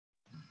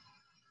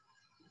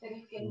Hi,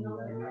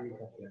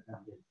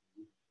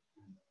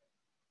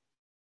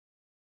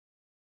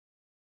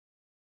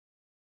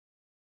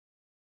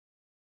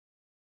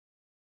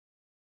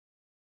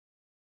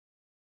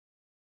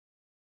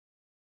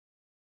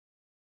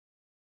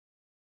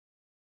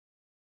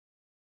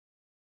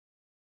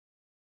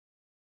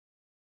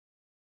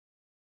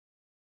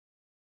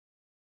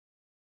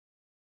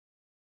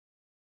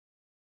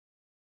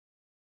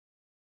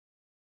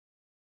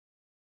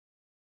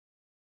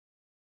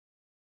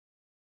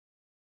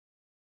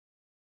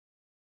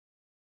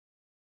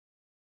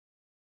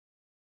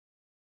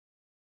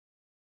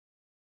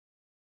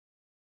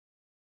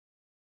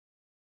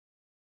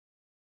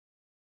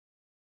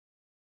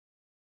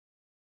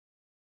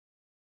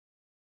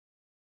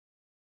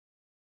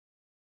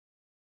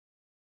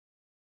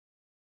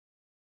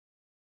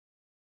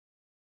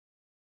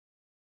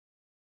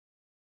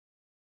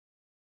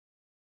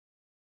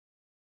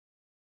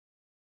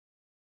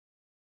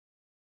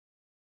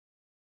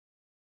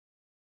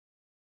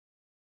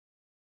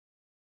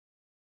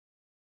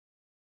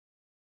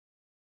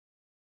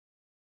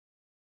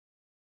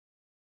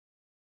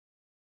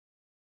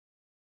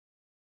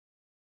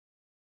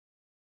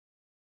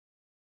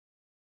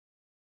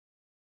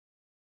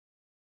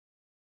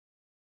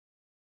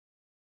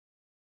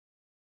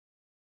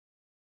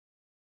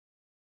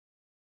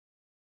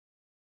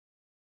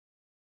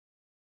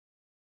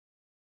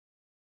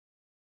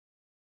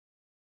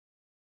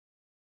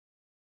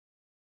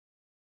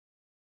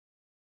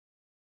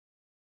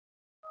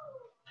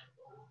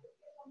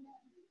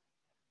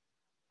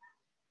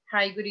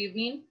 good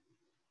evening.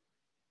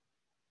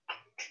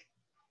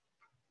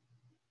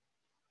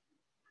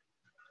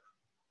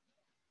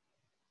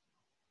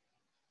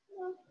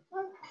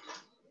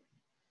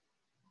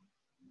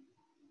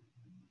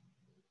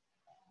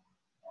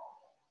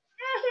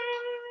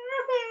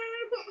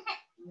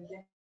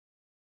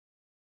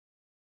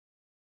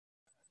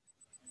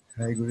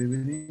 Hi, good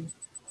evening.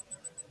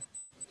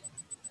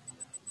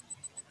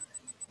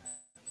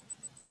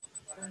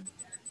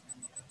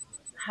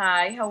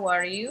 Hi, how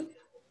are you?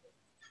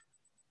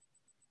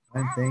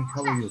 I'm fine.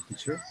 How are you,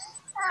 teacher?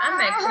 I'm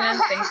excellent,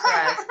 thanks for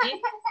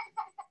asking.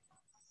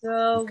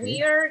 So Okay.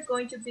 we are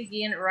going to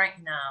begin right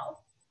now.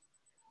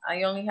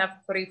 I only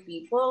have 3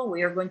 people.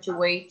 We are going to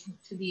wait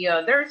to the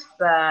others,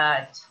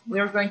 but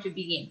we are going to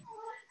begin.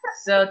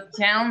 So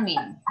tell me,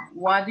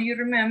 what do you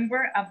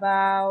remember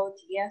about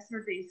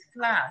yesterday's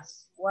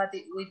class? What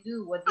did we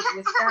do? What did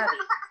we study?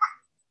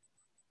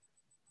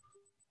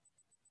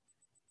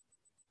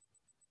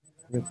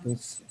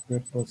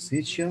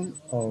 Preposition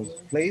of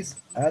place,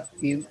 at,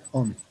 in,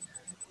 on.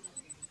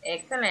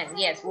 Excellent.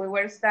 Yes, we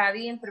were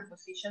studying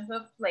prepositions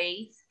of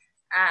place,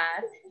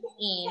 at,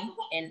 in,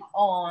 and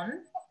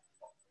on.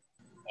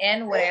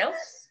 And what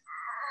else?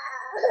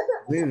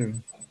 Where?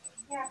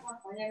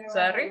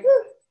 Sorry?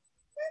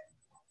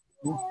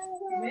 Un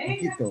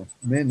poquito,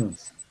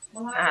 menos.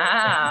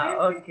 Ah,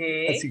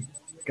 okay.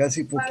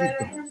 Casi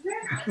poquito.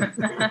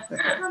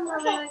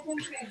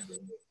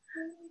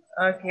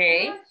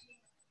 Okay.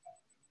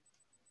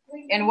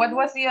 And what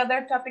was the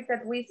other topic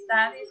that we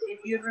studied,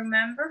 if you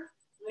remember?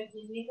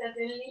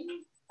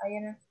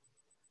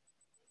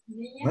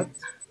 What?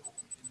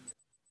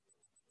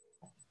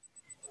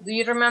 Do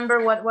you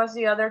remember what was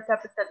the other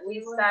topic that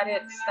we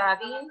started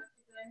studying?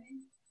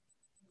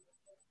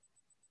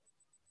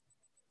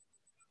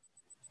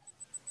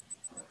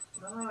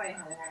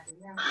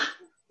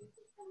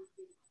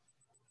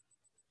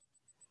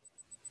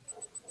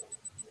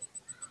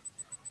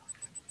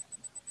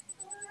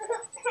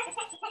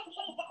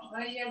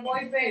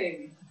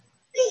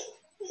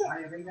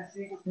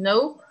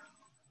 No.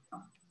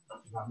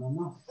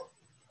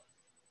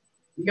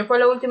 ¿Qué fue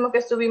lo último que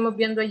estuvimos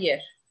viendo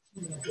ayer?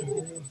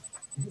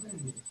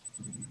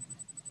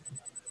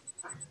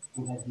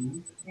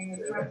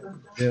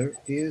 There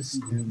is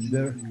and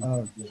there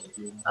are.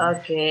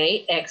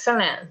 Okay,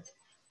 excellent.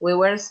 We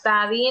were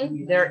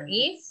studying there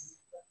is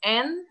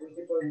and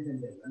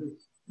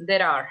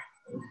there are.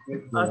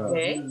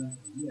 Okay.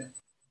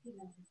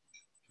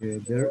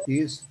 There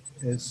is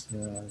a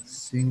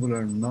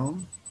singular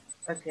noun.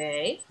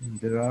 Okay.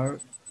 There are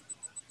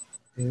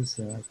is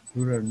a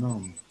plural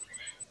noun.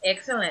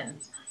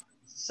 Excellent.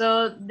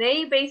 So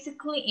they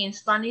basically in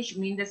Spanish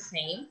mean the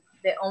same.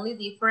 The only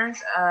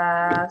difference,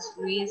 as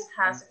Luis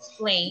has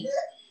explained,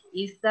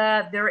 is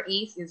that there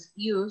is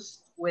used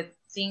with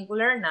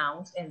singular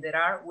nouns and there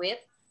are with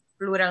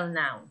plural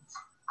nouns.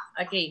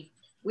 Okay,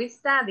 we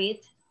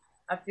studied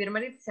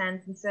affirmative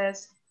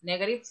sentences,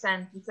 negative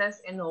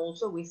sentences, and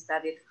also we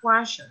studied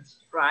questions,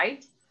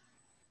 right?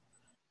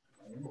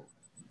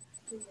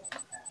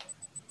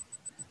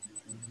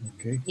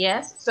 Okay.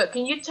 Yes, so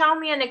can you tell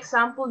me an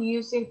example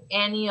using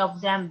any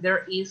of them,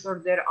 there is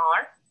or there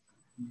are?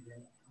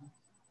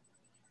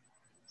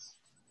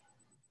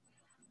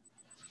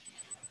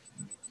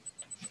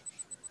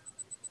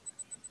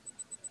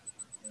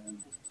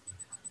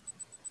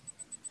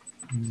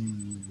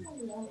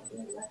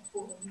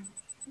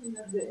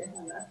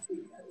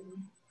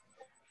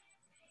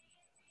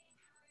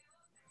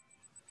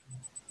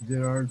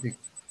 There are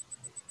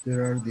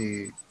There are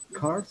the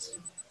cars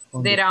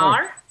on the There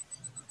park.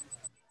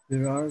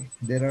 are?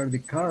 There are the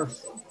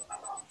cars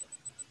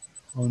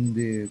on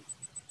the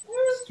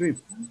street.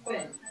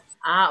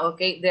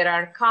 Okay. There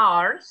are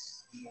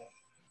cars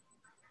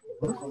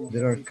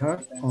There are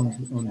cars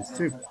on the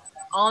street.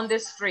 on the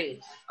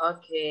street.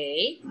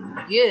 Okay,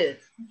 good.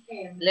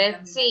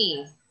 Let's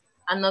see.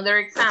 Another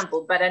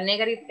example, but a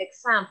negative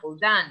example,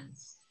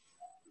 dance.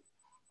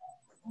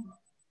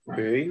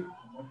 Okay.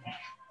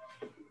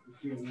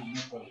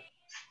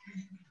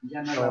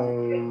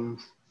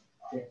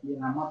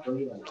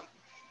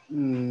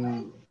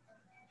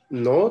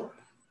 Not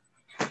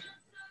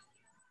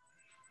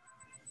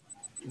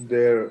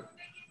there.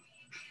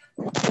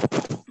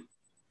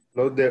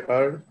 Not there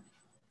are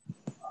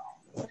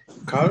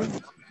cars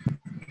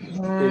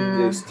in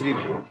the street.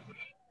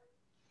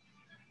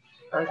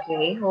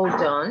 Okay, hold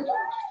on.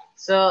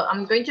 So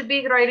I'm going to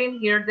be writing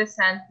here the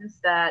sentence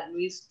that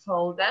Luis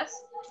told us.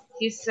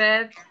 He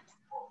said,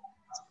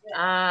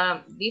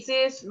 this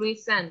is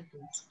Luis'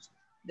 sentence.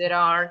 There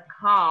are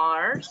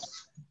cars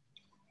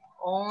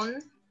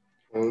on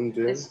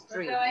the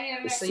street.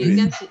 So you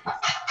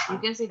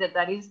can see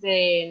that is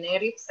the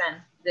negative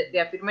sentence, the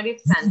affirmative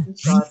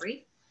sentence,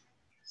 sorry.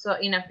 So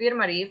in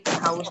affirmative,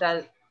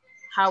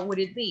 how would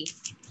it be?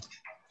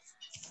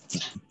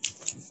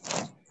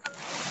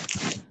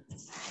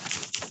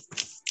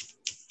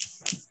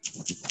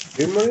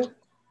 Affirmative?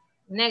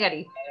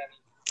 Negative.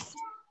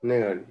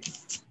 Negative.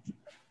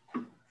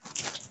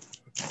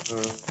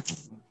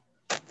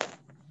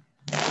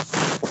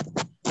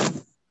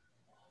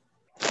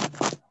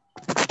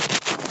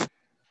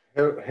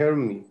 Hear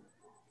me.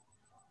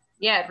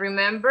 Yeah,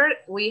 remember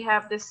we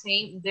have the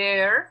same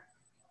there.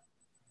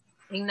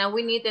 And now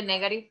we need the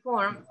negative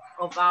form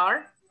of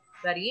are,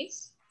 that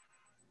is?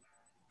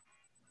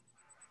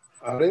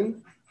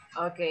 Aren't?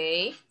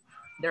 Okay,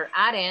 there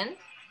aren't.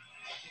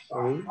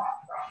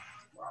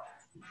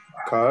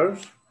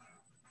 Cars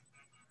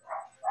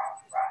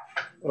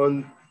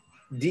on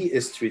the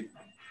street.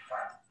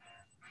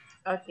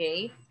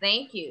 Okay,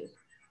 thank you.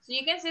 So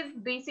you can see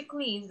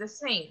basically it's the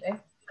same. Es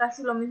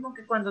casi lo mismo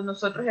que cuando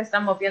nosotros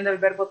estamos viendo el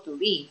verbo to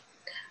be.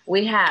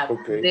 We have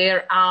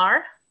there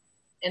are,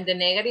 and the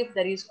negative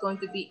that is going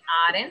to be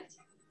aren't.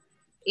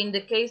 In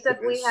the case that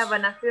we have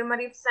an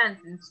affirmative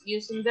sentence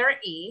using there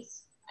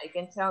is, I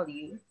can tell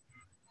you,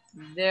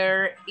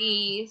 there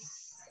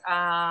is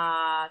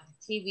a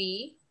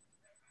TV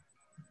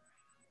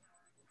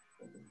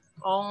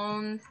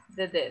on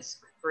the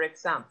desk, for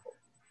example.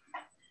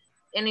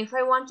 And if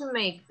I want to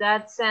make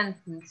that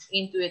sentence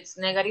into its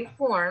negative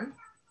form,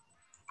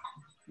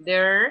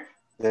 there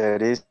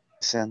isn't.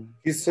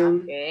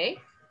 Okay.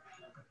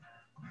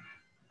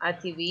 A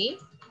TV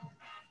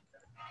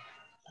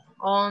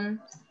on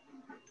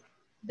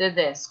the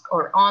desk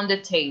or on the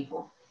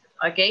table.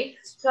 Okay.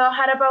 So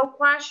how about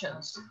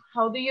questions?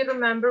 How do you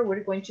remember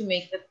we're going to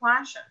make the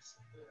questions?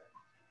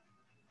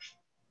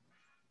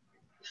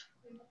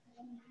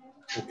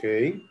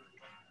 Okay.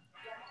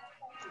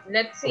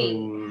 Let's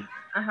see.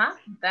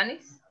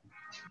 Danis?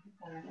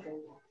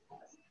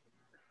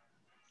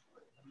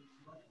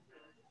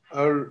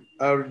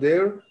 Are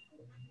there?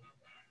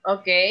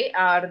 Okay,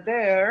 are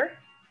there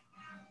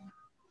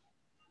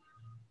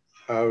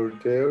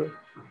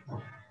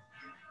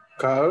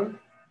cars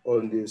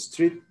on the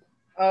street?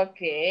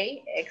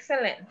 Okay,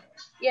 excellent.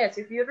 Yes,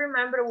 if you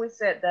remember, we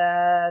said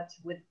that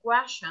with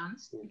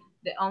questions,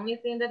 the only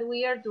thing that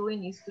we are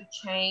doing is to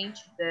change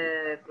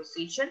the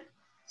position.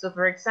 So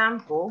for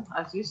example,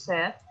 as you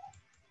said,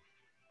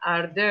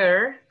 are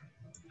there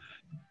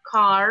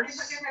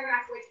cars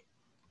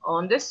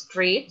on the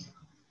street?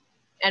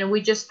 And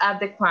we just add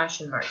the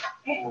question mark.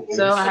 Yes.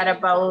 So how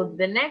about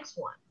the next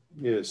one?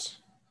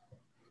 Yes.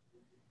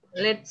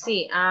 Let's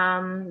see.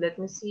 Let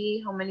me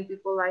see how many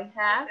people I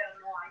have.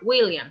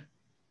 William.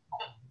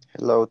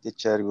 Hello,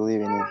 teacher. Good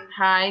evening.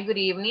 Hi, good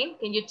evening.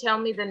 Can you tell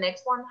me the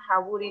next one?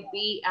 How would it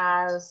be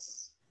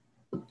as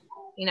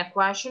in a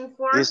question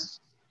form? Is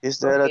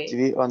there a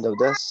TV on the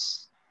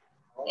desk?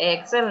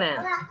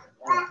 Excellent.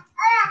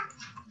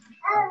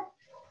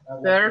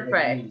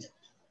 Perfect.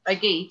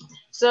 Okay,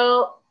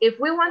 so if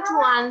we want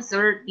to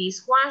answer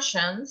these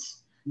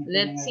questions,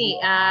 let's see,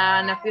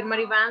 an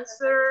affirmative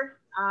answer,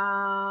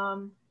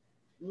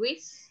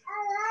 Luis?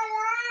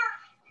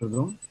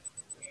 Perdón?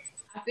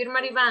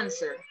 Affirmative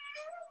answer.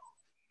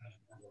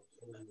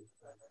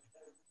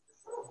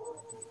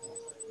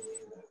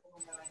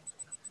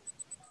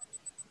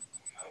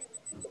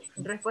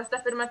 Respuesta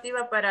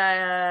afirmativa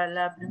para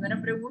la primera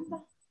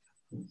pregunta.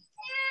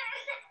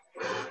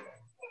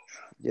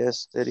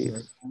 Yes, there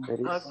is.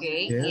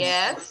 Okay,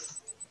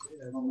 yes.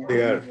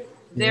 There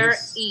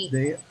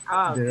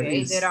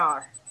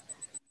are.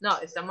 No,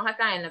 estamos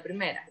acá en la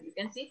primera. You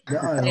can see.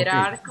 Yeah, there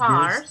are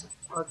cars.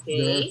 Okay.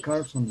 There are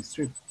cars on the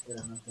street.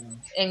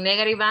 En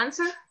negative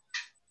answer?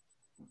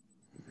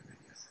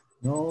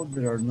 No,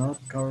 there are not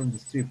cars on the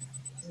street.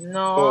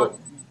 No,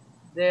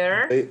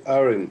 there. They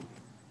aren't.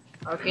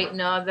 Okay,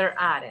 no, there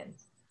aren't.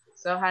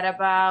 So how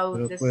about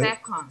Pero the puede,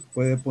 second?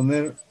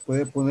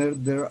 puede poner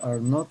there are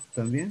not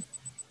también.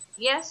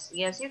 Yes,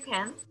 yes, you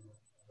can.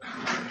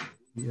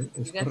 Y You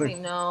es can say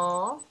correcto.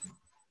 no,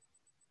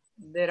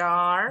 there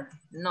are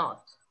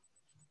not.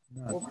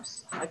 Not.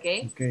 Oops,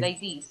 okay, Okay. like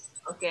this.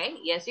 Okay,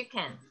 yes, you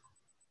can.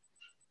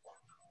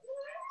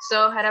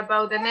 So how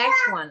about the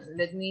next one?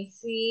 Let me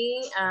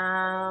see.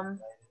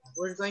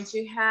 We're going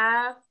to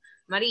have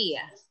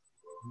Maria.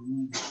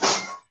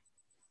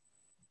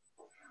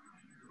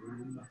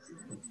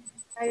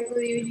 Hi,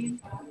 good evening.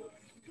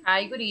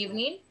 Hi, good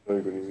evening. Hi,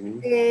 good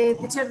evening.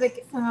 Teacher, ¿de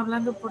qué están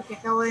hablando? Porque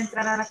acabo de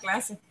entrar a la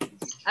clase.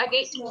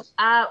 Okay,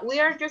 we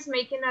are just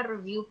making a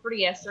review for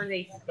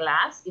yesterday's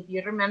class. If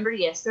you remember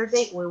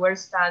yesterday, we were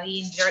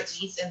studying there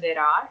is and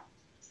there are.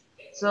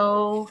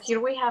 So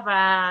here we have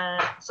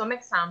some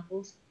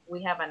examples.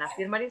 We have an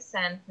affirmative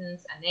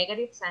sentence, a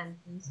negative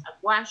sentence, a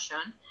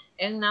question,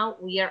 and now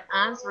we are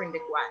answering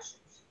the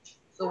questions.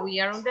 So we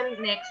are on the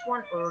next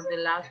one or the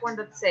last one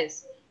that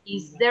says,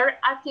 is there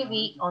a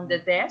TV on the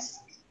desk?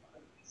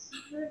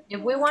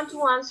 If we want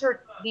to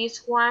answer this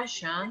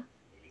question,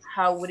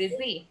 how would it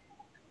be?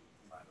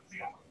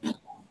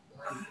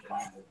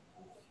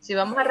 Si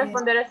vamos a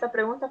responder a esta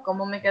pregunta,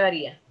 ¿cómo me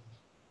quedaría?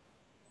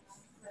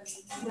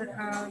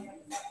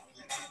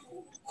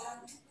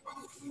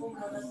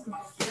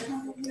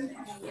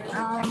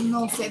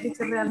 No sé,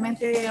 teacher,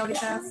 realmente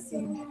ahorita sí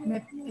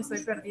me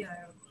estoy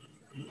perdida.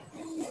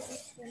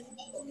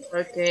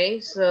 Okay,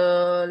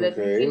 so let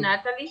me see, Okay.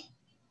 Natalie.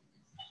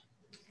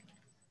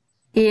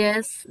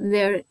 Yes,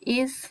 there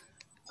is.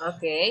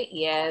 Okay,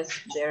 yes,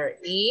 there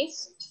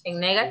is. In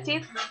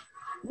negative?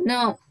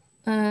 No,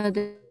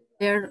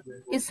 there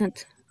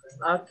isn't.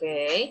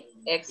 Okay,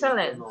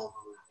 excellent.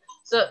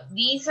 So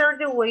these are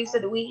the ways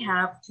that we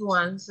have to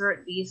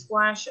answer these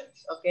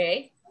questions,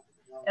 okay?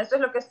 Esto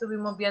es lo que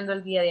estuvimos viendo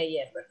el día de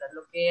ayer, ¿verdad?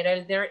 Lo que era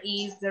el there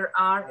is, there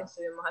are.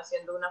 Estuvimos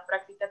haciendo una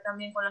práctica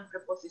también con las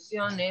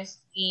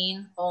preposiciones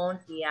in, on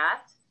y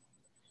at.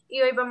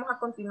 Y hoy vamos a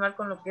continuar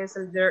con lo que es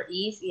el there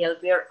is y el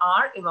there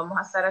are. Y vamos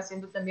a estar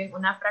haciendo también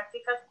una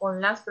práctica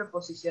con las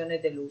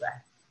preposiciones de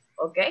lugar.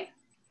 ¿Ok?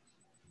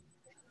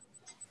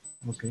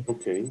 Okay.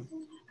 Okay.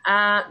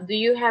 Do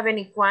you have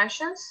any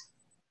questions?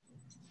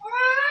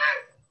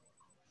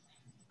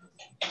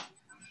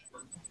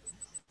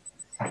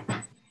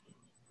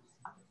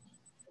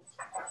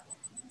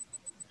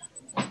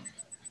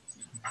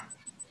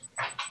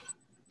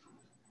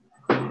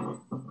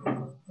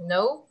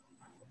 No?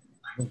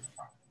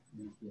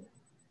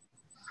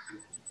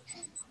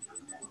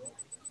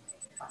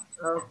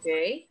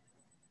 Okay.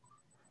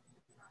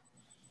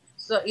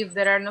 So if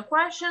there are no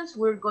questions,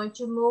 we're going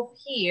to move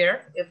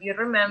here. If you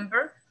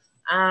remember,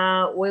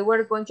 we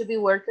were going to be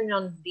working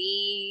on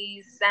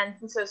these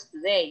sentences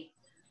today.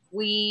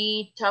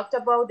 We talked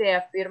about the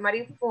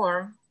affirmative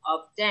form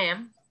of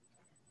them.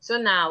 So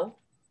now,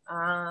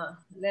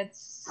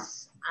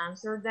 let's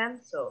answer them.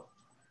 So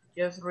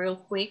just real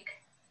quick.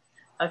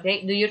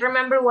 Okay, do you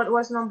remember what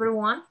was number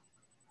one?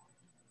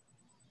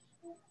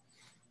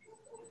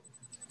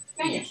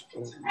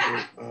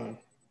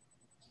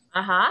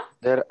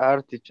 There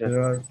are, teacher.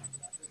 There are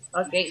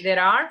Okay, there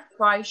are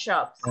 5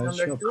 shops. 5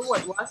 Number shops. 2,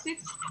 what was it?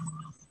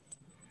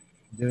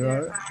 There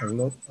are a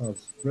lot of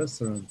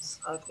restaurants.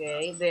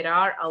 Okay, there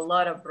are a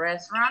lot of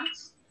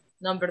restaurants.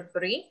 Number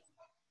 3.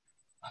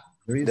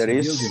 There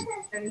is a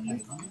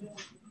building.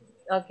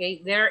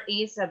 Okay, there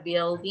is a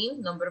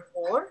building. Number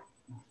 4.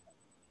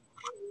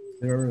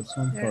 There are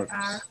some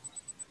parks.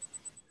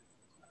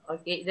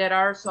 Okay, there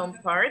are some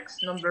parks.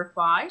 Number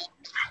 5.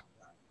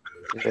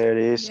 There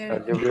is a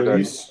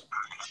library.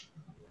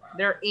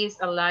 There is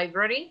a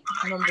library.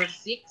 Number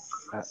 6.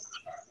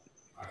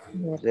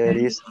 There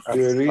is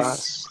a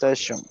bus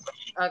station.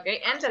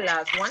 Okay, and the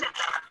last one.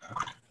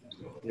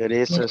 There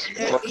is a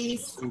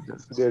sports center.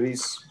 There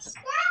is.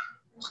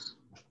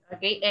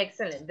 Okay,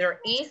 excellent. There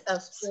is a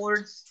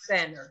sports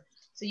center.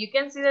 So you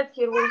can see that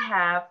here we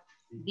have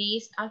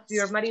these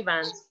affirmative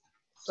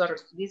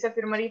these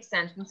affirmative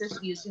sentences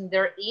using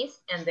there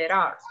is and there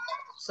are.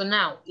 So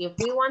now, if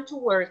we want to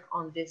work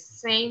on the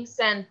same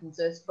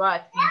sentences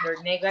but in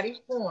their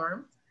negative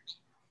form,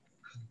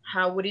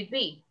 how would it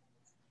be?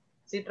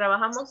 Si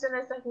trabajamos en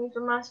estas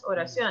mismas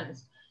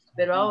oraciones,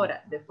 pero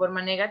ahora de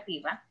forma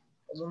negativa,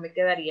 ¿cómo me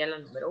quedaría la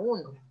número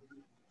 1?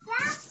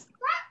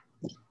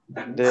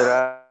 There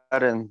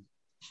aren't.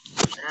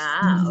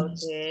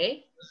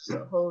 Ok.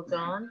 So, hold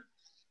on.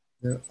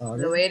 There are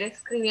Lo voy a ir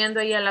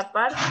escribiendo ahí a la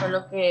par,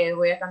 solo que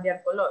voy a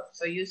cambiar color.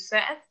 So you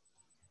said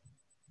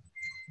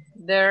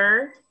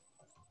there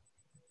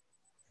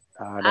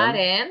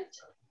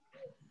aren't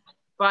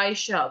 5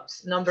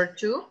 shops. Number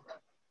 2.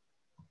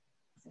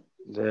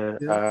 There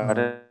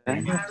aren't.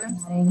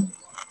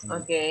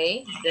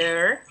 Okay,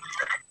 there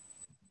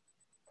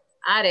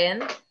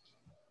aren't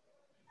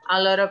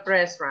a lot of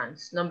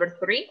restaurants. Number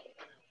 3.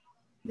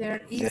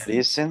 There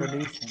isn't.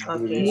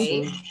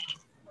 Okay.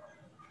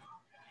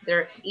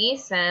 There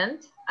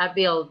isn't a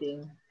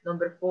building.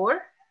 Number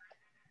 4.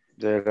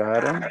 There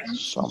aren't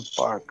some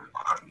park.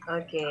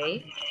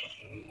 Okay. There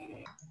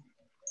aren't a lot of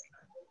restaurants.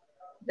 Number 5. There isn't a building. Number 4. There aren't a building. Number 5. There aren't some park. Okay. There aren't some park. Okay. There aren't some buildings. Number 4. There aren't some park. Okay.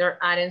 They're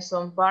adding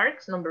some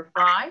parks. Number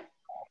 5.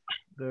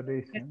 There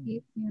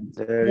isn't.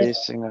 There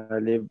isn't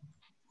a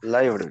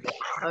library.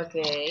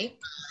 Okay.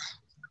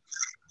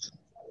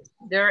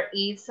 There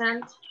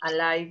isn't a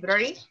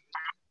library.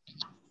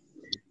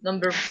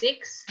 Number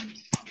 6.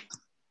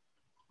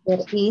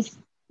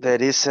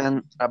 There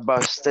isn't a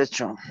bus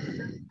station.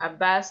 A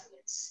bus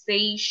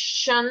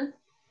station.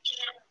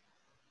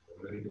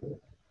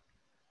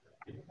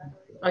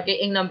 Okay,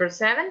 in number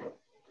 7.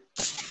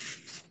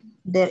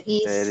 There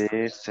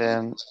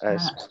isn't a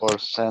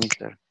sports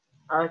center.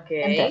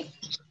 Okay.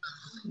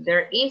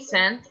 There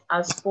isn't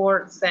a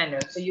sports center.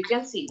 So you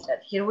can see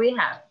that here we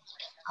have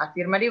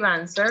affirmative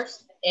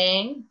answers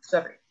and,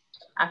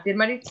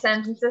 affirmative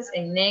sentences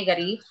and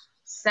negative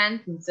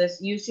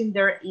sentences using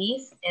there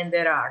is and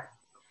there are.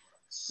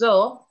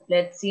 So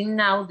let's see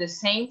now the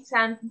same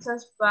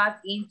sentences but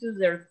into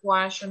their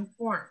question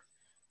form.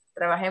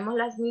 Trabajemos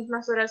las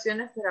mismas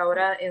oraciones pero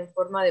ahora en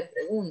forma de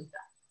pregunta.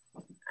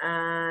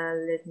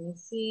 Let me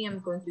see, I'm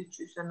going to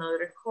choose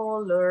another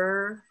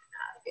color.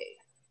 Okay.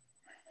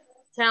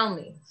 Tell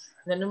me,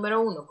 la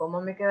número 1,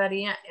 ¿cómo me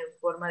quedaría en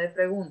forma de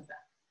pregunta?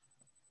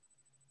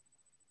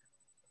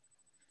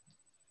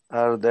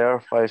 Are there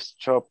 5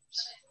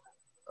 shops?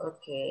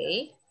 Ok.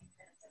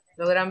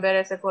 ¿Logran ver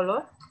ese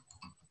color?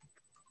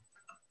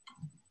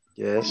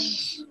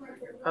 Yes.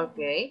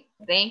 Okay,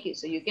 thank you.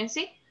 So you can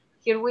see,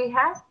 here we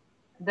have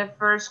the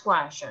first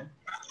question.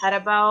 How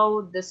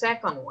about the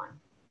second one?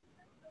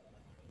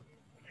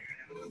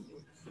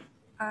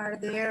 Are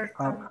there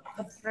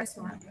a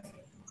restaurant?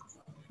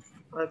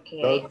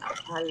 Okay,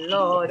 a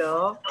lot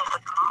of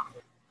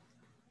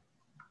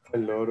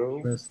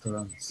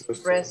Restaurants.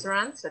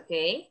 restaurants,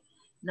 okay.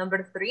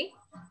 Number 3.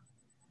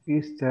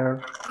 Is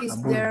there Is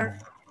a there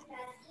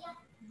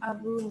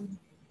building?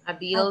 A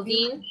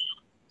building.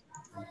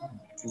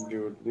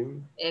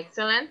 Building.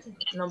 Excellent.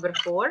 Number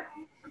 4.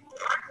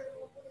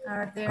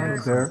 Are Are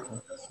there there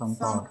some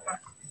park?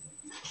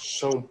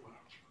 Some.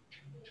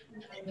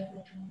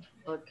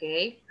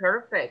 Okay,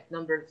 perfect.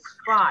 Number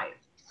 5.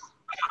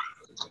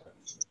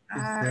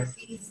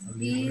 is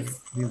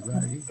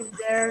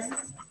there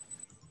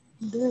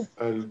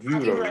A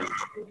library.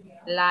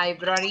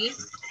 Library.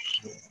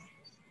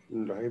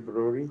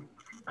 Library.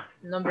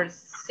 Number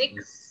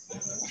 6.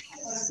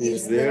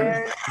 Is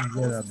there Is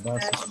there a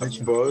bus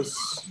station? bus?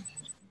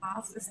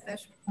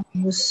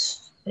 bus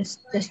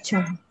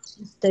station?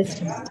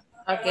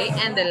 Okay,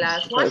 and the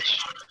last one.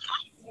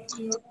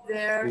 Is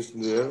there Is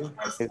there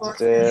Is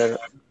there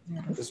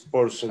a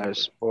sports a center?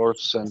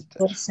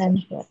 sports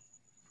center?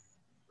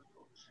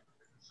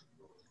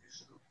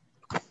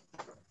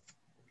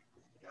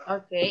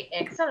 Okay,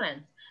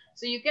 excellent.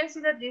 So you can see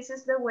that this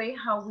is the way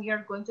how we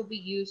are going to be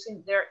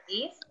using there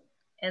is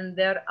and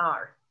there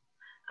are.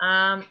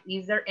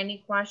 Is there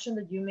any question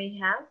that you may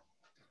have?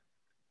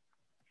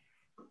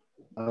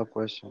 No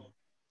question.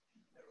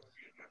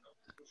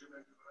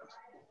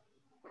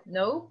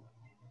 No?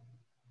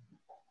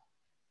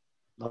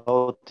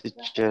 No,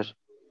 teacher.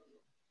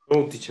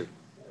 No, teacher.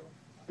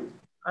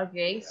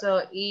 Okay,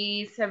 so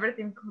is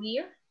everything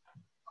clear?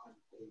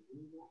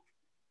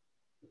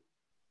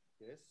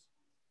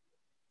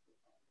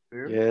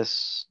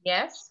 Yes.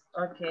 Yes,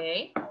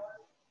 okay.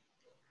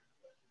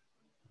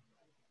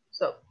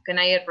 So, can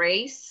I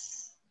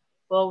erase?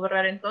 ¿Puedo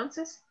borrar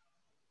entonces?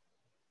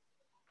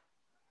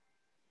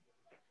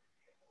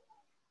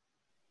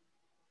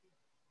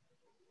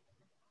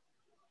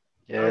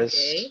 Yes.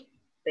 Okay,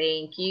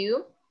 thank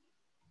you.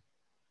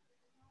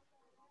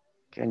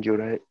 Can you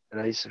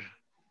erase?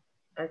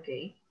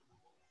 Okay.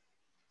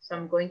 So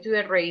I'm going to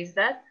erase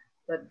that,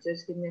 but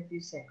just give me a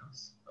few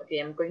seconds. Okay,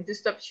 I'm going to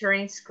stop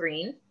sharing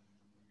screen.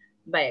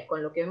 Vaya,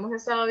 con lo que hemos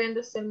estado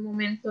viendo hasta el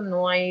momento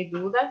no hay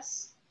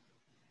dudas.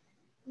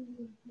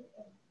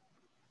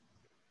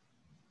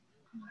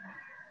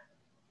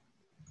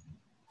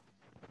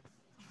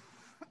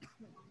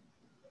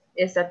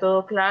 ¿Está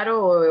todo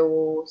claro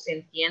o se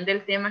entiende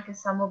el tema que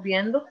estamos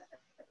viendo?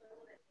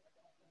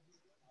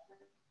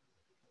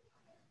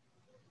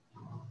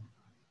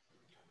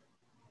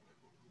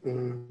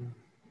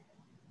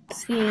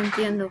 Sí,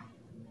 entiendo.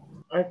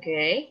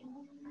 Ok.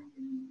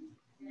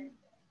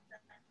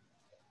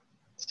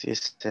 Sí,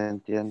 se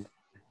entiende.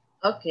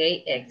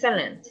 Okay,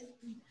 excellent.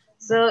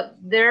 So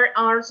there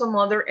are some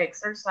other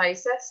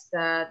exercises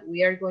that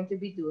we are going to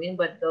be doing,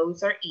 but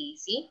those are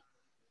easy.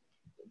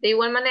 De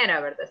igual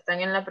manera, ¿verdad? Están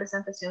en la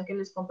presentación que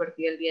les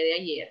compartí el día de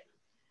ayer.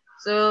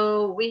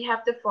 So we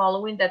have the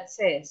following that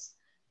says,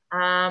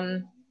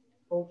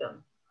 hold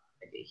on.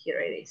 Okay, here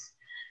it is.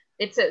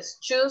 It says,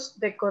 choose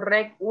the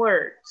correct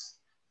words.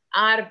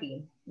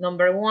 Arvin,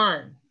 number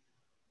 1.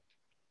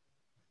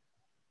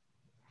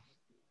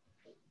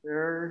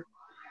 There.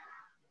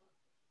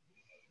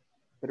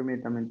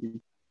 Permítame.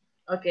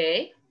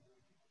 Okay.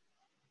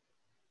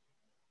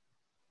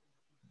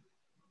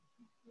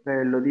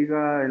 Que lo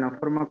diga en la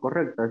forma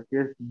correcta, si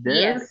es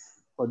there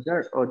Yes. o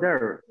there o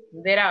there.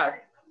 There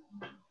are.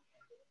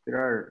 There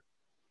are.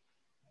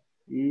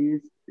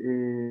 Is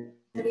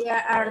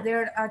Sería, are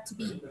there a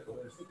TV?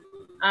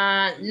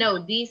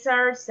 No, these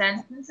are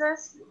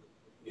sentences.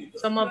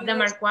 Some of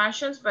them are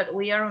questions, but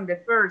we are on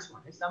the first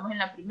one. Estamos en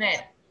la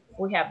primera.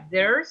 We have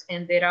there's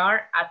and there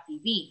are a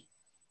TV.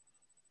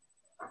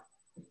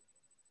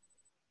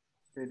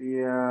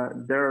 Sería,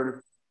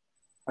 there's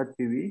a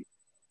TV.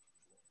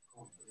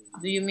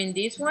 Do you mean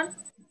this one?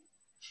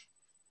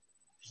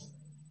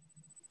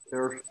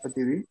 There's a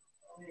TV.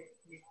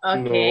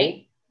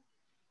 Okay.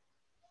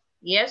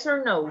 Yes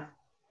or no?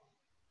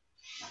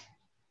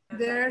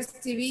 There's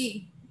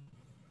TV.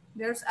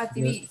 There's a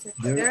TV.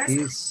 There's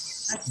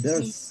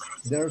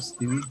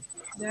TV.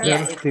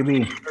 Yeah,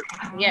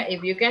 yeah,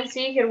 if you can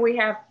see here we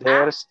have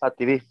There's a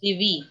TV.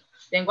 TV.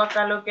 Tengo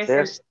acá lo que es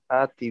There's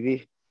a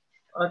TV.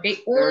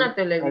 ok, una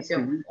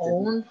televisión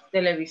o un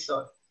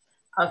televisor.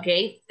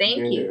 Okay,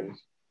 thank you.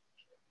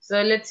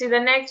 So let's see the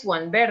next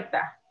one,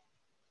 Berta.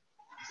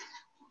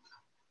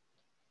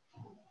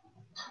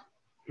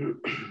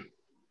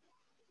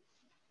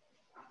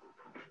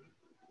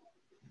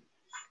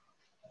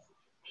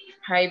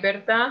 Hi,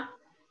 Berta.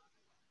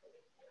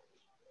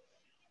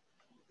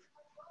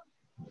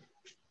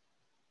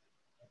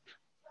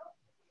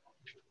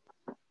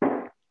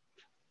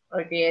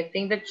 Okay, I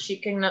think that she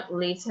cannot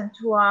listen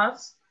to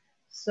us.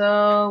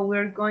 So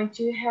we're going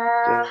to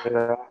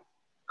have...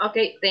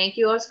 Okay, thank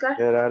you, Oscar.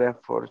 There are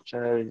 4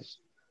 chairs.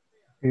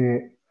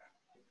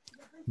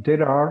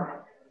 There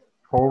are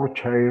 4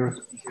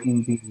 chairs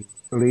in the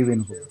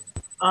living room.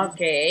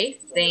 Okay,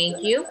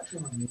 thank you.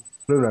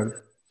 Plural.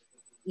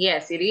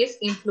 Yes, it is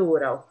in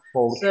plural.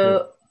 4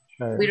 So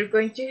chairs. we're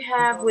going to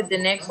have with the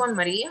next one,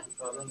 Maria.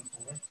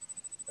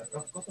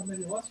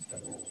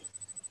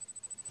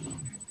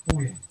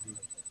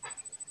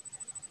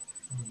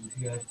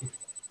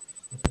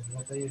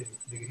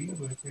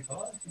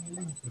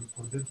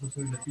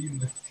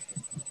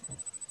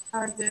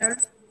 Are there?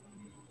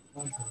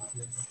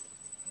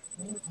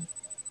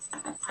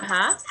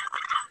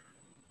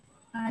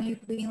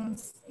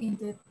 Items in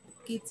the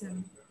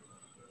kitchen?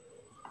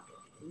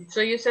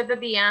 So you said that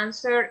the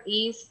answer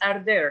is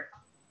are there.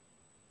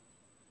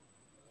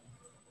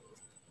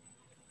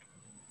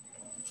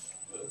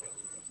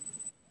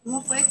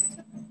 ¿Cómo fue?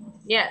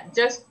 Yeah,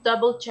 just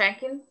double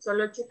checking,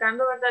 solo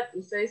checando, ¿verdad?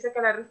 Usted dice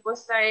que la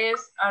respuesta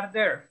es are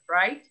there,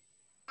 right?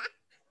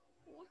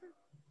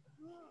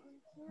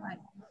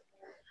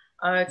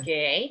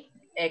 Okay,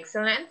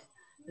 excellent.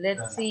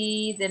 Let's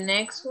see the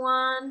next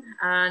one.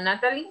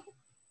 Natalie?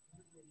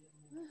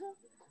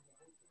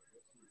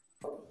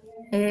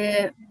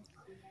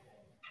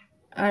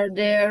 Are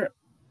there...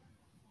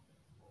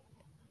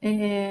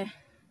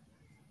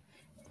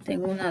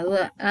 tengo una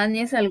duda.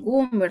 Ani es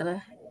algún,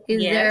 ¿verdad?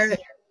 Yes.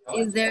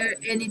 Is there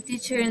any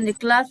teacher in the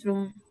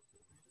classroom?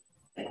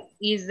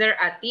 Is there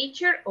a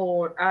teacher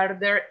or are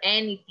there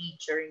any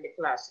teacher in the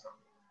classroom?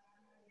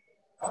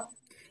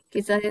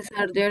 Quizás es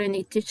are there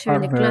any teacher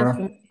in the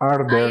classroom.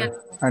 Are there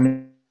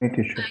any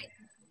teacher?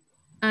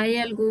 ¿Hay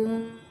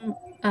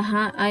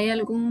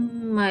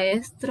algún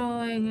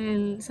maestro en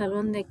el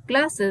salón de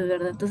clases,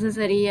 verdad? Entonces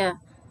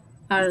sería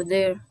are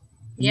there.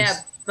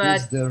 Yeah, but...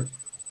 Is there?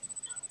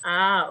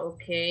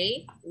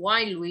 Okay.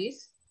 Why,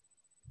 Luis?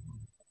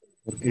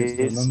 Porque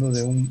está hablando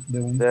de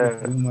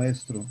un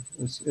maestro.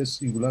 Es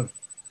singular.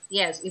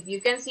 Yes, if you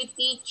can see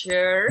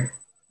teacher,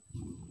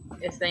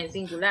 está en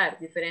singular.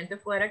 Diferente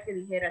fuera que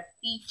dijera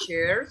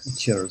teachers.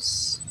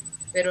 Teachers.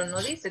 Pero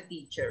no dice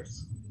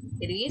teachers.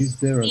 It is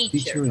there teacher, a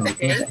teacher in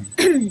okay? the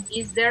classroom?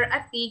 Is there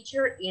a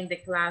teacher in the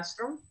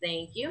classroom?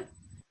 Thank you.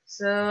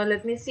 So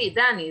let me see.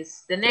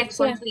 Danis, the next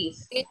one,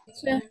 please.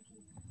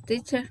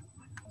 Teacher.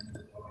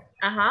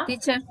 Ajá.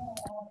 Teacher,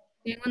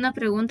 tengo una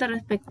pregunta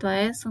respecto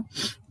a eso,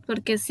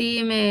 porque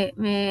sí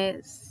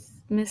me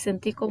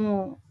sentí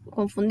como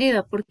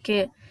confundida,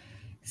 porque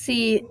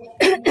si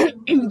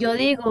yo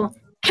digo,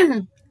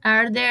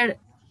 are there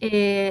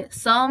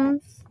some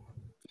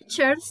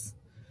teachers?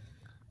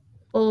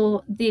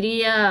 O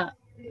diría,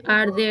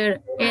 are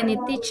there any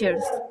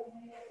teachers?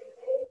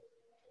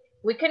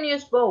 We can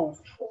use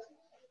both.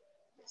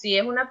 Si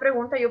es una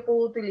pregunta, yo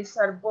puedo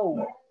utilizar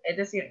both. Es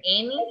decir,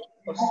 any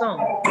o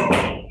some.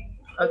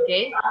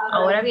 Ok.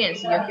 Ahora bien,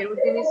 si yo quiero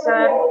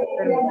utilizar...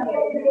 Permítame.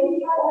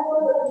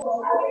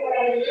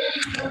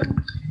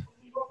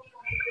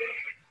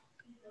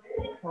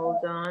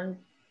 Hold on.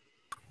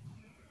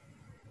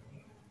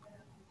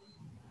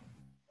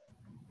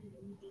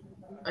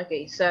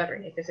 Ok,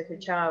 sorry, es que se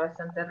escuchaba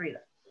bastante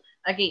ruido.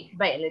 Ok,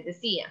 vaya, les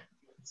decía,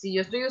 si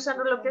yo estoy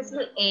usando lo que es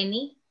el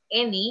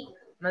any,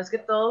 más que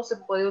todo se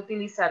puede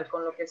utilizar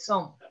con lo que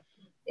son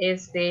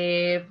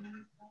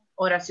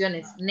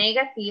oraciones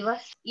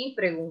negativas y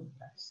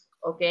preguntas,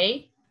 ¿ok?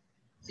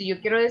 Si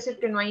yo quiero decir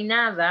que no hay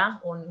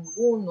nada o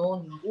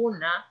ninguno,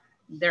 ninguna,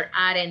 there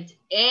aren't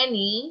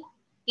any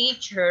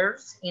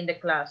teachers in the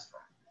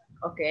classroom,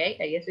 ¿ok?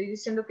 Ahí estoy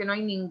diciendo que no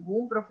hay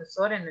ningún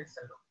profesor en el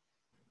salón.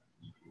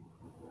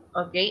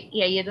 ¿Ok?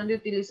 Y ahí es donde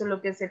utilizo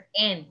lo que es el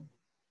any.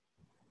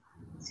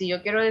 Si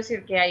yo quiero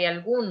decir que hay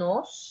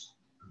algunos,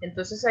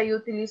 entonces ahí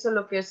utilizo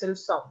lo que es el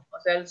some. O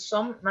sea, el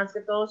some más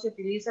que todo se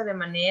utiliza de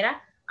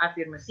manera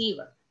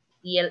afirmativa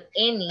y el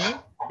any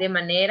de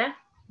manera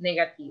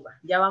negativa.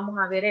 Ya vamos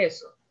a ver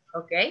eso,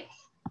 ¿ok?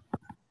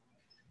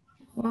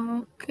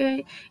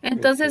 Ok.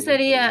 Entonces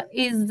sería,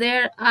 is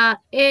there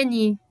a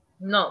any?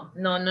 No.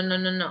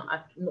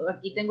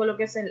 Aquí tengo lo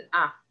que es el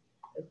A.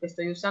 El que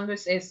estoy usando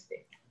es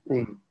este.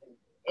 Un.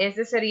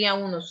 Este sería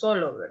uno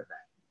solo, ¿verdad?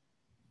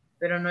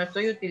 Pero no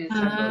estoy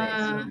utilizando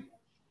eso.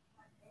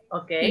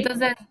 Ok.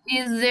 Entonces,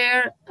 is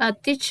there a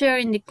teacher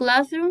in the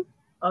classroom?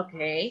 Ok,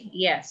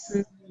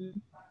 yes.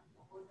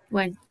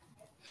 Bueno.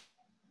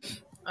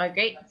 Ok,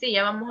 sí,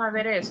 ya vamos a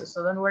ver eso,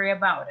 so don't worry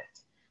about it.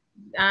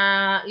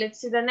 Let's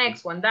see the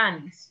next one,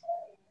 Danis.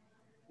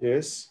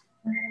 Yes.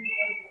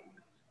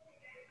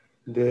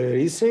 There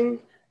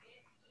isn't.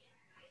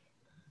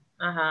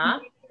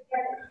 Ajá.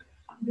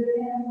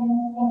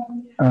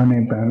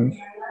 Any pens.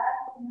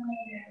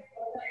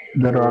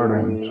 There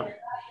aren't.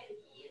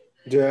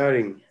 There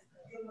aren't.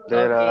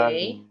 There are.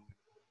 Okay.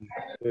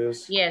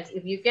 Yes. Yes,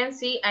 if you can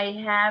see, I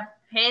have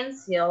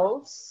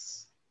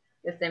pencils.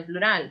 Está en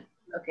plural,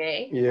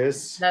 okay?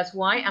 Yes. That's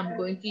why I'm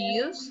going to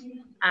use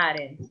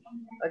aren't.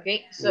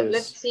 Okay, so Yes.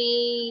 let's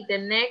see the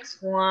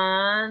next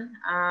one.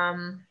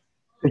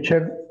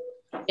 Teacher,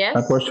 Yes.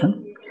 a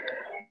question.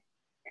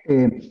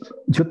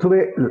 Yo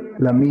tuve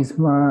la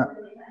misma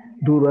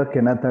duda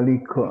que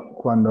Natalie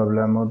cuando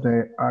hablamos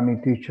de any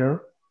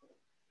teacher,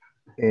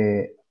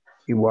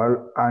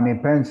 igual any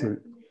pencil.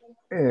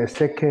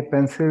 Sé que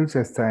pencils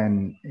está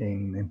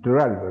en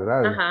plural,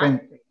 ¿verdad?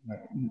 Ajá.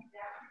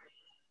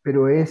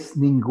 Pero es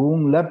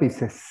ningún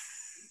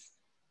lápices.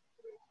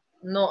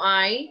 No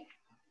hay.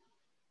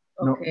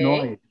 Okay. No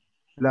hay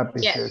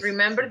lápices. Yes,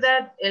 remember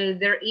that el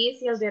there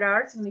is y el there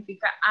are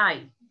significa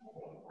hay.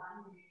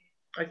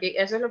 Ok,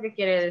 eso es lo que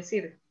quiere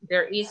decir.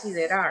 There is y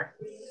there are.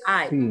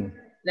 Hay. Sí,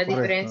 La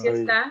correcto. diferencia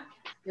está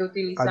que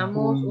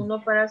utilizamos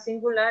uno para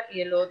singular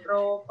y el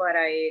otro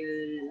para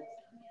el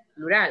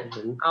plural.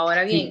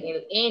 Ahora bien,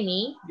 el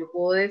any, yo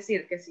puedo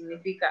decir que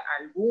significa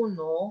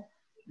alguno,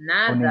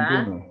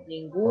 nada,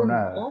 ninguno.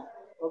 Nada.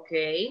 Ok.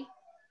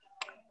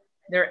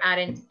 There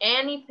aren't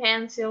any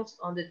pencils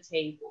on the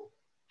table.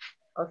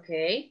 Ok.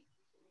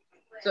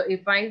 So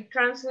if I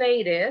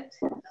translate it,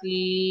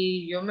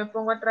 si yo me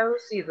pongo a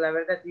traducir, la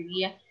verdad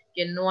diría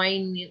que no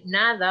hay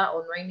nada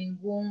o no hay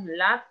ningún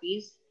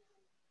lápiz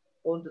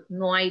o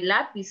no hay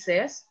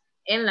lápices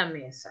en la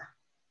mesa.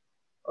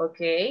 Ok.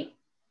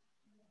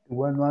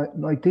 Igual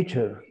no hay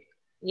teacher.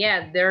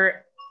 Yeah,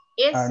 there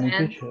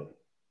isn't. Teacher.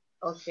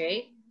 Ok.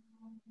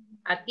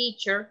 A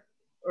teacher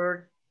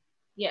or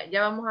yeah,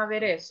 ya vamos a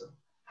ver eso.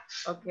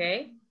 Ok.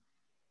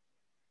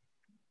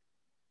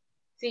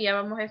 Sí, ya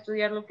vamos a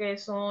estudiar lo que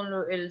son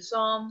el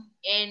some,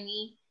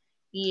 any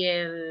y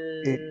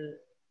el...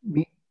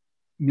 Mi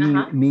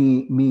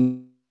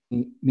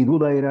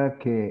duda era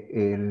que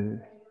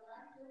el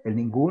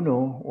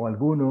ninguno o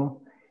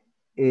alguno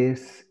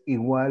es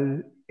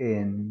igual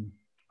en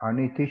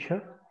any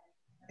teacher.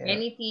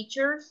 Any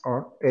teachers.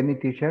 Or any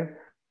teacher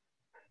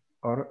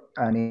or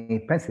any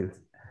pencils.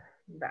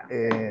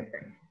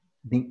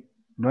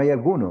 No hay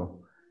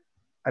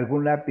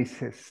algún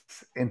lápices.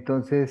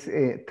 Entonces,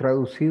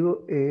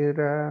 traducido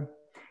era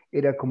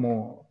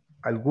como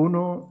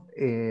alguno,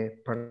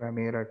 para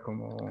mí era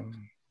como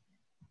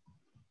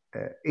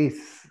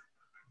is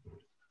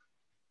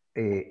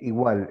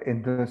igual.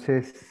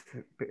 Entonces,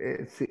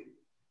 sí,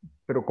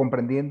 pero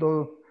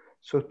comprendiendo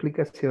su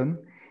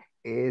explicación,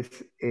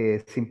 es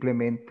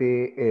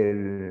simplemente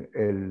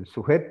el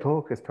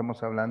sujeto que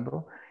estamos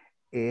hablando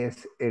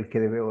es el que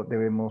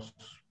debemos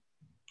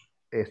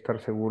estar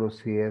seguros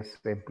si es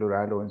en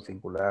plural o en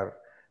singular,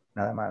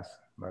 nada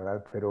más,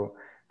 ¿verdad? Pero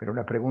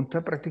la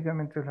pregunta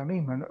prácticamente es la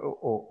misma, ¿no?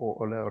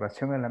 o la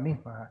oración es la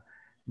misma.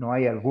 No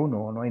hay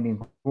alguno, no hay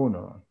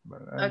ninguno,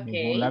 ¿verdad?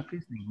 Okay. Ningún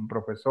lápiz, ningún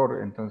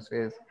profesor.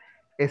 Entonces,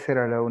 esa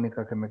era la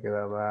única que me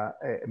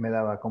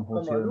daba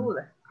confusión. Como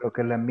duda. Creo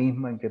que es la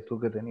misma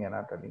inquietud que tenía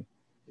Natalie.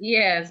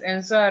 Yes,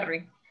 and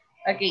sorry.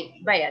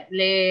 Aquí, vaya,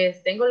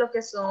 les tengo lo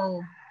que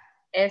son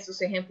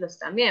esos ejemplos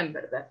también,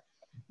 ¿verdad?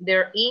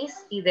 There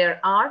is y there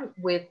are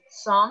with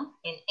some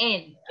and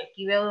any.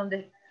 Aquí veo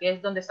que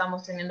es donde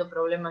estamos teniendo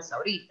problemas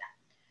ahorita.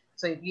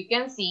 So if you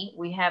can see,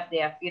 we have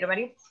the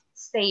affirmative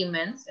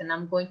statements and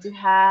I'm going to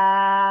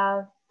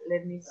have,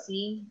 let me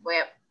see,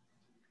 well,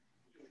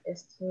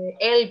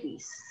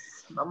 Elvis.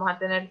 Vamos a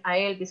tener a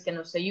Elvis que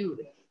nos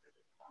ayude.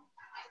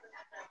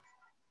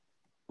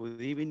 Good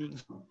evening.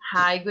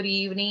 Hi, good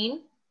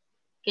evening.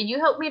 Can you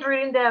help me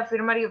reading the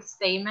affirmative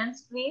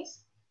statements,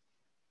 please?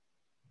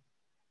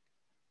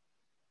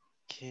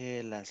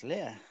 Que las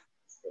lea.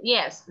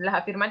 Yes, las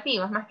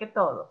afirmativas más que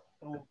todo.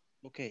 Oh,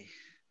 okay.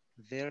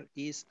 There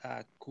is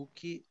a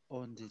cookie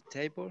on the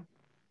table.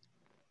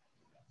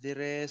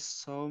 There is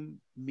some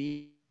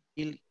milk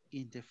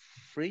in the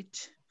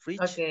fridge.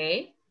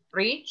 Okay.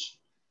 Fridge.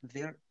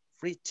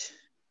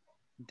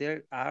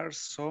 There are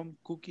some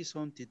cookies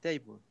on the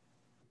table.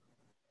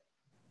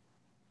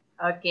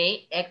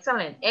 Okay,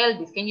 excellent.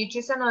 Elvis, can you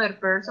choose another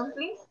person,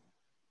 please?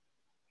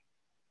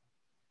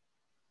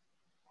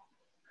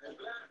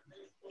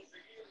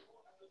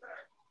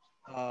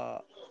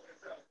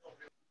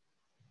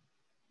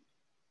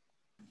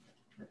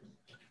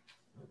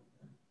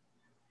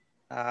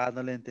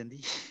 No le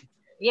entendí.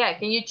 Yeah,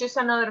 can you choose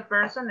another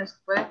person?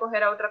 ¿Puedes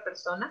coger a otra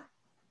persona?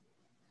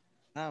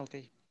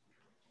 Ok.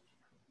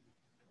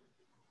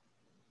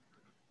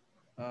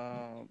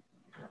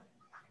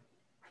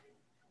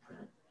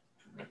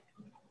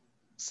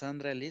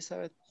 Sandra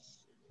Elizabeth.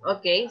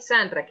 Okay,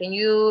 Sandra, can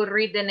you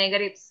read the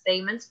negative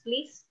statements,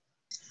 please?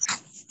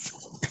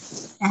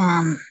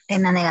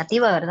 En la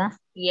negativa, ¿verdad?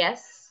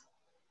 Yes.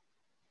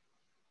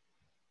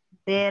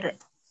 There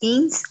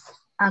is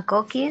a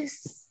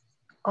cookies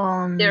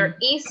on... There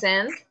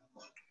isn't.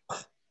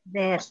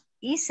 There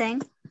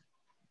isn't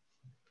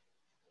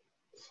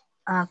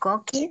a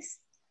cookies.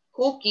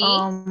 Cookie.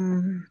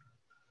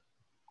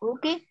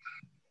 Cookie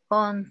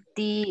on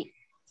the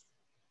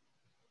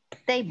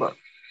table.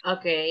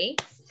 Okay.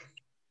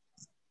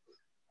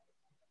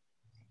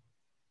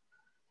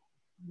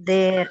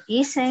 There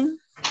isn't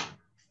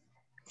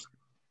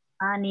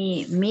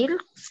any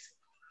milk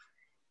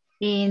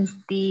in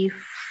the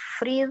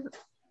fridge.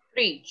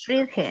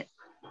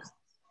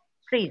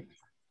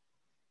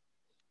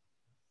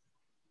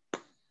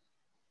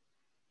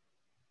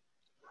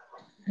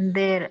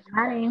 There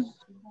aren't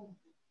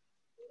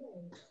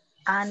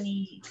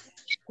any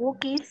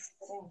cookies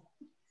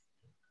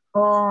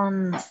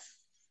on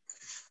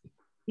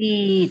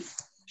the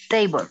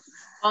table.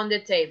 On the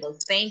table,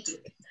 thank you.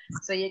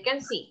 So you can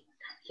see,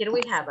 here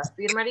we have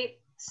affirmative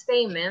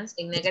statements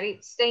and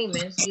negative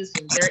statements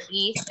using there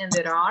is and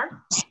there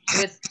are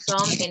with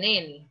some and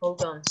any.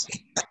 Hold on.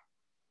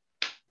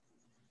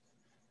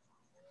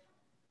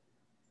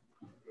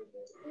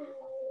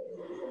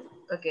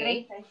 Ok.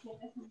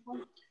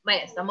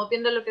 Vaya, estamos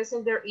viendo lo que es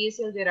el there is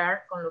y el there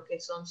are con lo que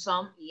son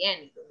some y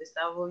any, donde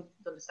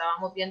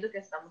estábamos viendo que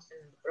estamos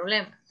teniendo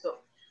problemas. So,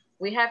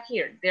 we have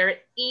here,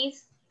 there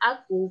is a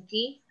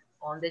cookie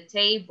on the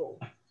table.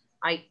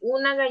 Hay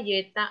una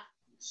galleta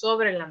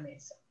sobre la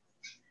mesa.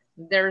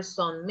 There's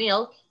some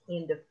milk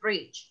in the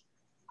fridge.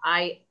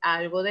 Hay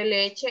algo de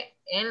leche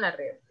en la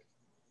refri.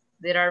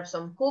 There are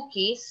some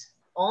cookies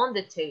on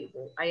the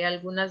table. Hay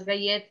algunas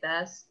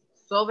galletas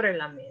sobre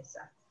la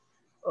mesa.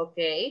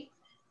 Okay.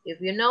 If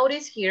you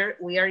notice here,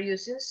 we are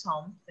using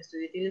some.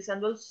 Estoy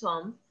utilizando el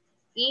some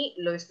y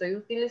lo estoy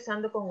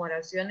utilizando con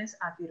oraciones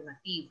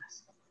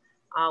afirmativas.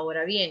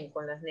 Ahora bien,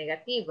 con las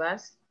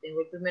negativas,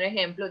 tengo el primer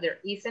ejemplo. There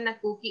isn't a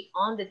cookie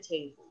on the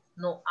table.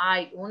 No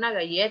hay una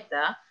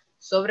galleta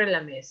sobre la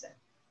mesa.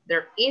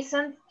 There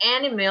isn't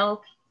any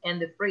milk in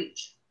the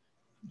fridge.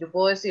 Yo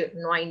puedo decir,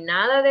 no hay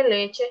nada de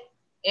leche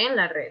en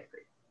la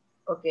refri.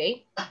 Ok,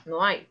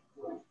 no hay.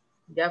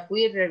 Ya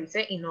fui y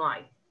revisé y no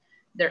hay.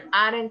 There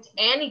aren't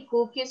any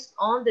cookies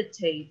on the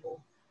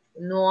table.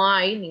 No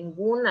hay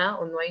ninguna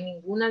o no hay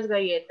ninguna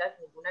galleta,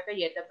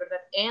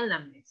 ¿verdad? En la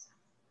mesa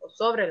o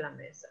sobre la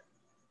mesa.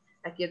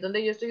 Aquí es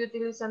donde yo estoy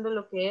utilizando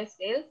lo que es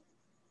el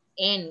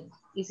any.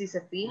 Y si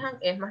se fijan,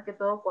 es más que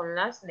todo con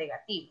las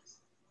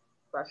negativas.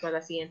 Paso a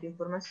la siguiente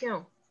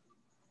información.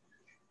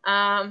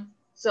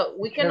 So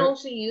we can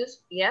also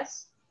use,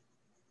 yes.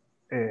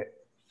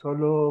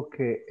 Solo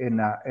que en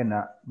la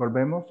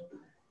volvemos.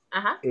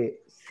 Ajá.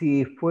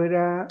 Si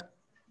fuera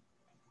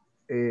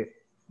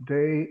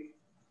there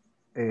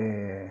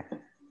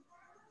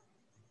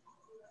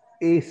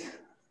is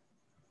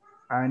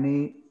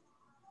any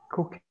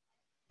cookie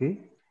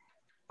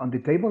on the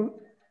table,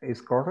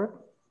 is correct?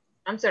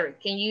 I'm sorry,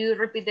 can you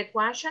repeat the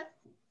question?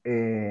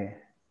 There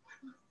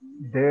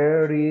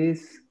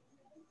isn't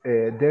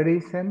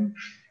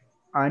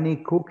any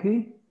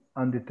cookie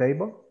on the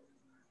table,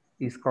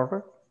 is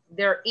correct?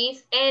 There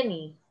is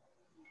any.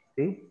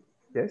 Sí,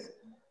 yes.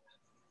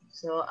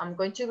 So I'm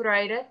going to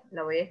write it,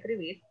 la voy a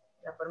escribir,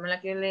 la forma en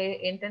la que le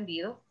he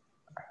entendido,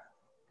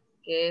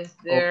 que es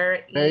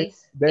there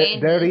is any.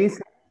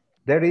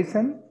 There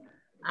isn't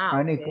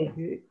any Okay.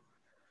 cookie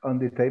on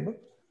the table.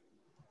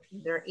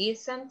 There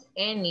isn't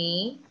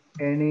any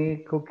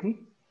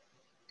Cookie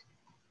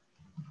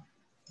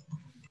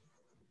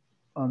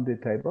on the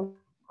table.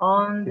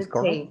 on the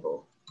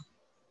table.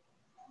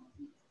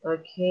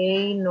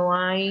 Okay, no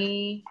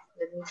hay,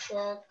 let me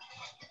check.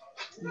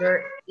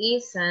 There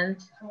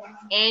isn't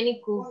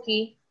any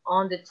cookie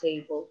on the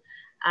table.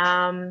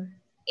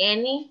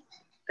 Any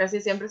casi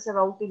siempre se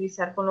va a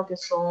utilizar con lo que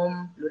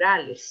son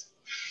plurales.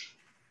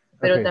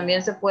 Pero Okay.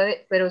 también se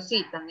puede, pero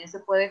sí, también se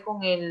puede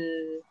con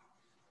el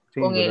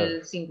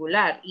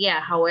singular.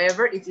 Yeah,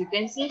 however, if you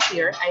can see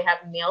here, I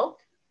have milk.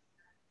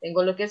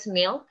 Tengo lo que es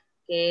milk,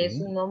 que es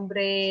un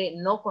nombre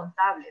no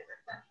contable,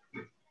 ¿verdad?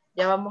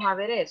 Ya vamos a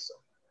ver eso.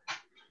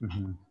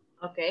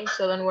 Okay,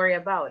 so don't worry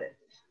about it.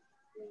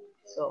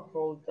 So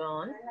hold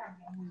on.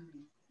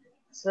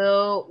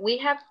 So we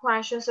have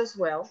questions as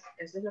well.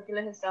 Eso es lo que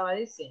les estaba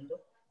diciendo,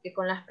 que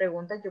con las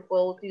preguntas yo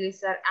puedo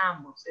utilizar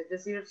ambos, es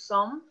decir,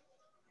 some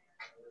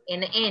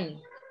and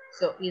any.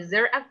 So is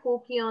there a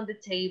cookie on the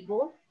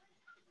table?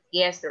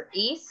 Yes, there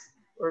is,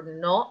 or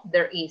no,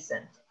 there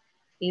isn't.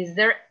 Is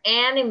there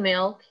any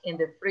milk in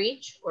the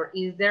fridge, or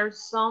is there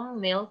some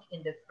milk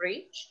in the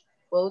fridge?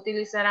 Puedo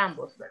utilizar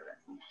ambos, ¿verdad?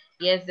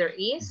 Yes, there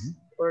is,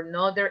 or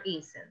no, there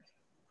isn't.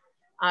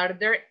 Are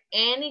there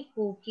any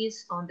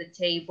cookies on the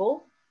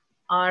table?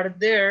 Are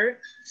there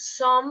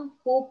some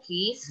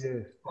cookies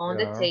on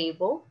the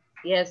table?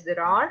 Yes,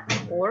 there are,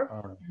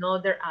 or no,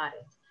 there aren't.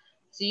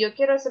 Si yo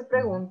quiero hacer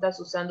preguntas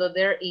usando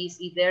there is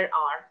y there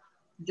are,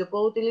 yo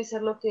puedo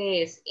utilizar lo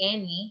que es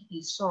any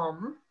y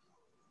some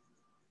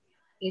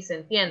y se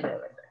entiende,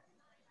 ¿verdad?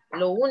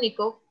 Lo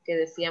único que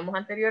decíamos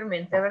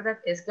anteriormente, ¿verdad?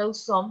 Es que el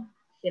some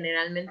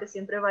generalmente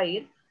siempre va a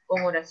ir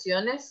con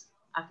oraciones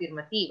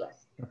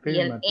afirmativas. Y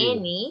el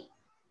any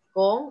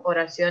con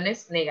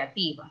oraciones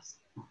negativas.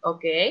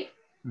 ¿Ok?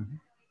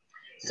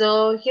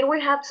 So here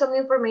we have some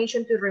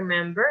information to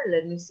remember.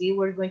 Let me see.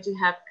 We're going to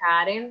have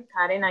Karen.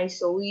 Karen, I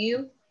saw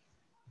you.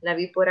 La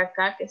vi por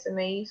acá. ¿Qué se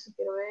me hizo?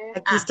 Quiero ver.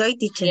 Aquí estoy,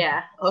 teacher.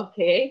 Yeah,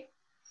 okay.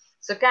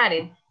 So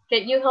Karen,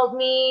 can you help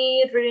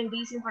me reading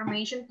this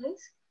information,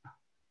 please?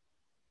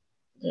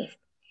 Yes.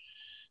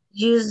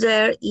 Use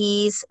there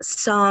is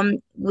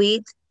some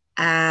with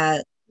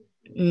a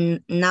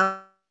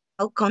now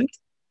count.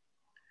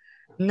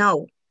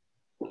 No.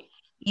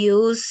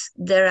 Use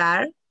there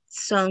are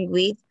some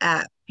with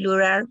a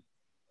plural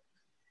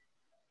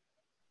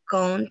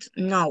count.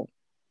 No.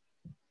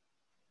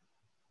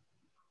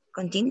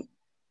 Continue.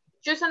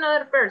 Choose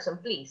another person,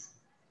 please.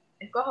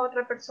 Escoja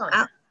otra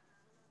persona.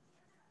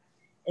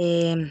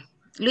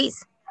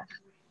 Luis.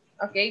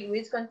 Okay,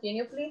 Luis,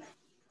 continue, please.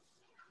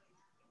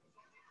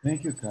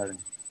 Thank you, Karen.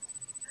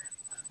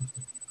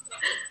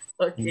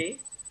 Okay.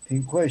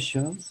 In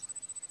questions,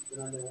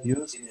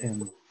 use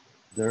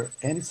there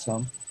any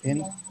some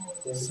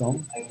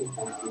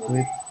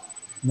with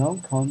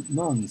non-count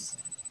nouns.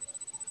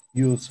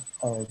 Use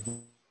are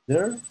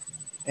there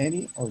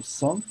any or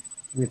some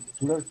with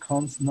plural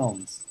count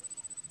nouns.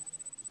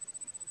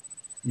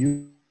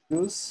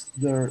 Use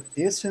there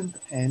isn't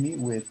any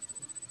with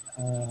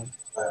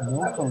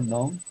non-count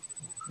noun.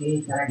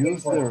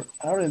 Use there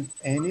aren't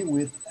any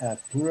with a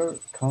plural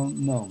count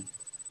noun.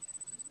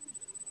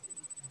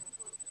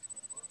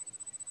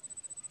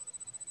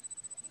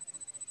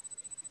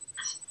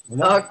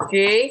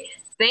 Okay,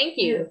 thank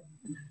you.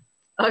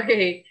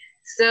 Okay,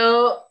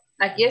 so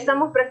aquí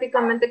estamos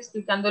prácticamente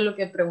explicando lo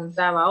que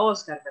preguntaba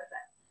Oscar,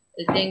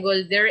 ¿verdad? Tengo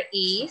el there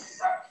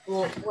is,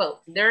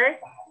 well, there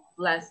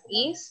plus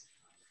is,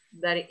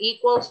 that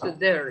equals to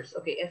theirs.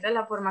 Ok, esta es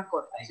la forma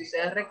corta. Si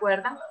ustedes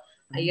recuerdan,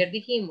 ayer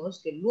dijimos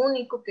que el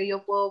único que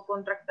yo puedo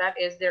contractar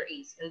es there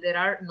is. El there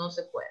are no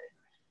se puede.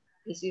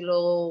 Y si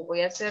lo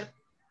voy a hacer,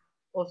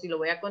 o si lo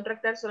voy a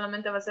contractar,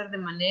 solamente va a ser de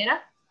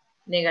manera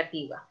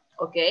negativa.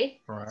 Okay,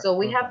 so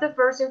we have the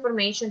first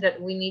information that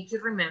we need to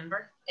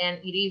remember, and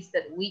it is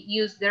that we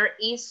use there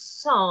is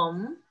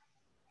some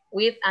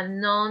with a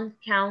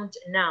non-count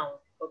noun,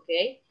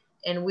 okay?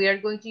 And we are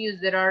going to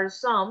use there are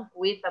some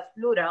with a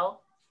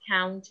plural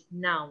count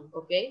noun,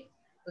 okay?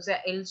 O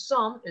sea, el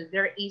some, el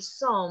there is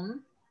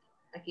some,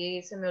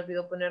 aquí se me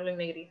olvidó ponerlo en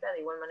negrita, de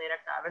igual manera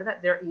acá,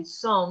 ¿verdad? There is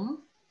some,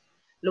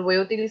 lo voy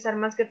a utilizar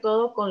más que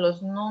todo con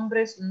los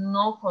nombres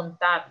no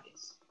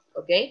contables,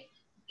 ¿ok?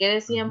 ¿Qué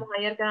decíamos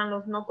ayer que eran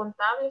los no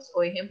contables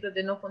o ejemplos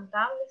de no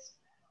contables?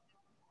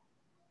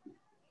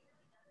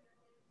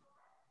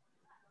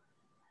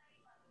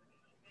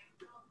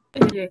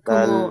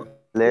 Como...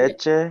 La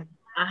leche.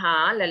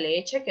 Ajá, la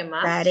leche, ¿qué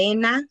más? La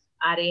arena.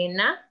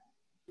 Arena.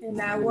 El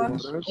agua.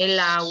 El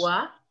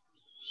agua.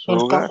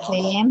 El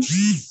café.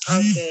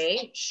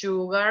 Ok,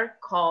 sugar,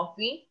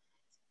 coffee.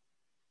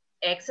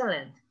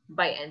 Excellent.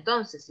 Vaya,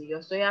 entonces, si yo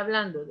estoy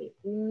hablando de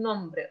un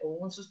nombre o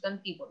un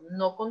sustantivo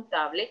no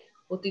contable,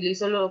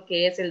 utilizo lo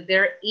que es el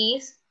there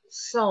is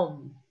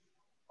some.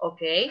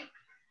 ¿Ok?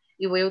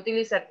 Y voy a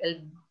utilizar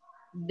el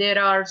there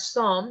are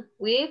some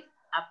with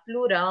a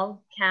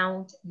plural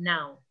count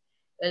noun.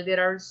 El there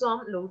are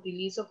some lo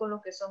utilizo con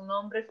lo que son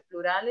nombres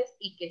plurales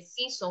y que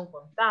sí son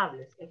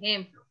contables.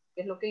 Ejemplo,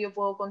 ¿qué es lo que yo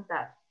puedo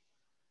contar?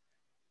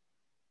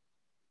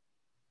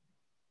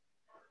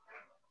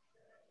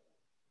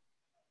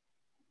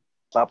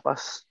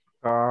 Papas.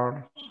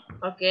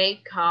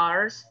 Ok,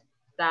 cars,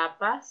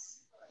 tapas.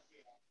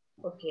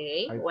 Ok,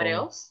 what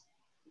else?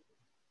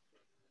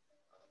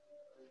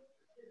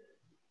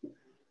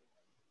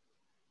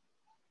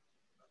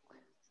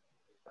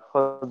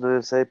 How do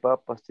you say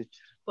papas,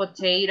 teacher?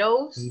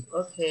 Potatoes,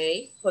 ok,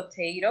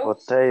 potatoes.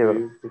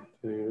 Potato.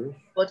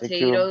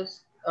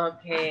 Potatoes,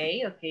 ok,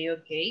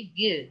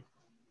 good.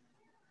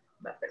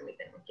 Va,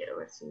 permítanme, quiero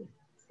ver si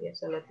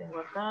eso lo tengo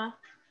acá.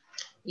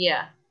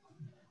 Yeah.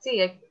 Sí,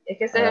 es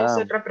que esta es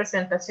otra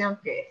presentación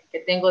que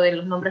tengo de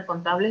los nombres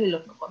contables y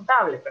los no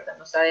contables, ¿verdad?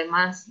 Nos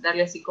además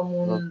darle así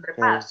como un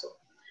repaso.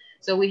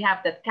 So we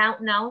have that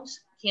count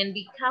nouns can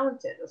be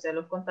counted. O sea,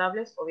 los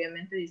contables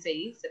obviamente dice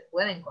ahí se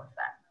pueden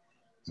contar.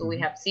 So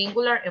we have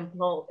singular and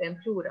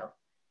plural.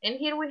 And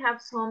here we have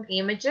some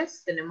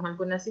images. Tenemos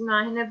algunas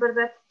imágenes,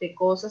 ¿verdad? De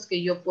cosas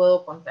que yo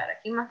puedo contar.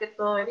 Aquí más que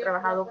todo he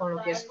trabajado con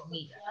lo que es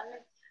comida.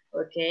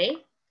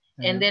 Okay.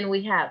 And then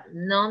we have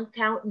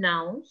non-count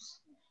nouns.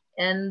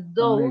 And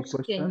those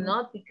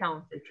cannot be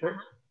counted.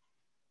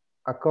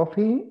 A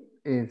coffee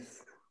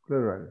is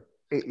plural,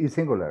 is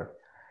singular.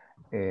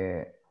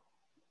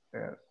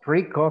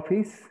 3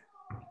 coffees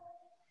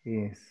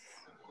is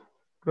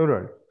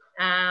plural.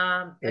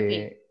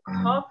 Okay.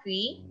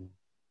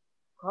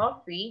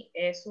 Coffee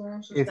es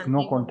un sustantivo Es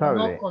no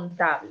contable. no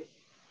contable.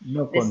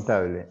 No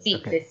contable. Sí,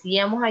 Okay.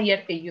 decíamos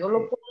ayer que yo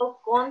lo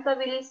puedo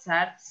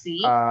contabilizar,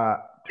 sí,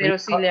 pero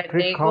si le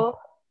three agrego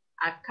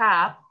a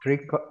cup,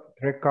 three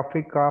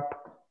coffee cup,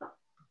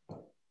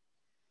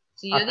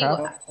 si yo digo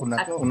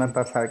una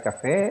taza de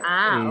café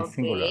y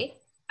singular.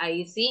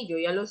 Ahí sí, yo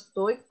ya lo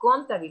estoy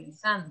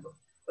contabilizando.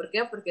 ¿Por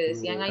qué? Porque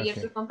decían ayer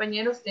sus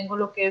compañeros, tengo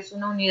lo que es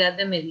una unidad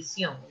de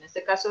medición. En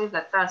este caso es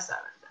la taza,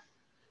 ¿verdad?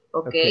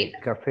 Okay.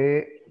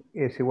 Café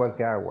es igual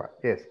que agua.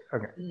 Yes.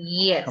 Okay.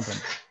 Yes.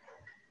 Comprendo.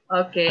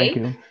 Okay. Thank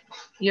you.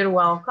 You're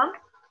welcome.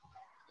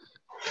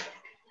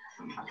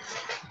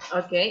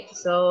 Okay,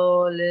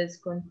 so let's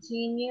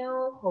continue.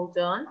 Hold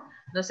on.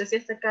 No sé si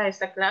hasta acá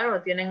está claro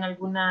o tienen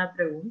alguna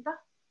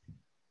pregunta.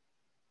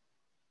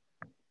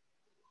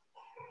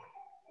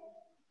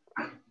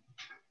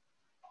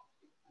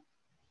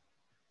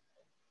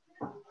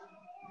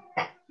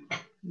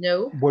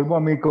 No. Vuelvo a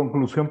mi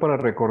conclusión para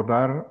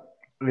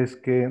recordarles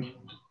que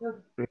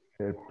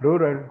el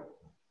plural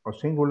o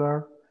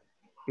singular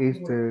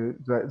is the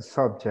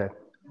subject,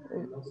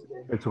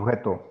 el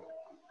sujeto.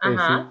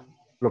 Ajá.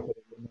 Es lo que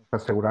debemos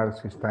asegurar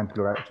si está en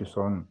plural, si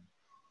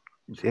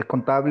es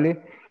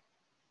contable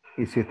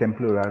y si está en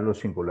plural o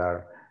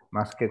singular,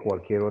 más que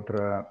cualquier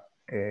otro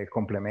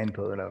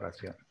complemento de la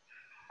oración.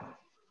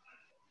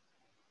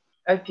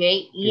 Ok,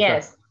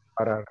 yes.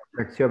 Para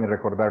reflexión y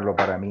recordarlo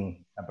para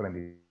mi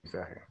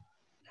aprendizaje.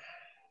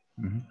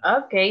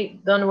 Ok,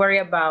 don't worry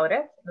about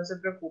it, no se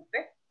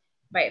preocupe.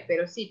 Vaya,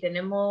 pero sí,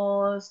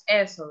 tenemos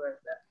eso,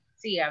 ¿verdad?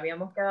 Sí,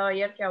 habíamos quedado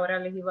ayer que ahora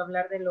les iba a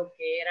hablar de lo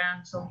que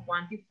son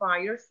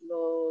quantifiers,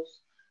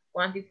 los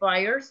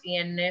quantifiers, y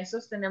en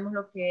esos tenemos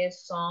lo que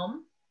es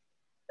some.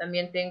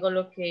 También tengo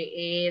lo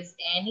que es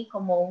any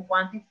como un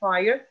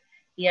quantifier,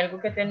 y algo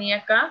que tenía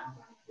acá,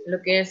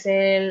 lo que es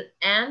el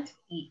and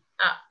y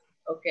a,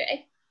 ¿ok?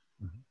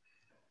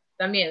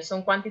 También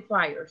son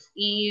quantifiers.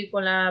 Y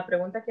con la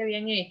pregunta que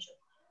habían hecho,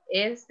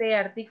 este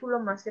artículo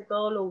más que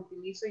todo lo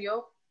utilizo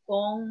yo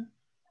con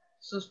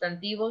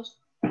sustantivos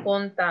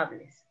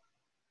contables,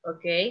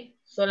 ¿ok?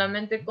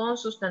 Solamente con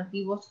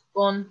sustantivos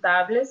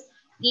contables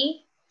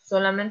y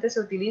solamente se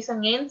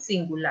utilizan en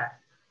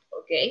singular,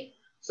 ¿ok?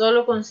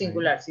 Solo con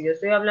singular. Si yo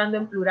estoy hablando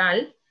en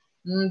plural,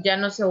 ya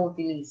no se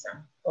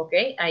utilizan, ¿ok?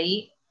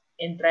 Ahí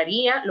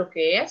entraría lo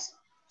que es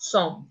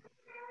son.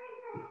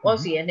 O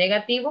si es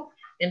negativo,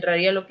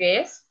 entraría lo que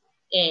es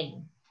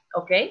en,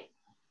 ¿ok?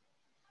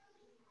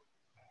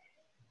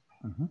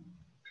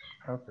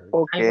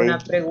 Okay. ¿Alguna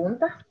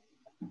pregunta?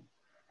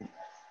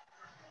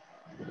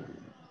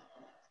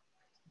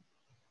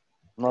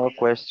 No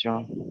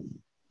question.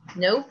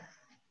 No.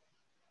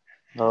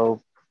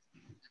 No.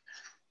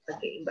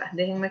 Ok,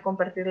 déjenme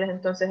compartirles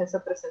entonces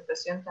esa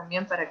presentación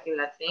también para que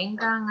la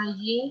tengan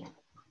allí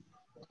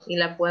y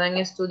la puedan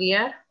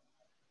estudiar.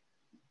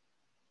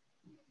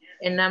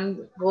 And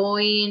I'm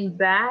going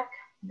back.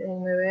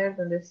 Déjenme ver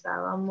dónde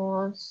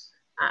estábamos.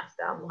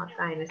 Estábamos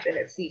acá en este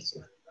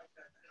ejercicio.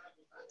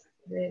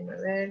 Déjenme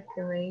ver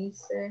qué me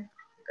hice.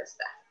 Acá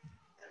está.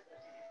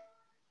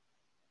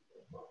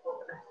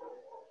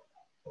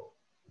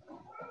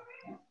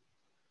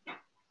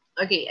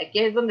 Ok, aquí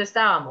es donde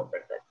estábamos,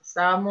 ¿verdad?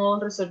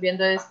 Estábamos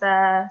resolviendo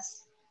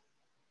estos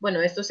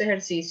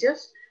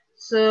ejercicios.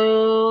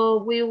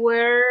 So we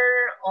were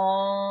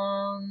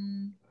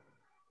on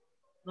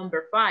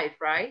number 5,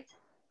 right?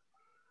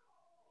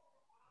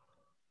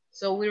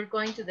 So we're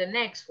going to the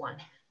next one.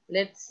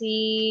 Let's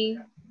see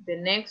the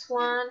next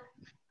one.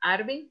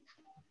 Arvin?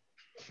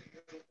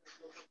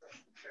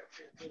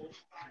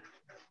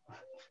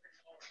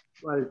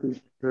 Well,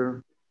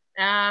 teacher.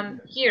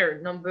 Here,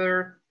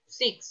 number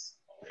 6.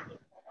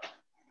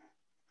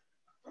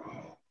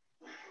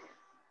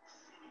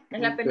 Es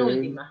la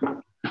penúltima.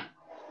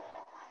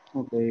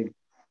 Okay.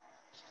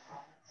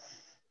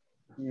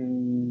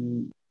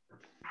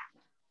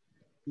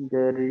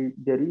 There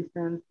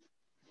isn't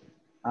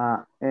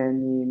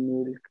any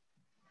milk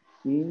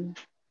in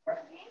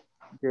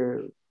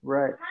the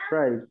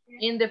fridge.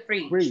 In the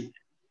fridge.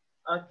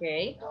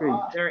 Okay.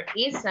 There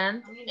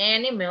isn't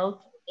any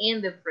milk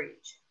in the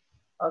fridge.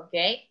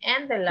 Okay.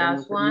 And the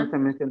last one.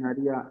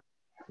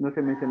 No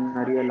se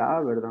mencionaría la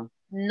A, ¿verdad?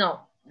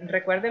 No.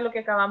 Recuerde lo que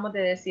acabamos de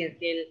decir,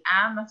 que el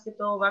A más que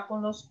todo va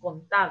con los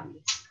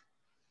contables.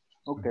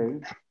 Okay.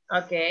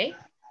 Okay.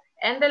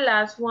 And the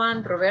last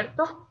one,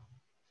 Roberto.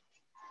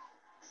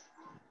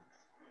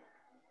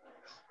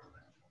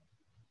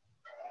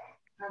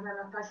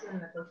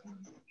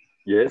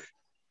 Yes.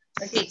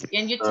 Okay,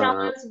 can you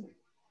tell us?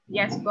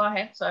 Yes, go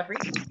ahead, sorry.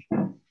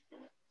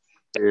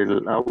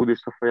 El audio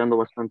está fallando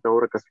bastante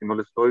ahora, casi no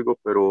les oigo,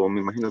 pero me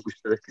imagino que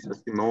ustedes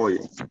quizás sí me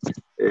oyen.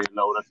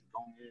 La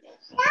oración es,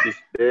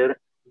 is there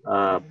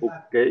a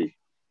bookcase?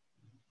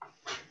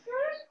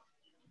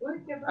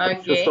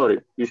 Okay. So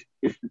sorry,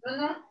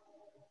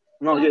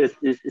 no, yes,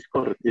 it's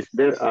correct. Is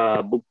there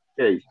a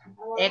bookcase?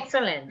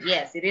 Excellent,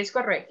 yes, it is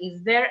correct.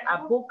 Is there a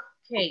bookcase?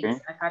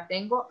 bookcase. Ok. Acá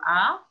tengo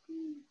a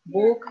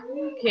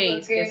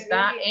bookcase, que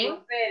está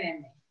en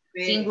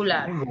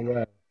singular.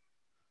 Singular.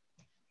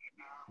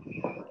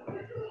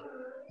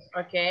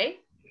 Ok.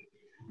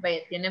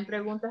 Vaya, ¿tienen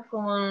preguntas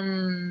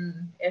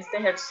con este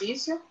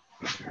ejercicio?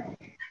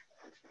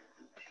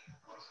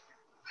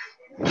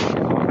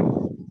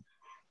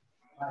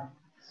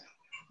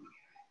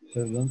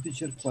 Perdón,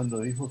 teacher, cuando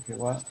dijo que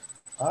va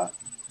a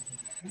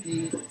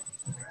y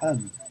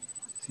an.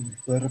 Si me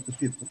puede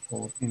repetir, por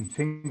favor. En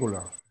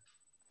singular.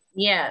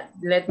 Yeah,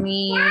 let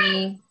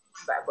me...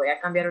 Voy a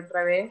cambiar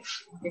otra vez,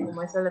 que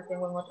como esa la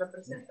tengo en otra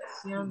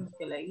presentación,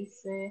 que la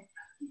hice.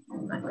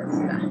 Acá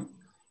está.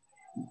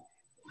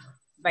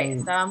 Vaya,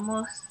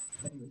 estábamos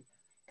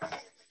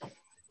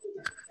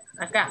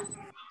acá.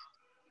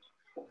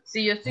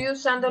 Si yo estoy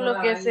usando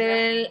lo que es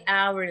el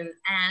our, el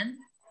and,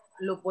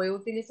 lo puedo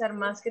utilizar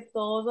más que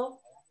todo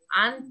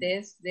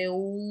antes de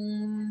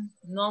un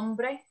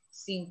nombre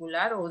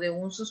singular o de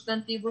un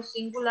sustantivo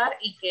singular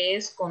y que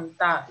es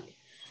contable.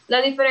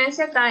 La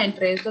diferencia acá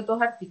entre estos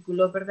dos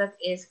artículos, ¿verdad?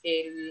 Es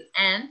que el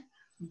and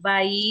va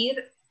a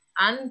ir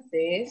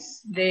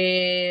antes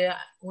de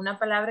una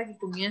palabra que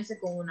comience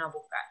con una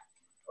vocal,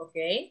 ¿ok?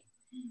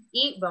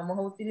 Y vamos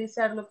a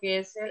utilizar lo que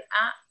es el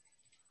a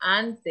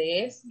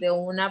antes de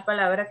una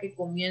palabra que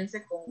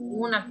comience con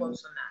una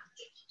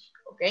consonante,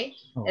 ¿ok?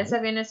 Esa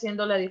viene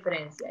siendo la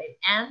diferencia. El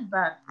and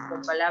va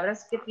con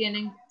palabras que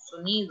tienen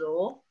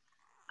sonido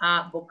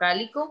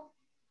vocálico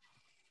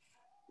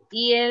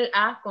y el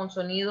a con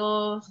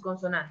sonidos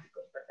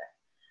consonánticos, ¿verdad?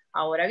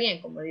 Ahora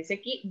bien, como dice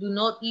aquí, do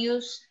not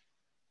use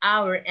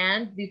our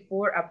and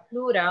before a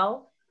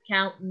plural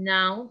count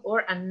noun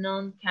or a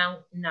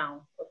non-count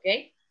noun, ¿ok?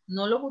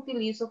 No los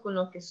utilizo con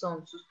los que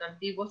son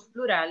sustantivos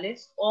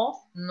plurales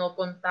o no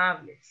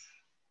contables,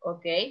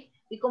 ¿ok?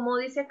 Y como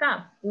dice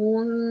acá,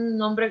 un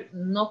nombre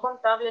no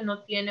contable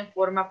no tiene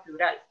forma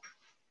plural,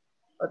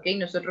 ¿ok?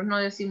 Nosotros no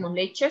decimos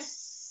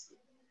leches,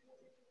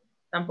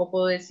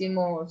 tampoco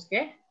decimos,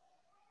 ¿qué?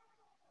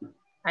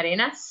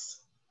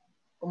 Arenas,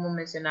 como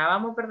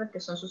mencionábamos, ¿verdad? Que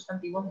son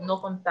sustantivos no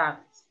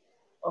contables,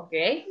 ¿ok?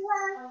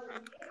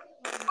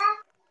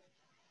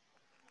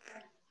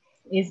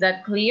 Is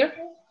that clear?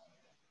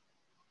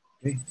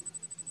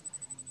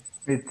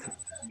 It's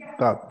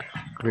that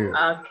clear.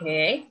 Ok.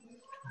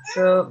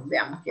 So,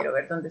 veamos, quiero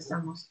ver dónde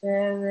están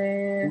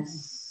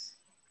ustedes.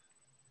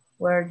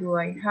 Where do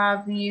I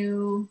have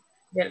you?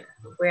 Ya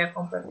voy a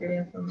compartir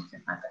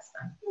información. Acá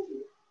están.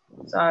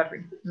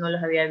 Sorry, no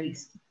los había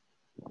visto.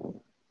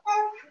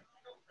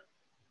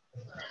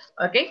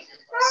 Okay,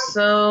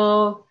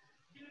 so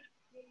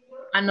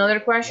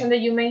another question that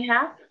you may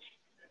have?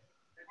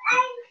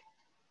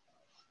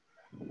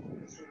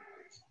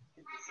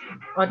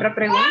 ¿Otra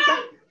pregunta?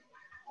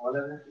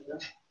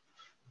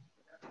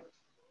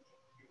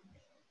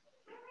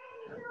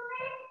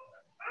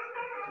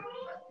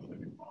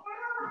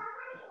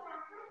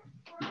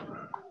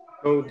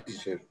 No,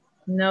 teacher.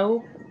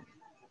 No.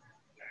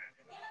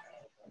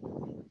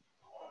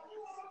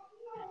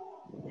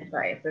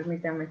 Vaya,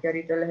 permítanme que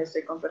ahorita les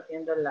estoy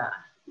compartiendo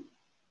la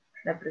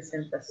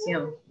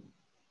presentación.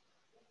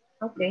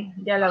 Ok,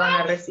 ya la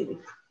van a recibir.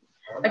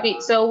 Okay,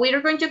 so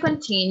we're going to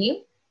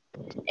continue.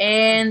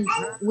 And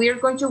we're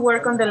going to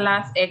work on the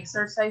last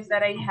exercise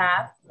that I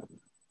have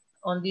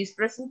on this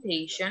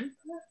presentation.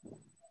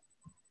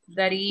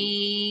 That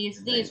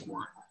is this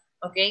one.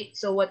 Okay,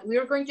 so what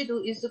we're going to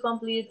do is to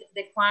complete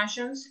the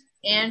questions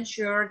and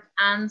short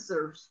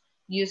answers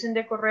using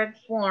the correct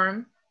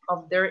form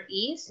of there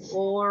is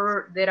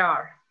or there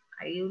are.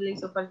 Ahí le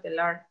hizo falta el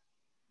are.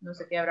 No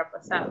sé qué habrá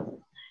pasado.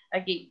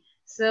 Okay,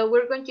 so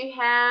we're going to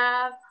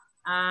have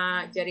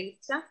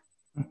Yaritza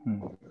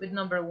with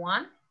number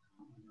 1.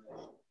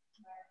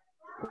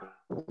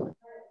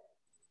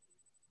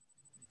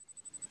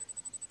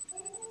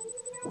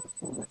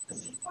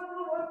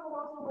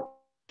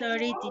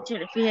 Sorry,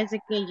 teacher, fíjese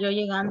que yo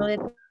llegando de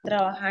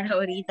trabajar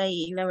ahorita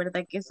y la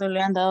verdad que solo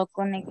he andado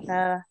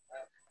conectada.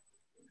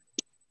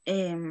 No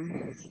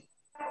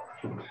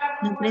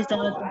he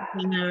prestado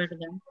atención, la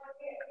verdad.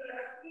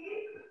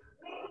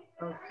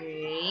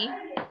 Okay.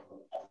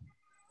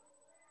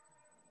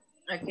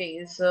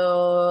 Okay,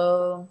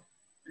 so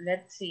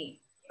let's see.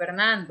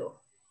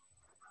 Fernando.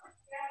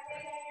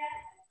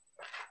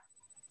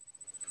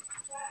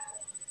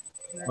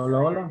 Hola,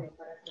 hola.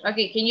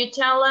 Okay, can you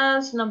tell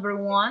us number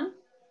 1?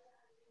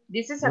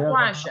 This is a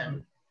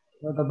question.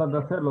 Voy a tratar de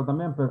hacerlo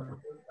también,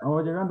 pero no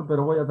voy llegando,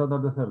 pero voy a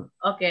tratar de hacerlo.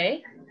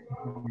 Okay.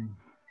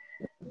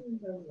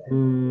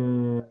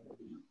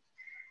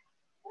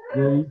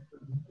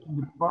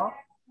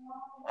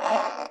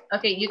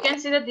 Okay, you can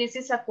see that this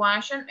is a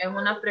question, es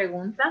una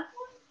pregunta.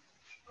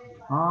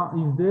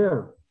 Is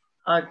there?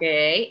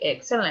 Okay,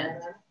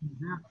 excellent.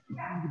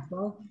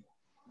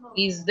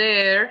 Is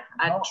there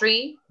a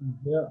tree? Is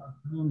there a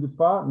tree in the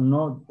park?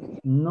 No,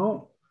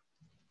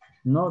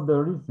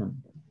 there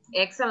isn't.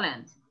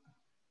 Excellent.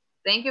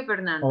 Thank you,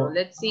 Fernando.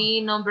 Let's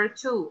see number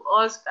 2,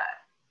 Oscar.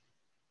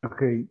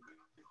 Okay.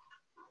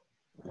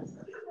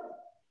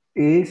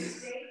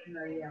 Is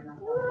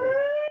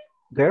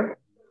there?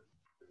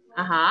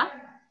 Ajá.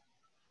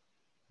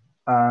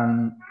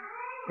 An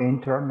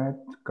internet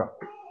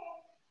cafe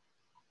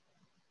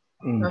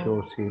in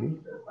your city?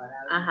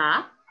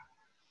 Ajá.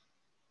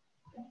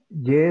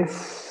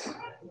 Yes,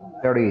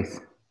 there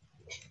is.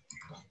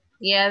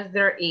 Yes,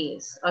 there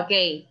is.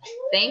 Okay.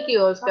 Thank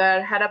you,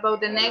 Oscar. How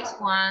about the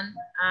next one?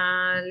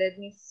 Let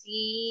me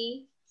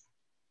see.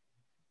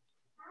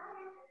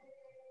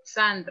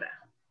 Sandra.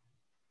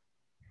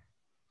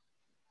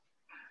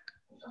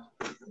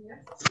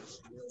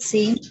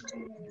 Sí.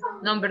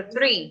 Number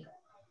 3.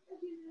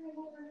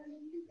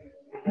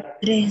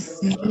 3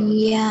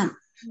 sería.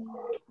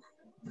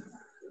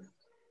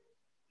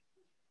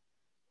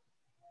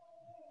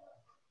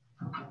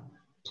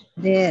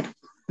 There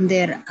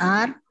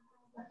are.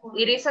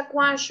 It is a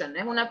question,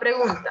 es una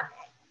pregunta.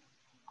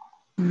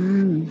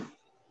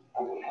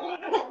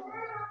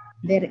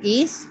 There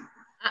is.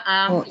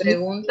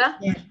 Pregunta.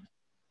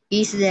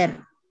 Is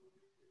there.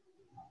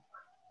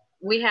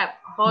 We have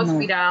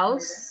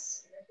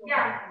hospitals.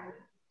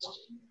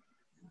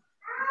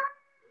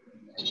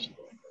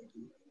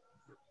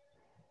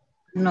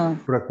 No.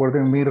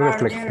 Recuerden mi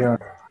reflexión.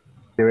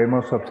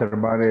 Debemos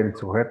observar el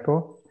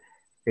sujeto,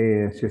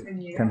 si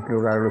está en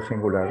plural o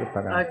singular.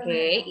 Para...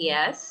 Okay,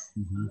 yes.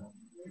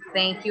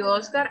 Thank you,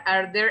 Oscar.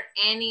 Are there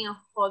any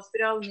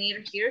hospital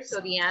near here? So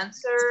the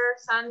answer,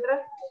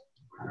 Sandra?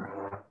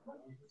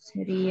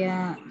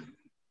 Sería.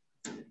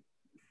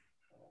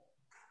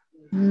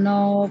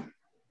 No.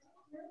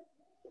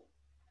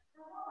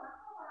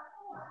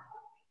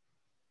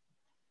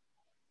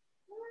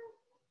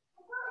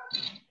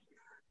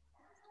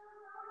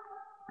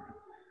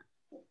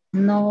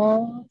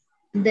 No,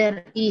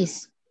 there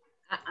is.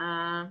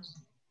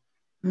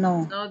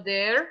 No. No,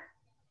 there.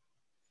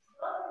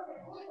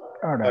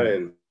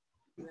 Aren't.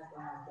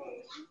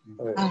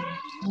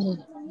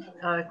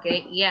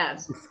 Okay,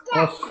 yes.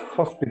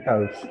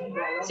 Hospitals.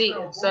 Sí,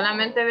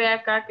 solamente ve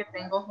acá que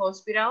tengo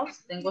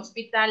hospitals, tengo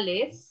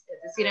hospitales,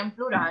 es decir, en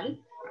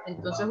plural.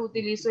 Entonces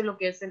utilizo lo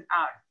que es el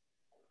are.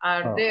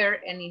 Are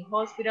there any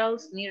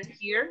hospitals near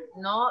here?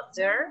 No,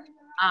 there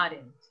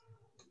aren't.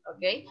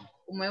 Ok,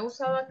 como he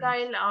usado acá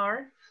el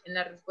are, en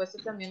la respuesta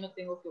también lo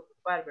tengo que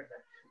ocupar, ¿verdad?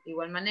 De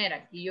igual manera,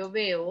 aquí yo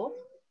veo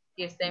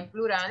que está en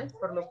plural,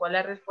 por lo cual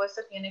la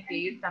respuesta tiene que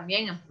ir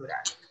también en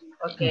plural.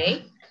 Ok.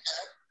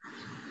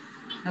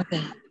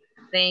 Okay.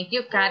 Thank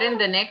you. Karen,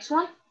 the next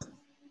one.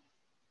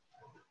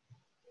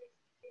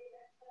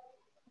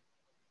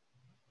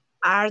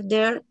 Are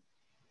there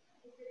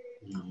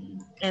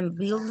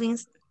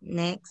buildings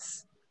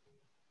next?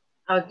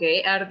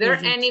 Okay. Are there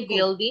any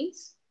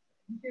buildings?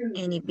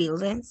 Any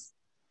buildings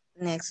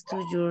next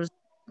to your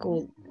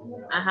school?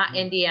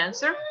 And the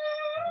answer?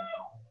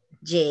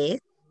 Yes.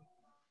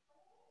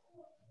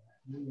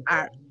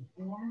 Are.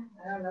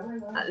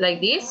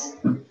 Like this?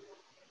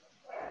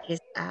 Yes,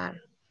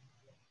 are.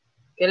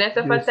 ¿Qué le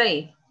hace falta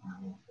ahí?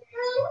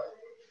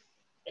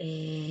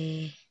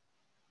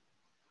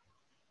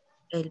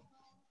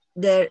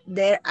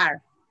 There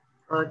are.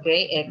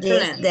 Okay, excellent.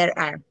 Yes, there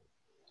are.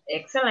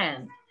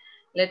 Excellent.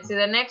 Let's see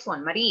the next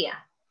one, Maria.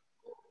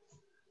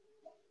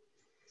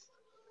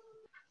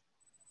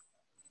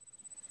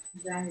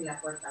 Is there?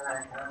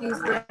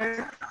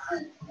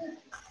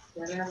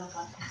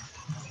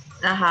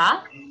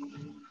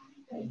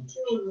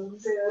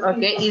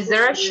 Okay, is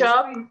there a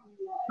shop?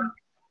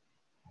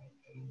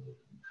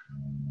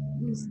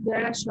 Is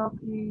there a shop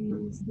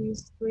in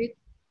this street?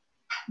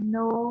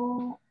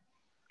 No,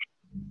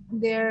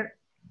 there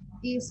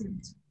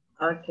isn't.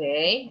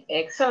 Okay,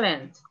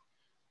 excellent.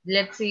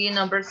 Let's see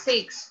number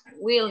 6,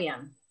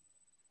 William.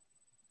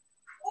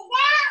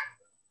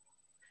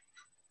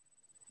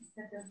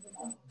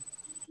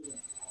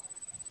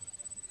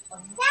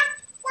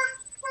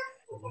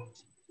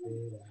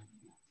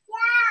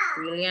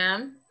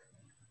 William.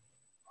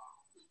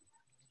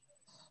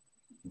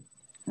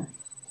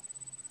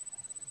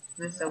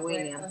 Mr.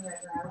 William.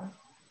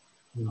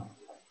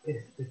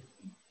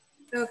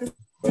 Creo que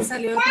se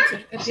salió.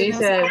 Sí,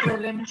 se...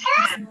 problemas.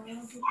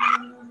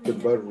 The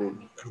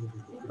bedroom.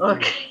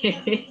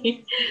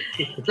 Okay.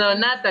 So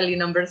Natalie,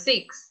 number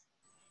 6.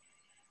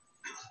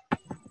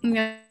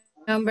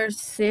 Number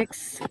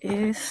 6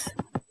 is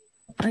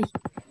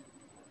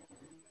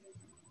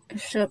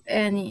shop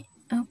any.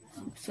 Oh,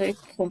 soy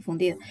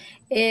confundida.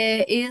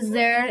 Is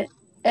there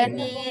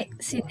any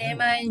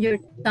cinema in your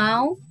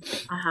town?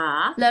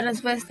 La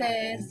respuesta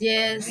es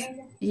yes.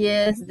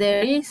 Yes,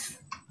 there is.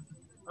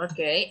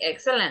 Okay,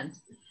 excellent.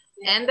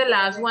 And the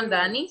last one,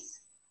 Danis.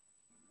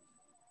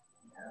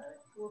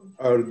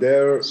 Are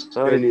there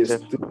any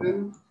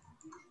students?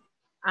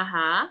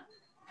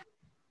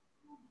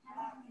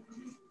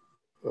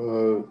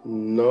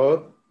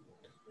 Not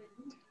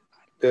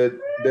that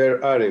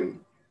there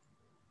aren't.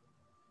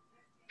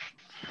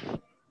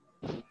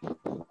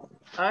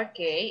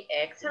 Okay,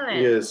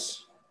 excellent.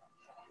 Yes.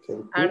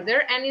 Are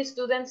there any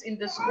students in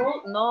the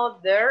school? No,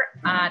 there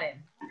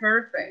aren't.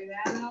 Perfect.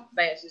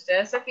 Vaya, si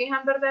ustedes se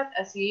fijan, ¿verdad?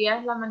 Así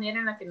es la manera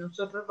en la que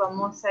nosotros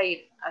vamos a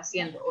ir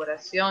haciendo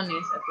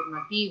oraciones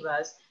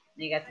afirmativas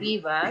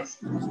negativas,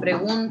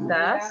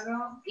 preguntas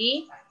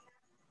y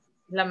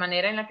la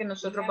manera en la que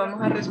nosotros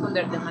vamos a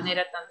responder de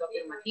manera tanto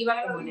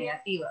afirmativa como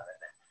negativa,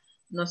 ¿verdad?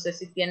 No sé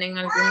si tienen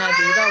alguna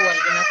duda o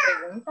alguna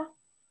pregunta.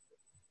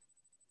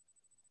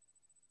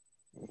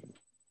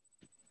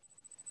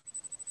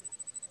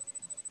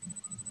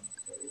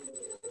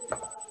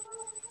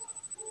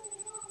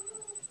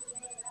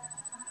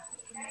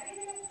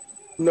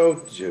 No,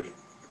 teacher.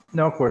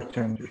 No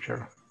question,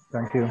 teacher.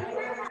 Thank you.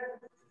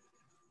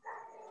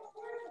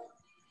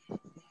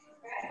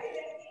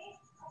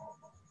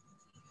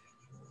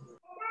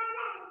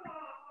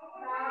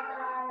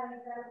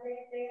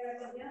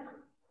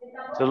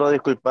 Solo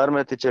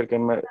disculparme, teacher, que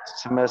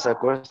se me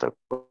sacó esta.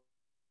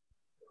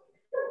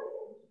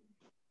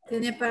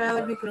 Tiene parado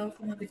el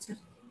micrófono, teacher.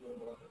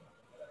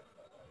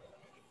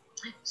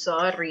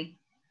 Sorry.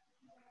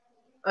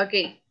 Ok,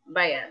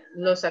 vaya,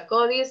 lo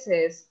sacó,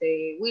 dice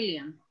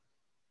William.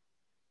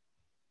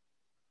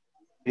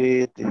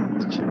 Sí,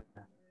 teacher.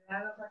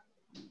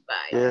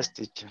 Vaya. Yes,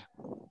 teacher.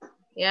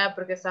 Ya,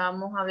 porque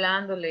estábamos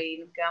hablándole y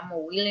nos quedamos,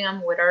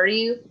 William, where are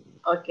you?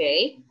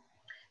 Ok.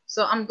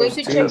 So I'm going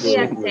to check the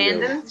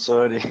attendance.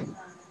 Sorry.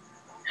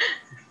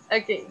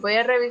 Ok, voy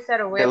a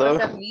revisar o voy Hello. a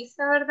pasar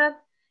lista, ¿verdad?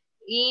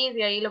 Y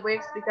de ahí les voy a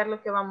explicar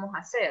lo que vamos a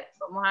hacer.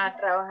 Vamos a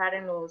trabajar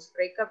en los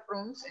breakout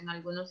rooms, en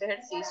algunos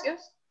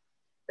ejercicios.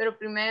 Pero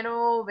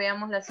primero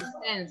veamos la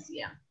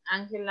asistencia.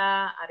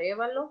 Ángela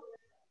Arevalo.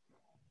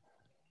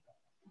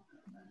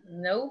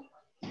 No.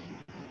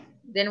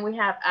 Then we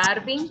have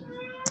Arvin.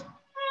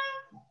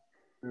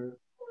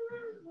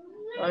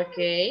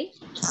 Okay.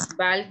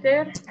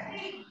 Walter.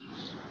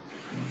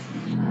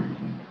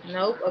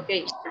 No.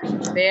 Okay.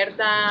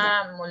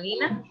 Berta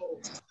Molina.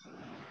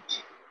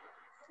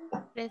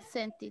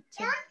 Present,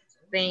 teacher.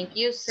 Thank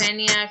you.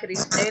 Senia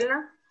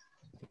Cristela.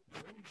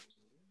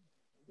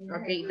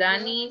 Okay.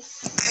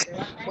 Danis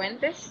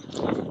Fuentes.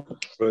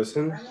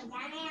 Present.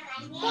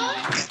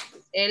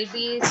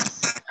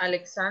 Elvis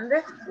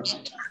Alexander.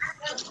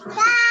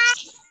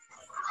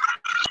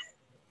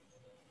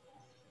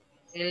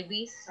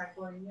 Elvis.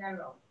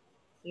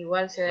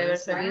 Igual se debe haber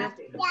salido.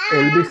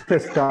 Elvis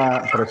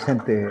está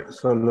presente,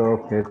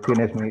 solo que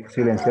tienes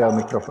silenciado el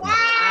micrófono.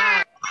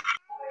 Ah,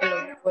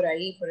 por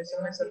ahí, por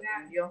eso me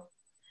sorprendió.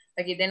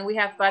 Aquí then we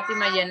have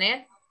Fátima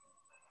Janet.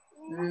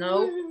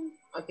 No.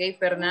 Ok,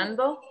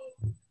 Fernando.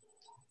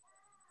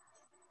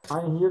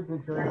 I'm here,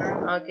 teacher.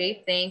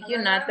 Ok, thank you.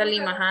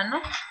 Natalie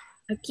Majano.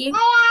 Aquí.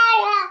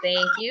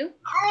 Thank you.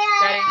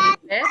 Karen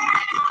Lisset.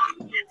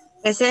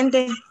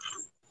 Presente.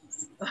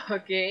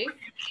 Ok.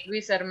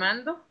 Luis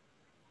Armando.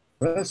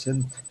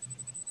 Present.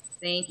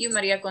 Thank you.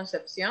 María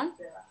Concepción.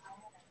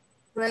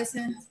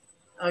 Present.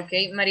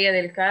 Ok. María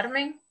del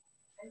Carmen.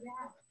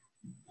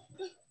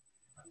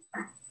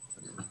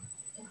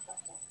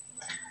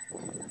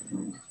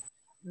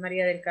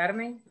 María del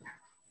Carmen.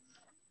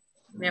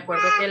 Me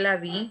acuerdo que la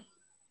vi.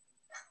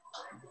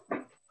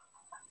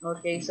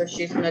 Ok, so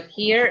she's not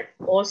here.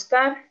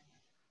 Oscar.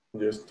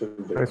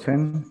 Yesterday.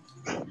 Present.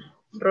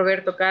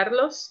 Roberto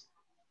Carlos.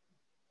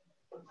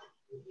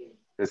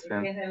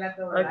 Present.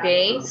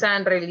 Ok,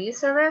 Sandra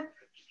Elizabeth.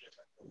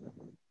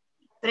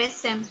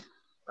 Present.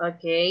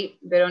 Ok,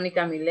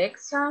 Verónica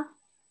Milexa.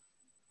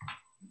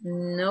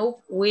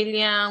 No,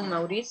 William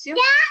Mauricio.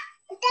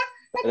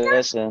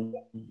 Present.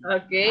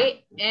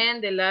 Ok,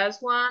 and the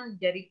last one,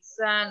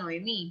 Yaritza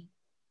Noemi.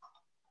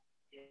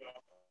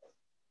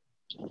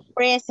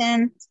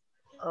 Present.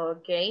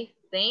 Okay,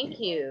 thank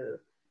you.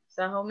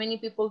 So how many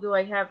people do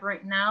I have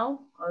right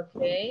now?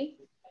 Okay.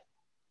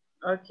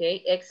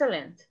 Okay,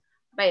 excellent.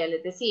 Vaya,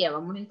 les decía,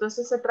 vamos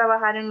entonces a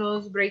trabajar en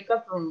los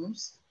breakout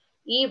rooms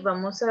y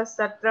vamos a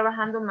estar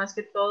trabajando más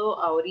que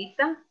todo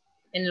ahorita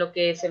en lo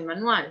que es el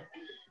manual.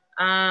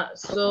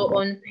 So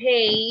on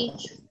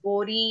page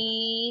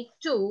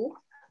 42,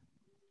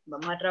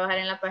 vamos a trabajar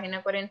en la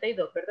página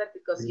 42, ¿verdad?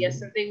 Because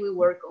yesterday we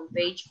worked on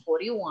page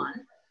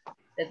 41.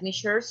 Let me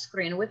share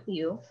screen with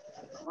you.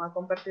 Vamos a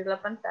compartir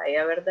la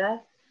pantalla,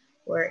 ¿verdad?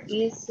 Where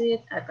is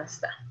it? Acá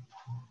está.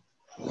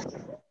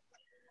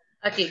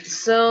 Okay,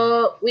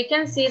 so we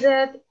can see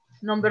that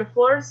number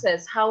 4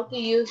 says how to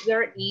use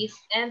there is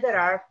and there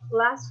are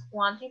plus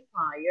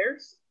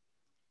quantifiers.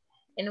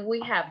 And we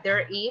have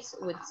there is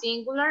with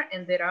singular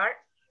and there are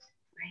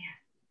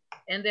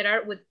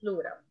with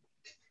plural.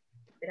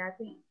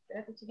 Espérate,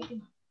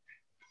 chiquitín.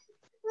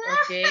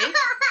 Okay.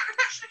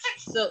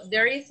 So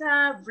there is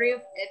a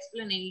brief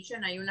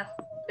explanation. Hay una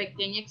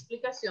pequeña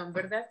explicación,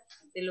 ¿verdad?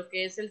 De lo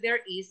que es el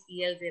there is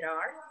y el there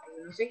are. Hay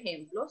unos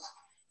ejemplos.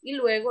 Y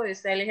luego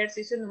está el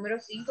ejercicio número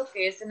 5,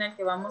 que es en el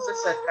que vamos a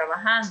estar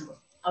trabajando.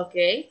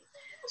 Okay.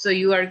 So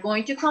you are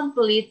going to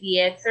complete the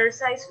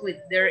exercise with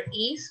there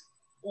is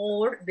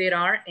or there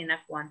are and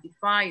a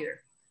quantifier.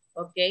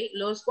 Okay.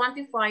 Los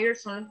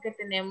quantifiers son los que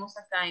tenemos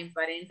acá en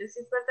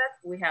paréntesis, ¿verdad?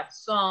 We have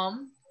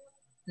some,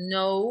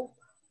 no,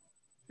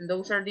 and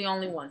those are the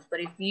only ones.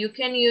 But if you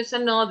can use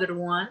another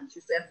one, si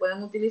ustedes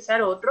pueden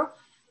utilizar otro,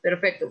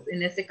 perfecto.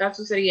 En este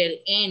caso sería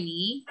el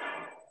any,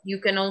 You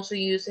can also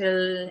use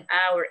el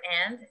our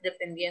and,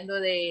 dependiendo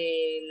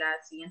de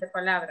la siguiente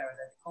palabra,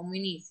 ¿verdad? Cómo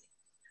inicia.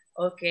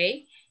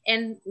 Okay.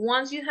 And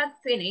once you have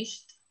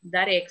finished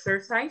that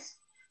exercise,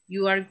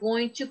 you are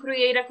going to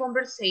create a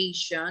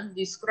conversation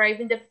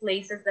describing the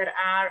places that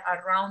are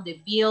around the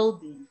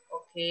building,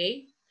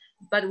 okay?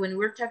 But when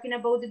we're talking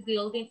about the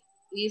building,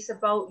 it's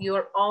about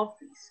your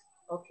office,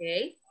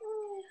 okay?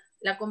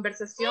 La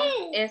conversación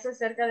es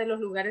acerca de los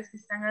lugares que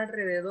están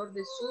alrededor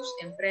de sus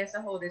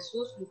empresas o de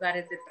sus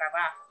lugares de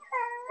trabajo,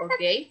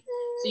 okay?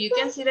 So you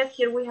can see that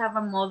here we have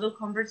a model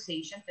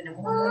conversation.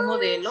 Tenemos un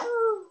modelo.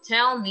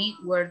 Tell me,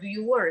 where do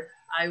you work?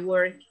 I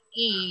work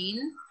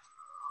in...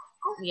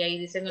 Y ahí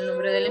dicen el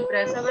nombre de la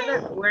empresa,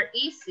 ¿verdad? Where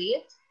is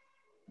it?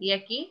 Y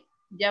aquí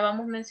ya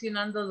vamos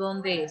mencionando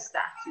dónde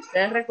está. Si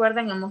ustedes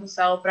recuerdan, hemos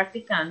estado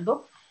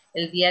practicando.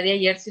 El día de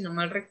ayer, si no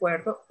mal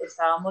recuerdo,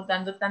 estábamos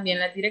dando también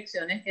las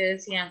direcciones que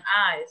decían,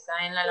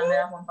 está en la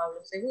Alameda Juan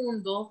Pablo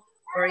II,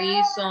 or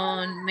is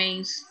on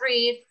Main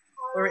Street,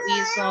 or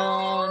is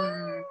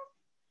on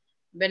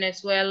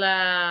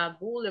Venezuela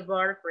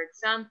Boulevard, por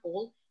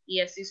ejemplo,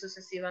 y así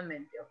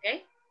sucesivamente,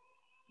 ¿ok?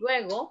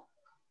 Luego,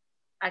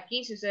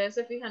 aquí, si ustedes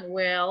se fijan,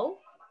 well,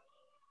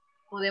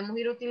 podemos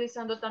ir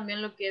utilizando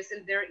también lo que es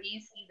el there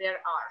is y there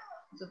are.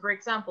 So, for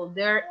example,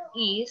 there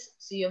is,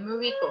 si yo me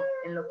ubico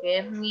en lo que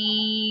es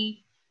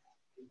mi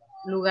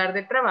lugar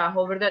de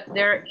trabajo, ¿verdad?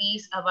 There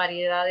is a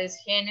variedades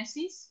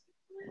Génesis.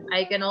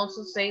 I can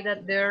also say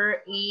that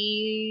there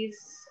is,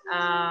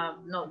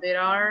 there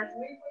are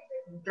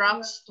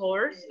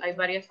drugstores. Hay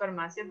varias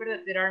farmacias,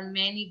 ¿verdad? There are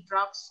many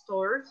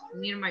drugstores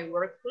near my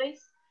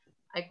workplace.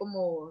 Hay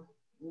como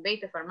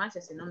 20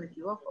 farmacias, si no me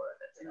equivoco,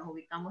 ¿verdad? Si nos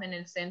ubicamos en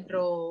el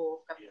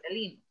centro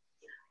capitalino.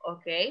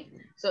 Okay,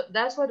 so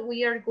that's what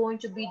we are going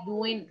to be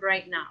doing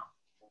right now.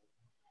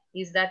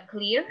 Is that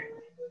clear?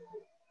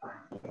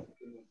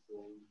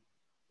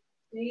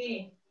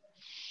 Sí.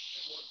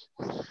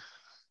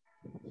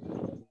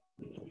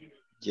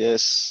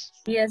 Yes.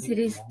 Yes, it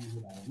is.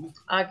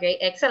 Okay,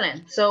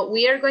 excellent. So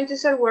we are going to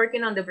start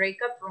working on the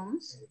breakout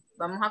rooms.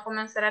 Vamos a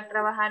comenzar a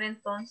trabajar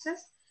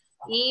entonces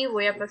y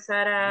voy a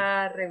pasar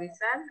a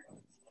revisar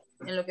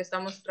en lo que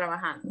estamos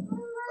trabajando.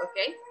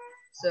 Okay,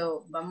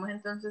 so vamos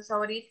entonces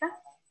ahorita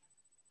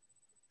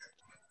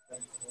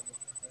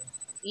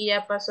y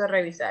ya paso a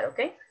revisar, ¿ok?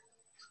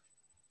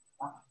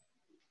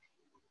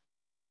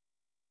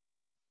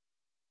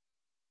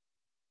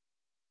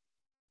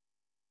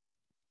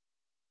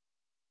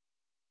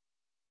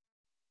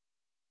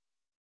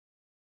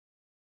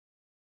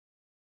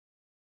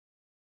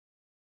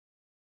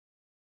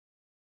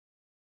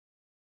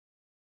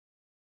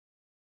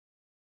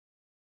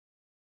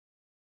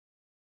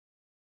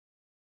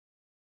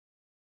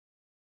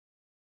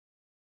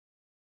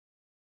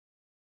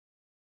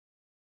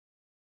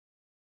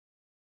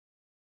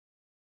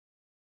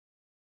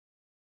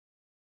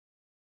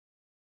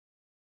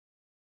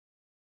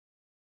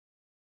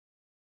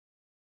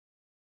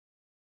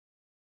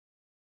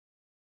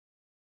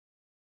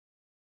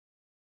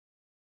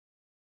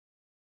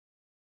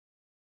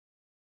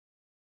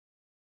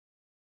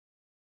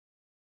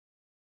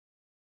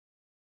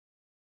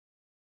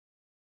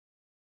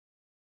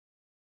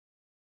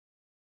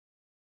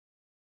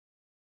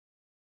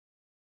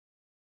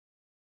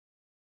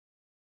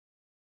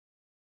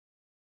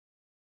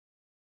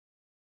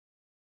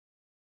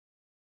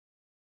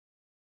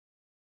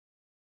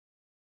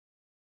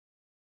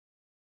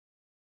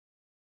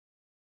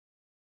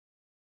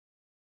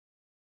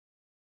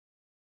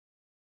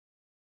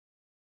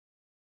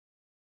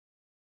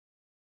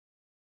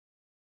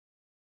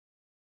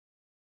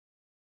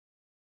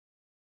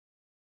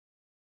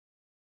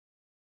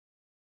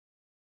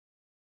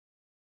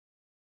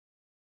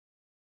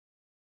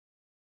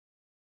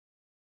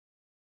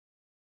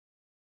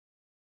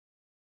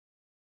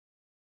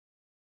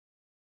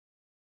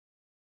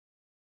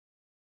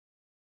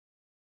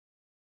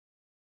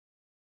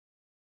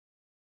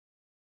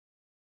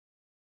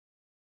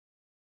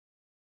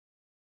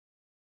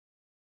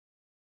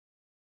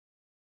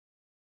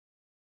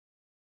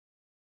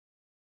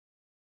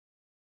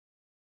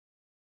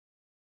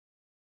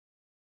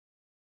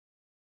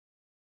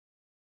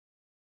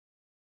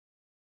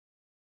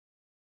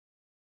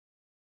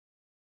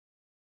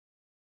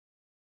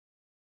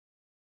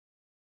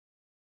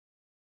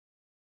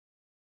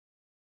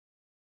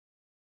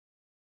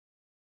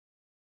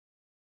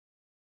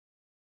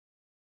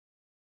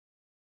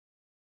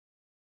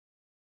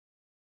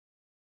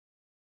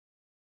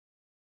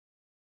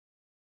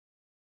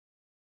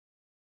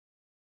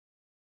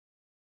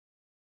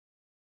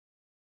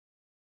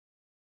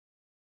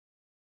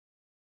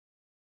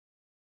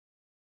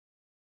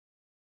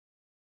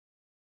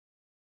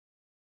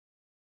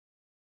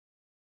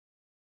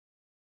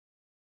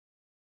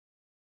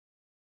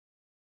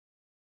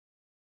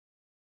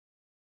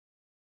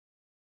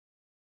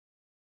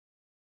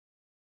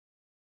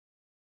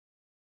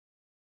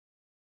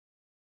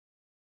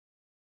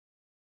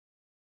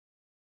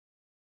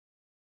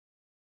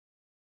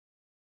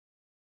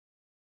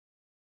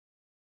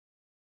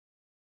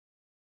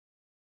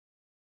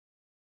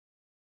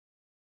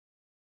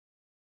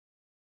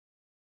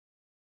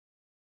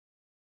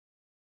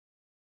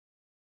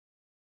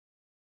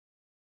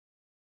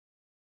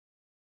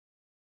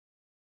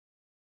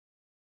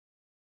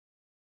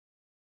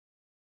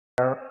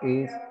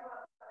 is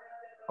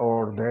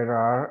or there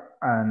are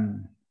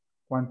and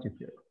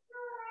quantifier.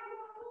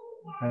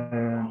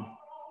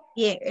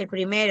 Bien, el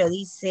primero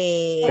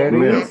dice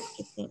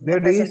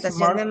there is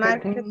presentación de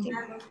marketing.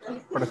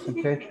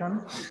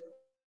 Presentation.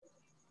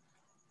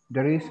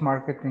 There is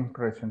marketing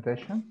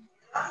presentation.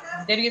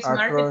 There is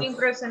marketing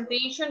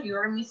presentation. You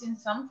are missing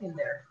something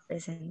there.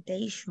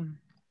 Presentation.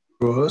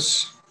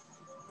 Cross.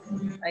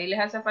 Ahí les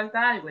hace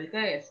falta algo. ¿El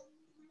qué es?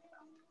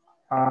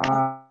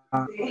 A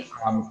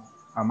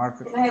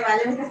marketing.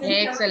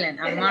 Excellent.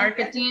 A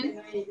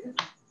marketing.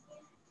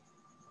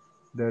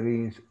 There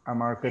is a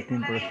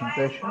marketing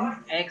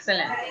presentation.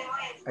 Excellent.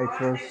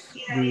 Across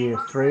the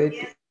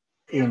street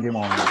in the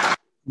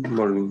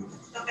morning.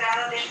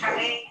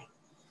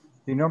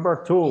 The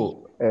number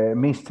 2,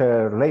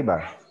 Mr.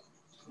 Leiber.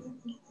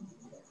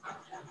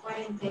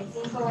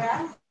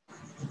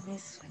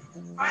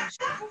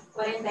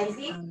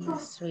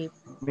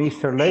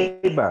 Mr.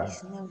 Leiber.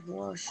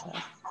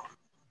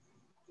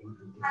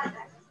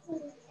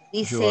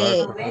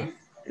 Dice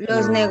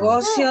los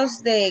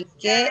negocios de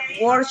qué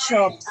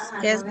workshops.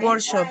 ¿Qué es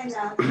workshops?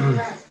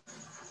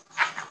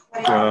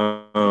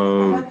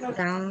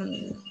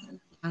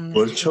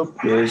 Workshop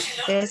es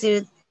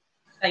decir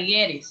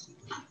talleres.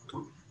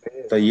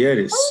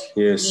 Talleres,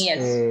 yes.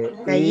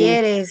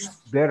 Talleres.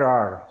 There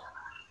are.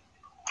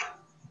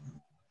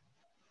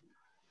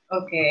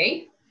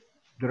 Okay.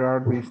 There are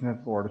business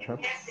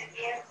workshops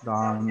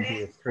down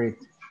the street.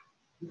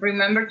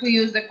 Remember to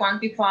use the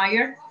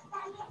quantifier.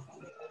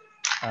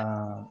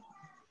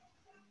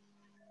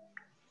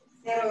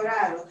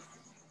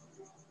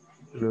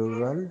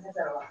 Rural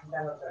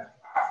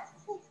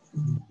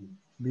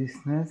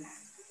business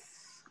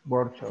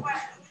workshops.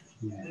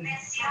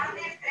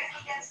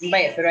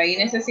 Vaya, pero ahí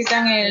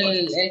necesitan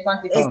el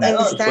quantifier.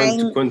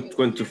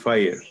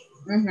 Quantifier.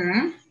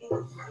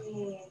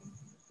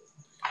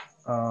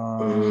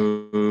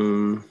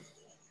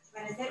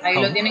 Ahí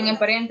lo tienen en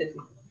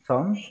paréntesis.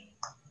 Son.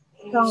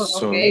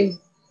 Okay.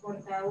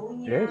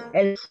 Yes.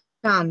 El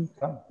some.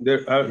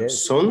 There are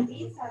some.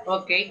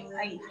 Okay.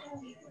 Ahí.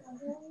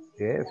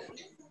 Yes.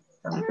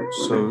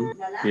 Some.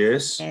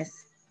 Yes.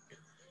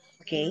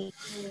 Okay.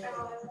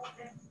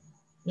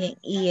 Bien,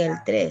 y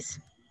el 3.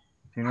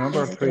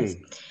 Number 3.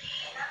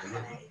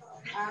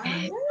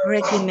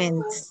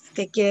 Requirements.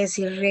 ¿Qué quiere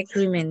decir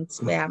requirements?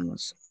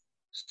 Veamos.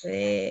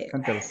 They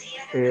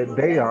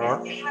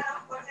are.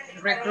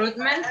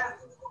 Recruitment.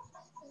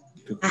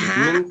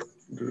 Ajá.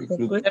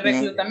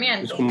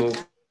 Reclutamiento. Es como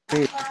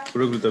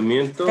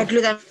reclutamiento.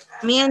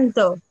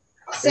 Reclutamiento.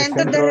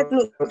 Centros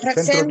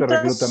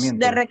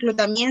de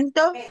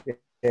reclutamiento.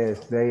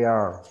 Yes, they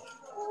are.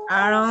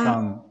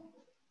 Some.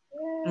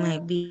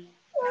 Maybe.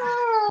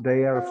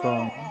 They are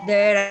some.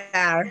 There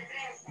are.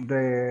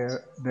 There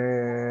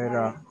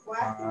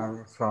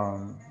are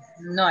some.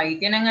 No, ahí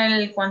tienen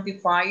el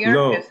quantifier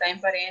que está en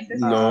paréntesis.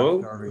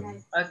 No.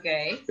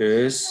 Okay.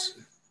 Es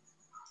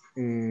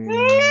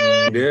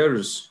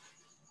there's.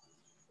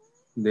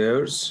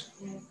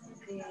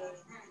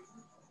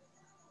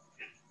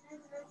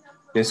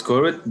 Is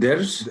correct?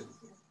 There's.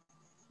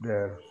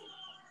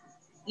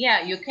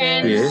 Yeah, you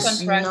can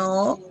contrast.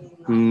 No.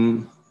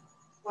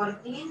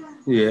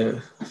 Yeah,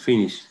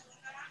 finish.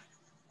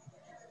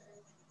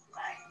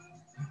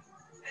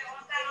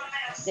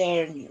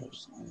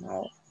 There's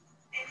no.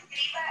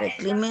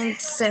 Recruitment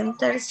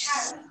centers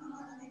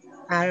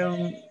are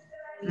on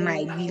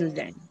my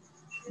building.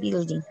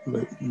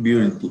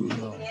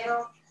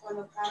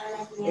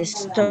 The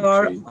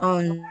store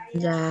on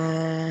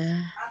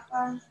the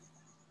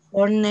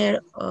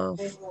corner of.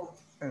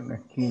 En la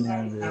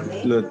esquina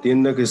de. La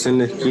tienda que está en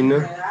la esquina.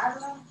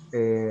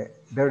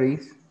 There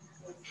is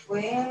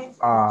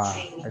a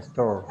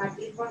store.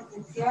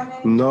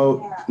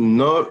 No.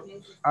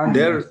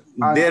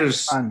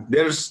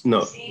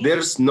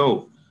 There's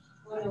no.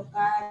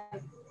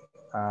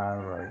 All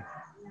right.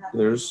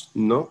 There's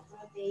no.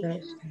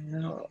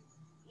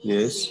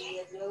 Yes.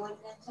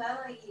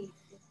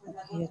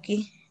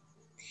 Aquí.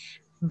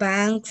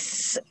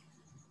 Banks.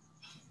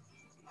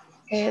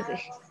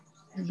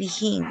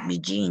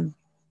 Behind.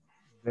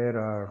 There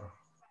are.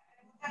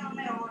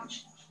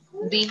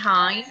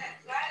 Behind.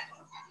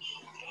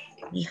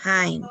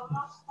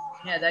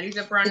 Yeah, that is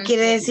the pronunciation. ¿Qué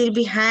quiere decir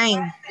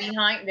behind?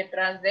 Behind,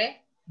 detrás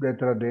de.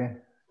 Detrás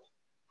de.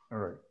 All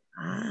right.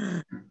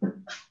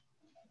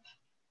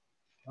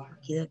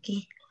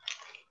 Aquí.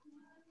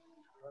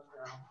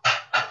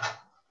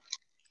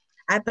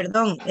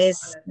 Perdón,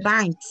 es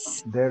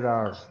banks. There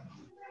are.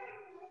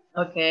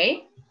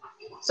 Okay.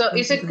 So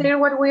is it clear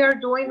what we are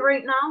doing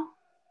right now?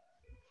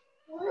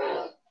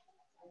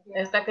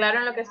 ¿Está claro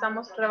en lo que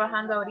estamos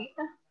trabajando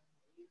ahorita?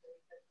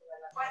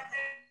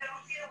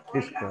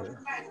 It's clear.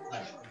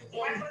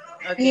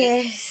 Okay.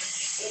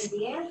 Yes.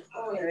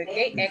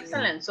 Okay,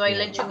 excellent. So I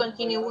let you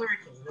continue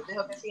working.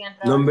 Dejo que sigan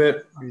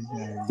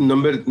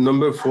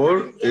Number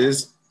 4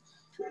 is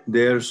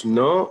there's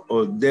no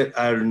or there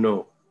are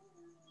no.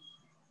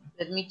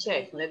 Let me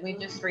check. Let me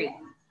just read.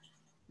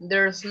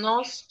 There's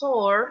no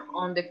store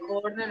on the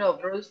corner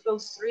of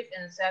Roosevelt Street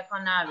and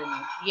 2nd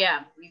Avenue.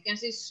 Yeah, you can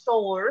see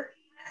store,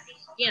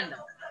 tienda.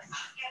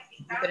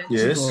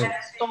 Yes.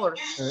 Stores.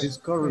 It's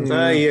correct.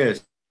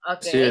 Yes.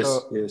 Okay.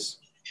 Yes, yes.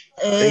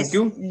 Thank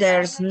you.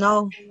 There's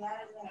no.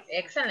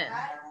 Excellent.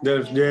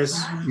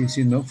 Yes. Y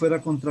si no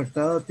fuera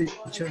contratada,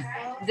 teacher,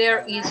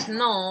 There is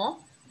no.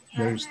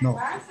 there is no.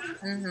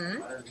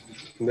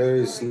 There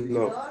is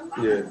no.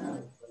 Yeah.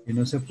 Y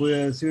no se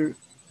puede decir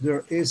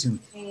there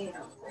isn't.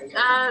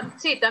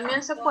 Sí,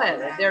 también se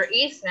puede. There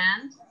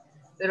isn't.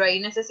 Pero ahí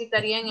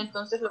necesitarían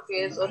entonces lo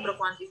que es otro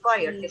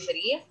quantifier, que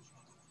sería.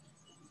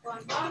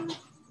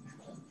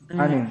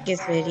 Que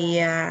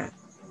sería.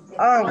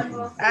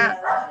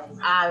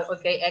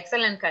 Okay,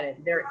 excellent,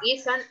 Karen. There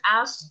isn't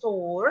a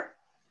store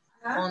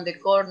on the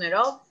corner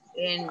of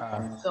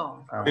and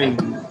so.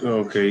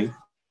 Okay.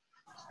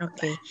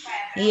 Ok.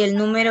 Y el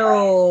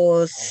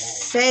número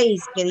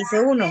 6, que dice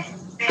 1.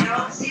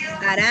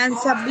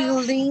 Aranza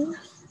Building.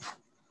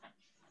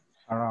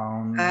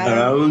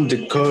 Around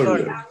the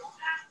corner.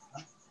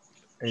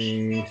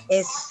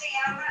 Es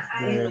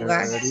un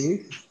lugar.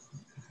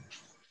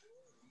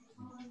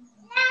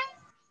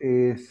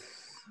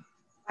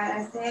 Para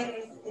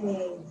hacer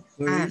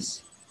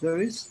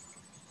There is.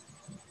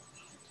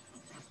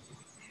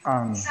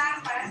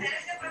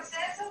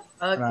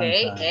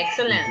 Okay,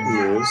 excellent.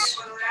 Yes.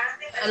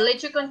 I'll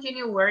let you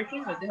continue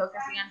working. Los dejo que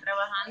sigan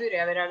trabajando.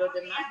 Iré a ver a los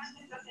demás.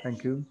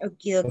 Thank you.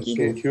 Okidoki.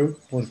 Thank you.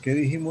 ¿Por qué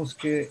dijimos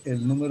que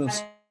el número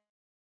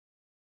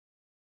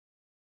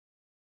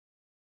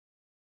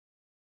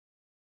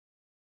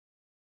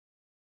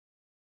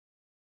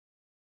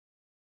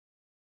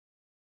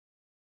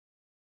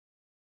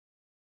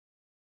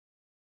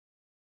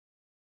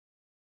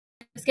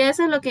Es que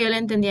eso es lo que yo le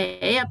entendí a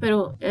ella,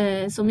 pero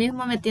eso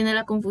mismo me tiene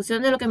la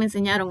confusión de lo que me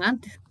enseñaron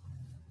antes.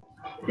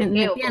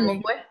 ¿Me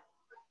entiende? fue?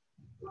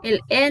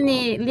 El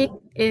any,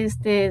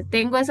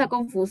 tengo esa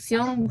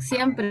confusión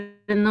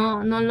siempre,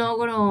 no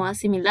logro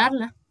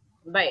asimilarla.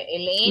 Vaya,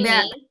 el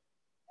any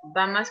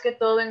va más que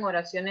todo en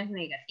oraciones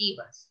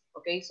negativas,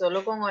 ¿ok?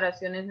 Solo con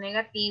oraciones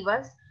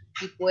negativas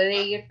y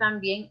puede ir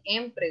también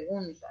en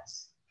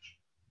preguntas.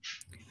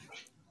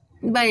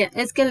 Vaya,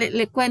 es que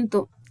le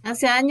cuento.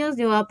 Hace años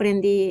yo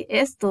aprendí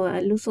esto,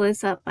 el uso de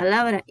esa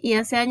palabra, y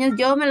hace años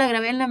yo me la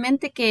grabé en la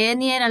mente que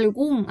any era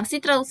algún,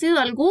 así traducido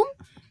algún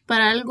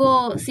para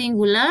algo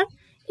singular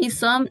y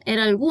some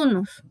era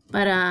algunos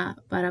para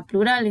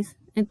plurales.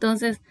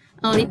 Entonces,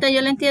 ahorita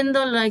yo le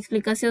entiendo la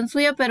explicación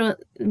suya, pero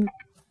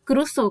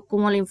cruzo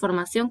como la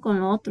información con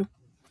lo otro.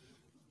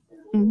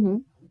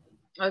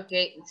 Ok,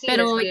 sí,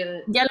 pero es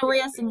que ya lo voy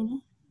a asimilar.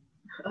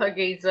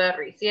 Ok,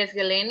 sorry. Sí, es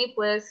que el any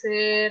puede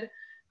ser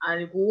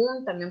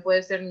algún, también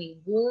puede ser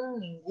ningún,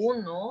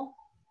 ninguno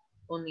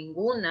o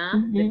ninguna,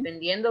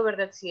 dependiendo,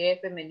 ¿verdad? Si es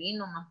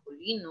femenino,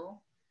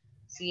 masculino,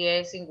 si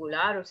es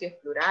singular o si es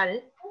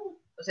plural.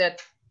 O sea,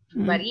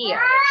 varía,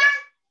 ¿verdad?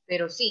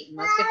 Pero sí,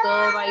 más que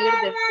todo va a ir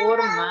de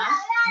forma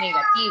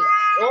negativa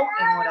o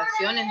en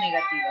oraciones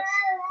negativas.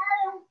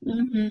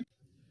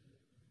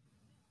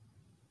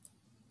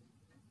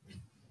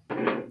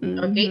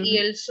 Ok, y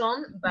el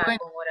son va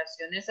con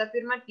oraciones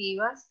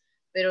afirmativas,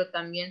 pero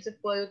también se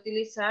puede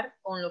utilizar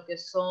con lo que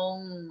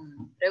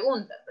son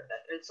preguntas, ¿verdad?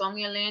 El son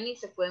y el any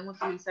se pueden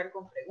utilizar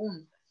con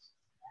preguntas.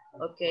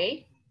 Ok.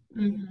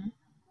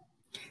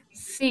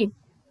 Sí.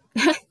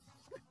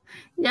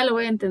 Ya lo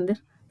voy a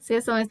entender. Sí,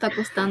 eso me está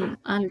costando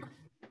algo.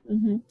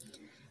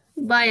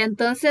 Vaya,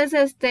 entonces,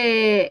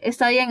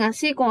 está bien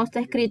así como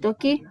está escrito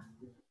aquí.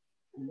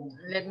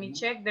 Let me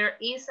check. There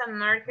is a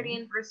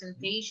marketing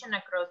presentation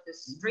across the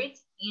street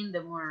in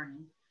the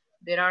morning.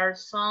 There are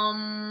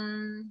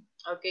some,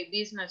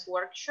 business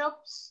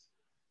workshops.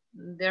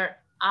 There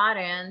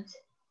aren't,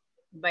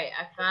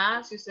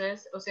 acá, si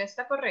ustedes, o sea,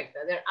 está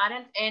correcta. There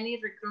aren't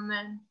any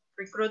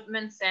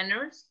recruitment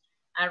centers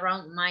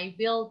around my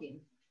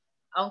building.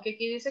 Aunque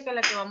aquí dice que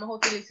la que vamos a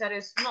utilizar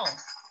es no.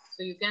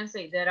 So you can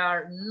say there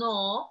are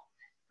no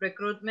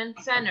recruitment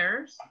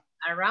centers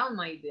around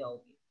my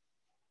building.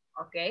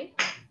 ¿Ok?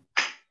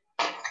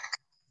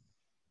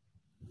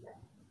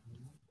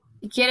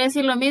 ¿Quiere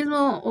decir lo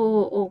mismo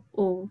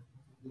o?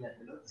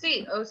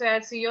 Sí, o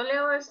sea, si yo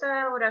leo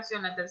esta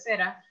oración, la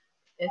tercera,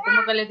 es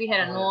como que les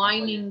dijera, no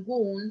hay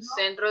ningún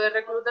centro de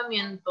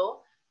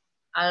reclutamiento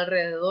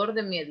alrededor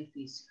de mi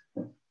edificio.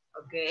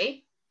 ¿Ok?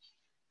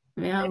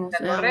 Veamos.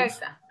 Está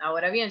correcta.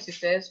 Ahora bien, si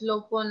ustedes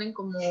lo ponen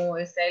como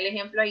está el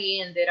ejemplo ahí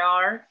en there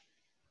are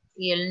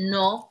y el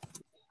no,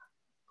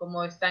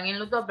 como están en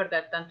los dos,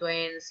 ¿verdad? Tanto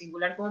en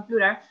singular como en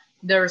plural,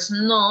 there's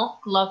no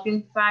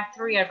clothing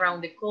factory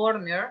around the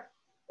corner,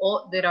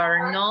 o there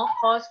are no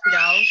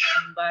hospitals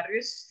in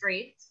various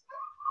streets.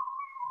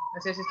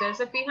 O sea, si ustedes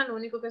se fijan, lo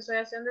único que estoy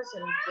haciendo es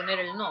poner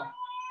el no.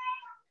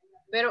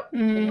 Pero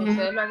como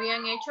ustedes lo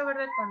habían hecho,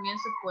 ¿verdad? También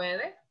se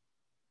puede.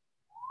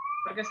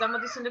 Porque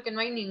estamos diciendo que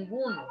no hay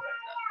ninguno,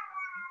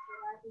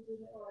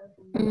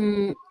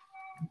 ¿verdad?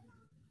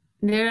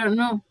 There are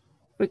no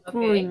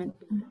recruitment.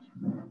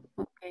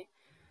 Okay.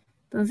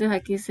 Entonces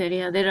aquí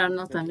sería there are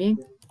no también.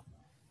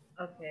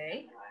 Ok.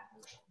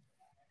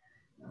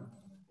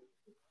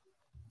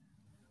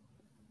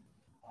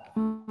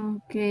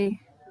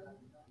 Okay.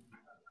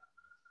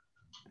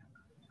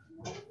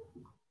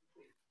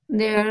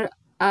 There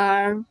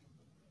are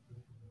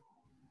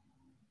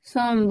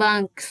some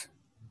banks.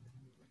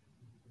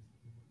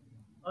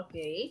 Ok.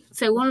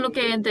 Según lo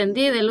que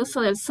entendí del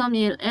uso del some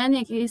y el any,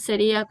 aquí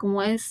sería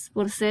como es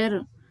por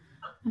ser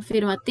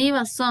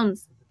afirmativa, some.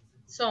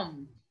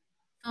 Some.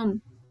 Some.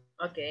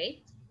 Ok.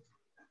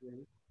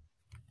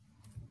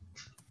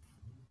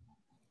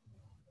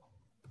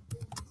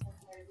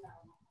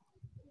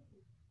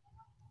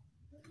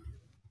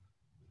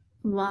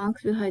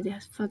 Banks behind the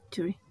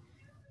factory.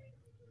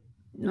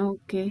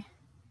 Ok.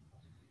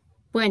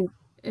 Bueno,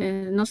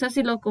 no sé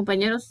si los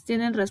compañeros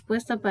tienen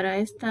respuesta para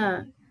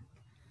esta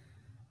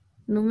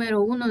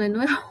número 1 de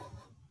nuevo.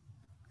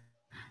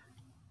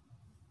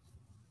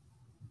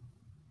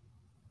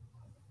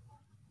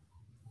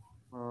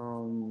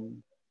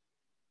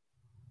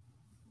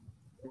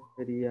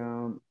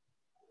 Sería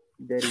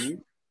there is.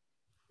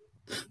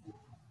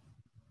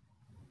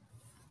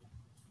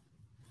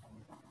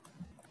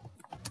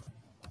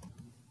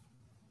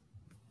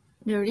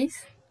 There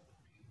is.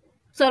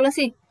 Solo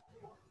así.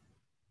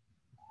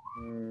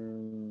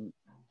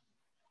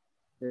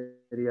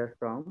 Sería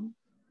from.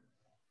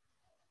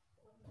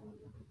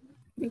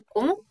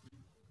 ¿Cómo?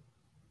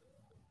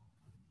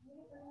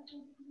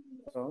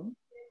 From.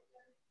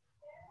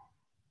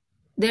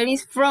 There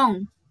is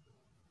from.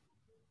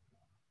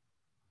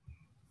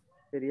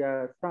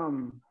 Sería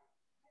some.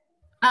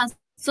 Ah,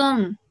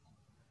 some.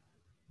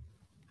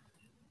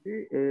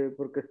 Sí,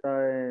 porque está,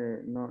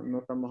 no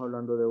estamos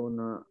hablando de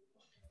una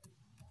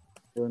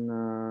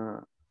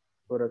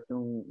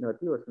oración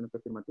negativa, sino que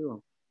afirmativa.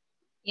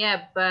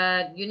 Yeah,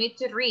 but you need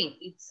to read.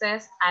 It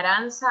says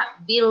Aranza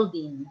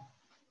building.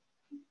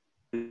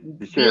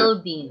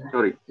 Building.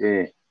 Sorry,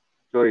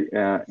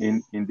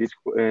 in this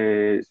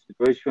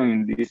situation,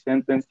 in this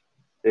sentence,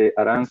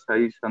 Aranza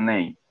is a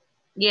name.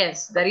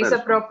 Yes, that is a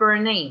proper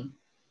name.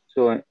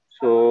 So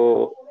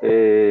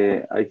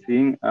I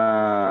think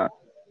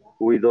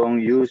we don't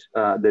use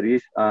there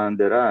is and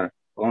there are,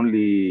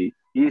 only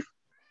is.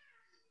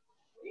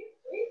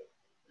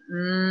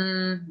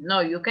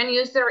 No, you can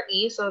use there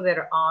is or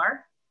there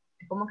are.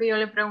 Es como que yo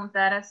le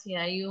preguntara si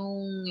hay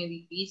un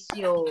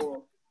edificio.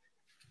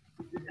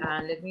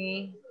 Let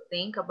me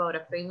think about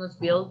a famous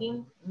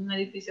building. Un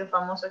edificio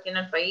famoso aquí en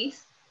el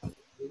país.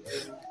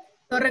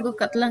 Torre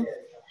Cuscatlán.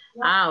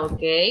 Ah,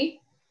 ok.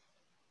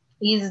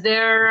 Is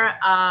there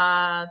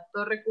a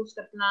Torre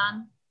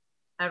Cuscatlán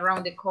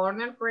around the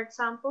corner, for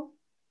example?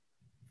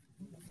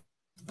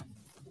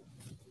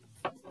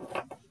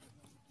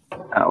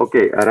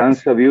 Okay,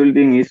 Aranza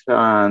Building is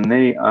a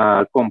name,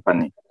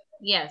 company.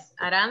 Yes,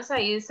 Aranza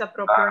is a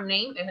proper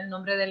name, es el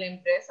nombre de la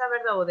empresa,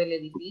 ¿verdad? O del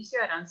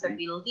edificio, Aranza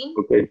Building.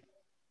 Okay.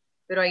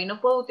 Pero ahí no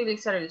puedo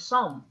utilizar el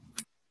some.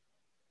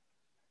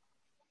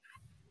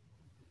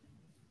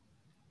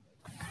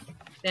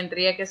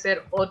 Tendría que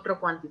ser otro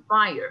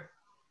quantifier.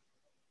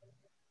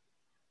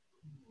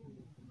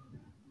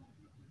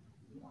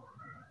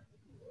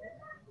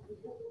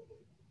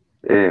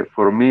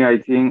 For me, I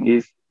think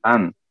is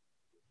an.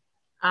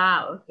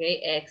 Ah,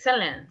 okay,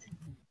 excellent.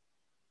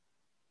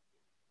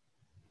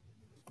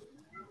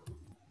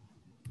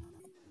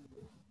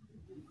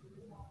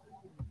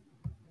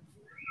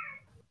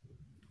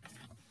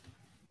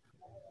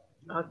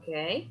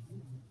 Okay.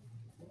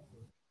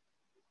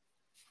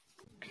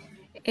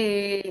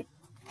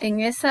 En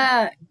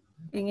esa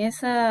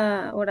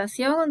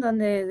oración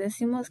donde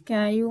decimos que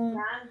hay un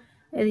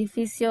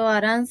edificio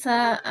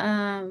Aranza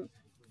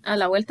a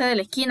la vuelta de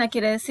la esquina,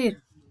 quiere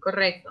decir.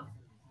 Correcto.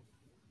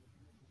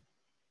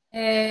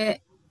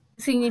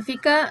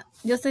 Significa,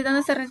 yo estoy dando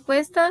esa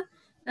respuesta,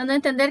 dando a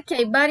entender que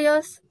hay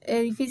varios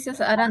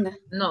edificios Aranda.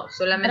 No,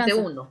 solamente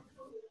Aranza. uno.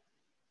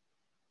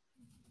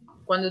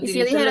 Cuando y si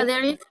yo dijera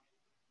there is,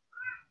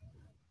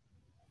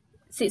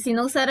 si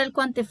no usara el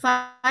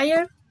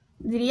quantifier,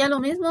 ¿diría lo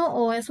mismo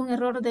o es un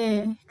error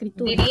de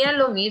escritura? Diría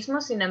lo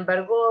mismo, sin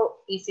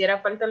embargo,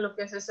 hiciera falta lo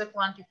que es ese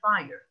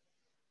quantifier.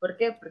 ¿Por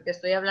qué? Porque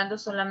estoy hablando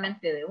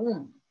solamente de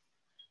uno.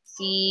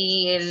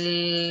 Si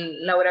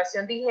la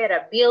oración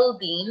dijera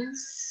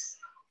buildings,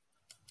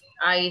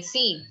 ahí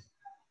sí.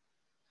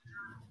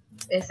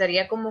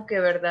 Estaría como que,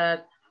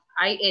 ¿verdad?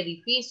 Hay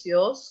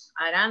edificios,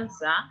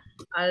 Aranza,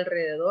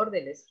 alrededor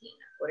de la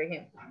esquina, por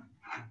ejemplo.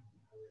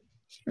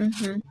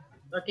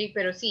 Ok,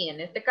 pero sí, en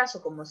este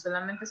caso, como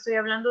solamente estoy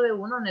hablando de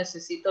uno,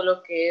 necesito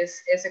lo que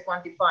es ese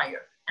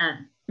quantifier,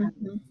 and.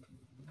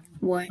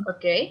 Bueno.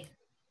 Ok.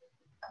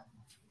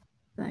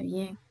 Está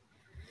bien.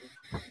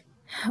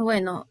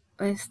 Bueno,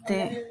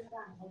 este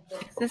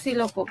si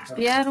lo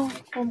copiaron,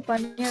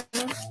 compañeros.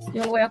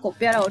 Yo lo voy a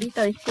copiar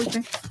ahorita,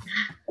 disculpen.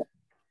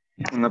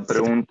 Una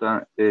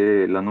pregunta,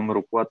 la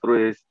número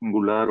 4 es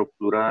singular o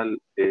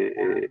plural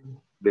de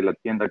la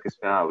tienda que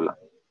se habla.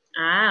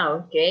 Ah,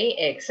 ok,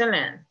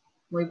 excellent.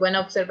 Muy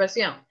buena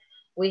observación.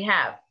 We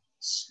have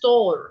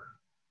store.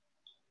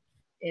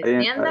 ¿Es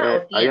tienda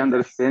o tienda? I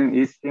understand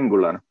is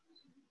singular.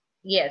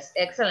 Yes,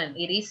 excellent.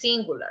 It is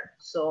singular.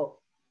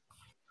 So,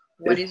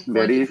 What is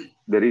going to be?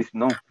 There is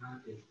no.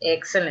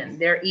 Excellent.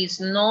 There is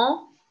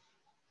no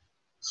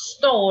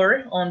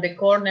store on the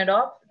corner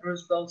of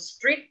Roosevelt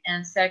Street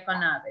and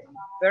 2nd Avenue.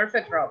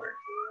 Perfect, Robert.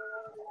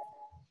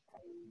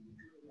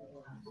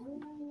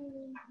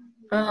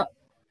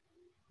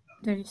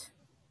 There is.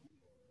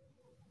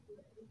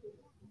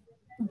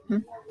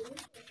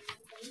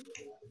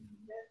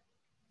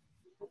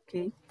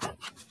 Okay.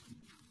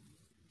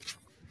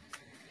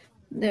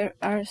 There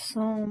are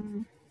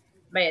some.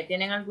 Vaya,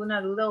 ¿tienen alguna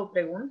duda o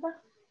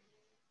pregunta?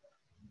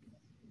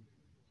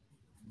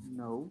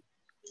 No.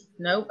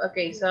 No,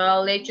 okay, so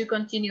I'll let you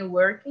continue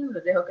working.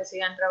 Los dejo que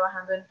sigan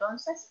trabajando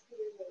entonces.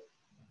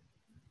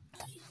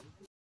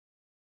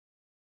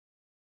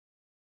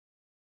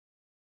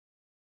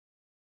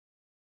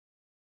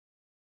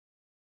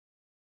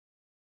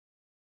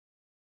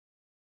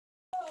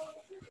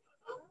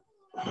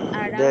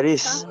 There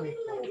is.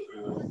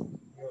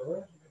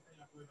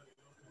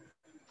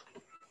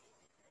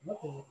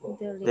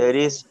 There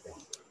is.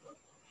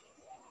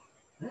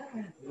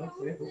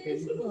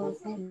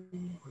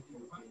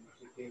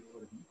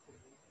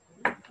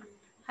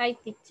 Hi,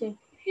 teacher.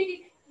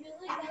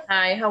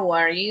 Hi, how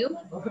are you?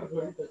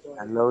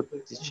 Hello,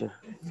 teacher.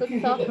 So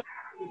tough.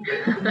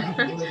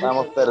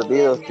 Estamos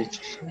perdidos,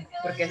 teacher.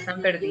 Porque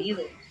están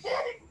perdidos.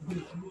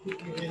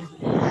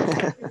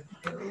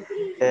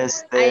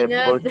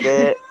 ¿Por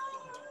qué?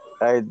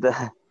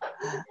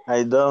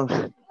 I don't.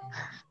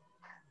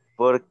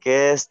 ¿Por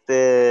qué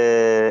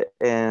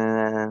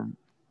en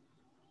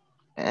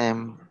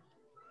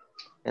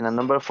la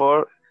number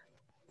 4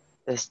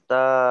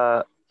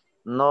 está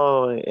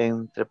no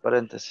entre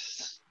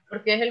paréntesis?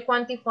 Porque es el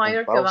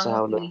quantifier que van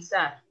a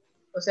utilizar.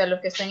 O sea, los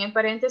que están en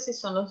paréntesis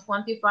son los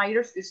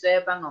quantifiers que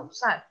ustedes van a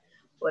usar.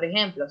 Por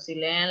ejemplo, si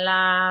leen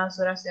las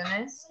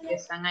oraciones que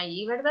están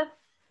allí, ¿verdad?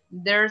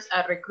 There's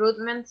a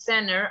recruitment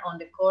center on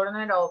the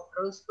corner of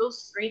Roosevelt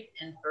Street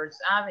and 1st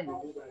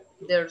Avenue.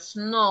 There's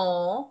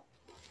no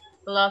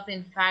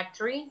clothing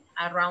factory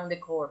around the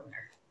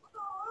corner.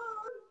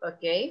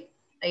 ¿Ok?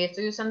 Ahí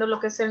estoy usando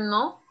lo que es el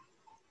no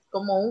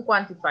como un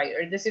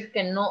quantifier, es decir,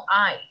 que no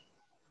hay.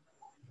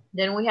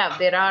 Then we have,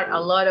 there are a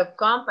lot of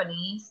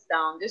companies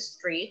down the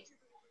street.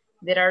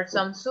 There are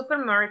some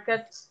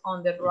supermarkets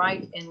on the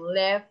right and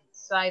left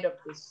side of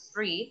the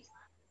street.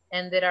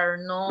 And there are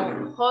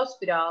no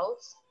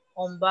hospitals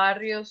on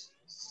Barrios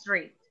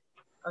Street.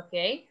 ¿Ok?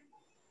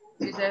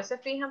 Si ustedes se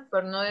fijan,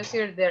 por no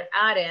decir there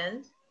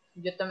aren't,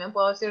 yo también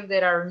puedo decir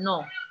there are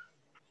no.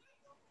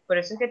 Por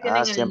eso es que tienen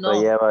el siempre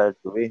no. lleva el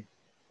to be.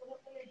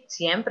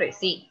 Siempre,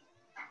 sí.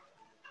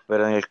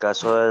 Pero en el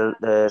caso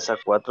de esa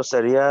 4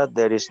 sería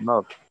there is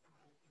not.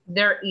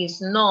 There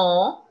is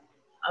no.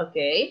 Ok.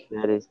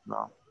 There is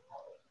no.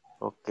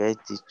 Ok,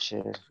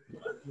 teacher.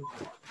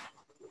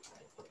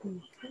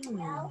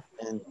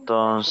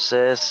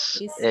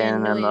 Entonces,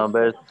 en el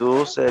number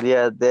 2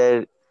 sería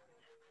there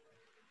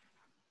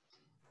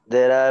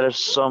are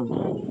some.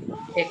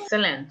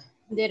 Excellent.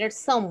 There are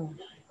some.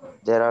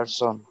 There are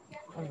some.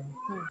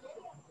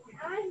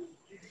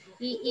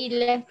 Y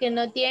las que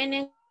no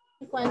tienen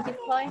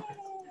quantify,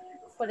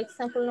 por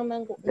ejemplo,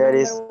 number one.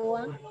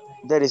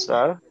 There is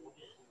are.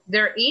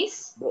 There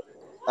is.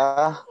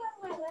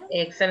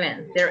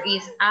 Excellent. There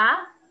is a.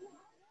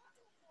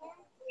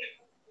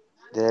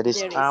 There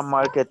is a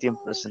marketing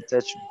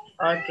presentation.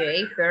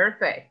 Okay,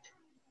 perfect.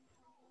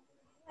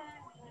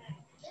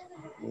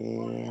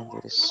 And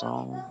there is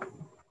some.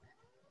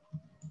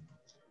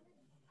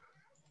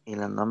 Y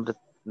la number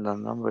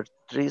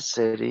 3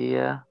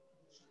 sería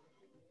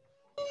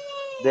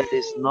there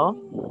is no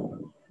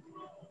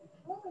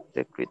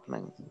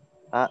recruitment.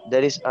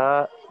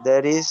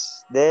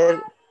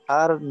 There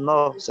are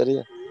no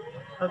sería.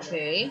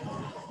 Okay.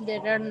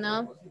 There are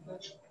no.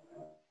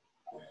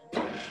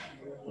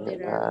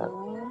 There are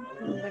no.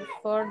 Number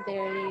 4,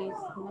 there is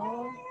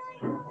no.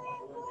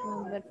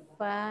 Number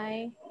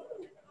 5,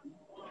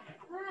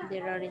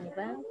 there are any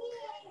banks.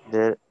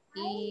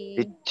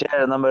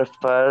 Teacher, number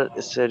 5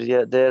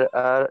 sería there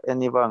are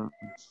any banks.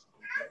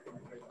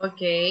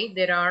 Okay,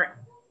 there are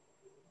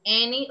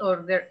any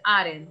or there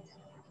aren't.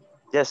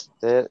 Yes,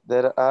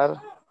 there are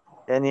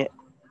any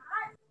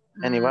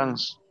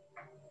banks.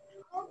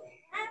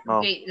 No.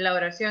 Okay, la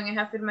oración es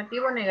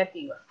afirmativa o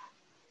negativa.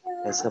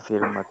 Es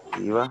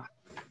afirmativa.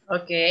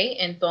 Okay,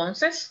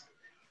 entonces.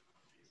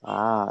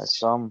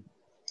 Some.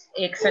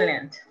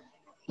 Excellent.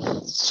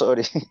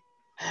 Sorry.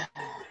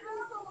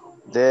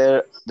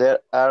 There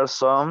are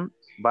some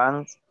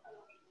banks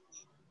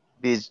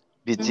behind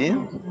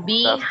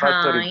the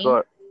factory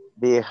door.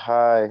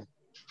 Behind.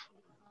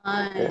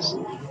 Yes.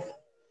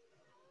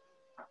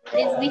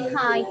 It's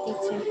behind,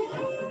 teacher.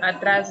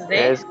 Atrás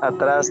de. Es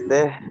atrás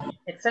de.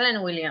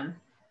 Excellent, William.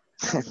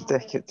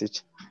 Thank you,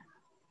 teacher.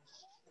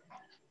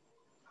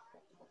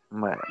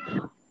 Bueno.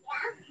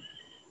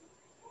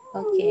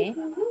 Okay.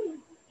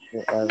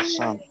 There are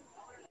some.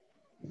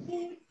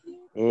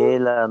 Y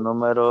la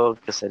número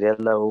que sería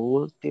la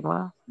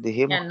última,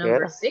 dijimos que number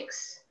era.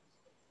 6.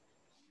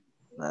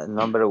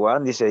 Number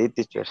one dice ahí,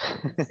 teacher.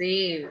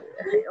 Sí,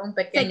 un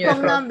pequeño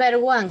Second error. number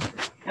one.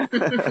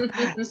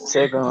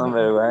 Second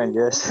number one,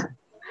 yes.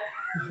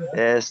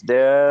 Is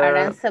there...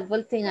 Aranza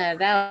bulletin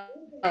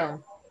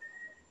around.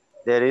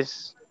 There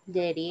is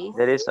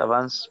There is. a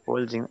vans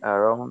bulging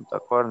around the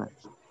corner.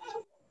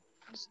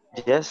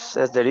 Yes,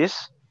 yes, there is.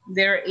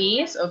 There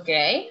is,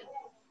 okay.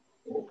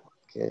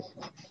 Okay.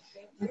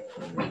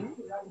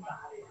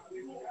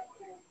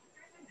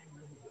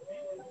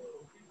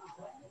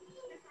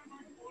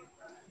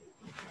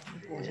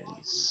 There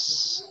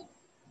is.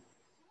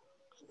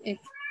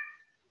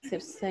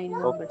 Exercise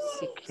number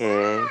 6.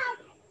 Okay.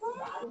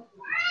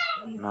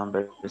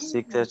 Number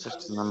 6,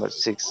 exercise number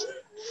 6.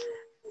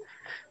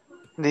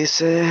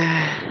 Dice,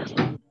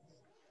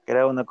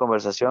 crea una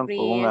conversación con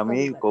un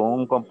amigo, con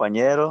un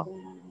compañero,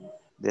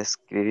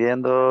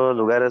 describiendo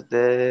lugares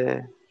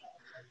de...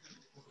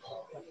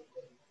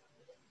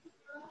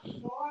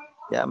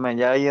 Ya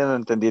yo no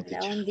entendí,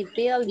 teacher.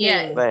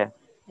 Yeah. Vaya.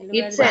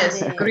 It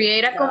says,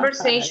 create a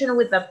conversation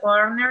with a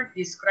partner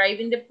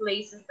describing the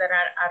places that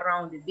are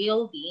around the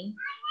building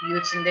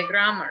using the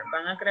grammar.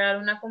 Van a crear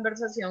una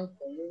conversación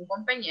con un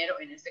compañero,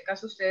 en este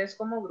caso ustedes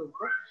como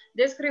grupo,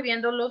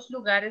 describiendo los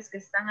lugares que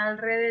están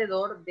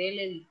alrededor del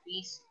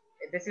edificio,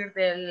 es decir,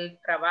 del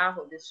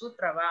trabajo, de su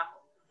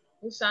trabajo,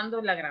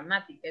 usando la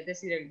gramática, es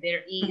decir, el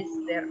there is,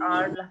 there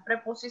are, las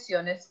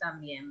preposiciones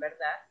también,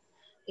 ¿verdad?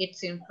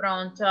 It's in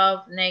front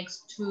of,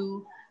 next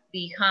to,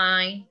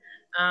 behind,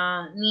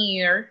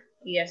 near,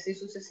 y así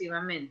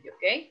sucesivamente,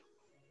 ¿ok?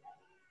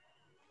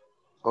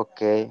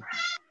 Ok.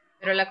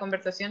 Pero la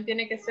conversación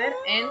tiene que ser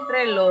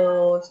entre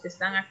los que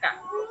están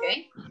acá, ¿ok?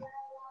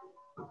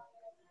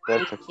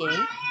 Perfecto.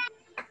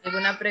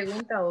 ¿Alguna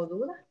pregunta o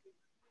duda?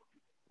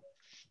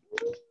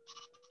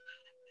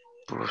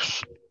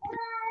 Pues,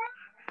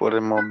 por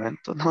el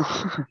momento, no.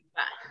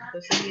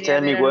 Entonces iré a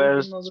Tell me ver al where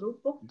último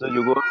grupo. do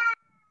you go?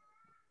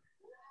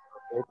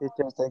 Okay,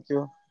 teacher, thank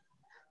you.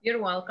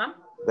 You're welcome.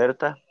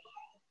 Berta.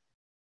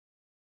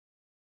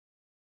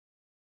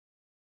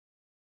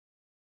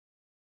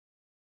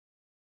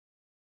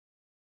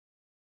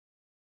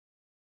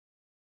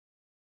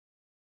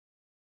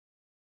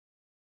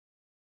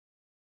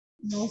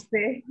 No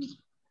sé.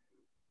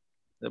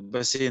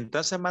 Pues sí,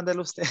 entonces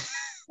mándelo usted.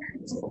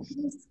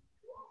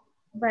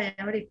 Vaya,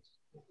 ahorita.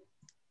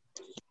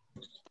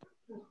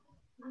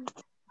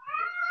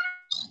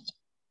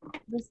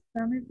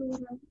 Dame tu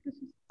lápiz.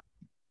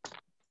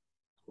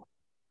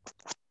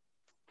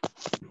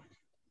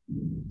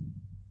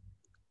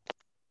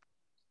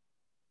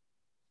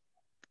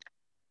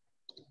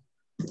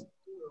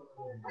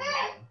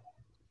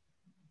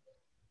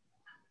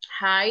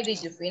 Hi,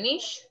 did you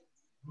finish?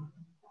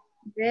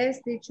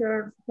 Yes,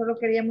 teacher. Solo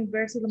queríamos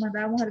ver si lo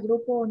mandábamos al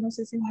grupo o no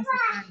sé si es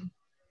necesario.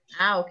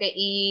 Ah, ok.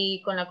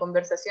 ¿Y con la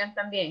conversación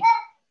también?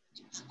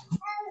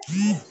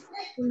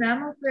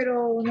 Unamos,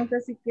 pero no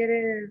sé si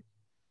quiere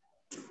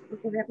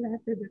recordar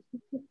antes de...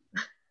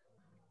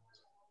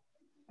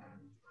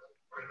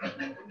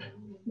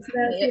 O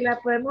sea, si la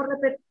podemos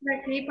repetir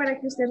aquí para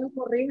que usted nos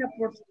corrija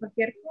por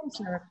cualquier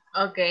cosa.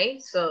 Ok,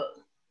 so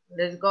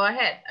let's go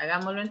ahead.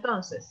 Hagámoslo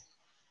entonces.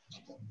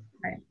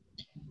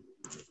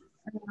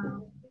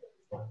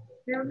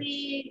 Tell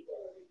me,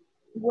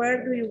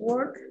 where do you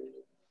work?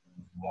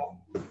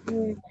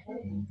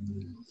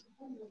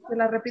 ¿Se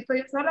la repito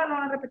yo sola o lo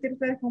van a repetir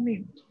ustedes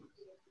conmigo?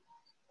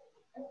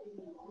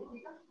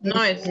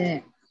 No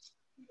es.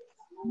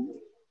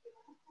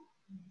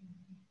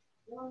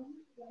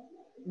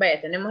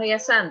 Vaya, tenemos ahí a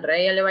Sandra,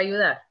 ella le va a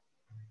ayudar.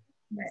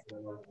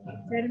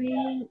 Tell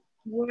me,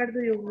 where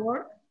do you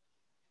work?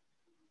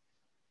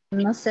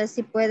 No sé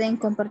si pueden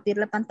compartir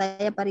la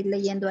pantalla para ir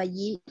leyendo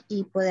allí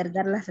y poder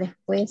dar las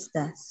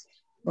respuestas.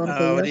 Porque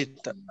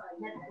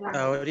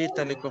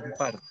Ahorita le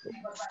comparto.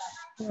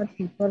 Por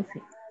fin.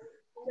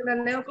 Se la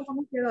leo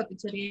como nos quedó,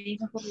 teacher, y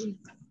nos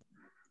corrigimos.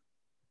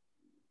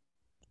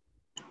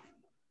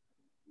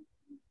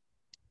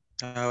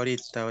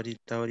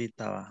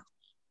 Ahorita va.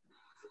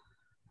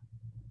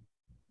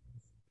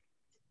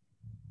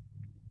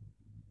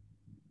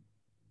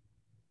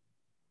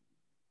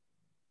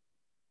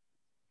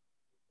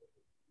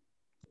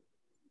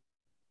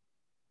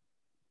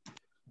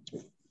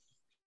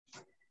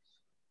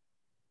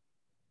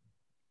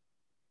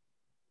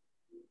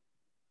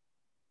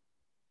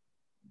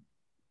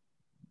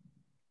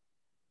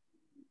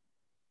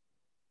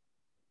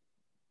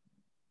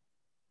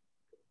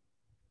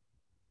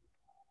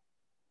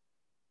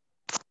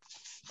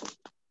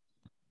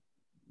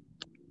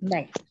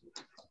 Vale.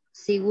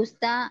 Si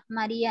gusta,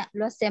 María,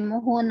 lo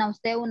hacemos una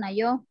usted, una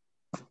yo.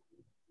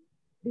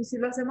 Y si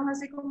lo hacemos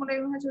así como le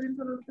hemos hecho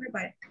dentro de los tres,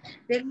 vaya.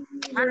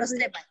 Los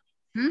tres, vaya.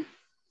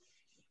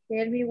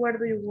 Tell me, where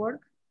do you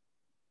work?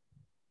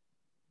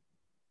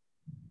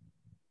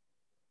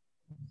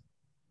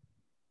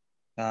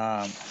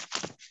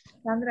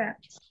 Sandra,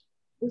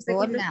 usted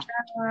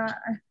contestaba,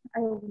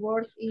 I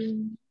work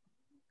in...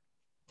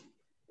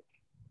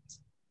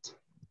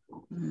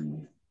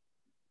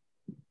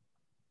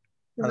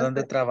 ¿A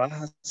dónde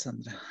trabajas,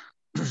 Sandra?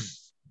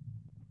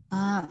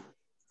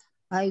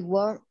 I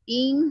work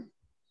in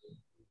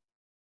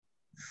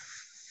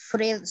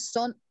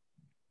Fredson.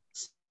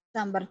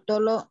 San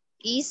Bartolo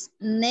is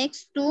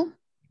next to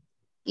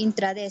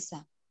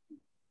Intradesa.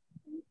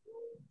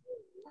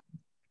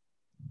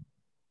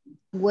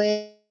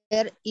 Where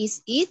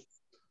is it?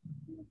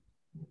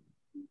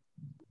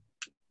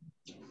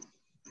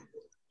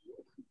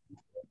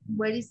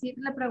 Where is it?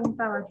 Le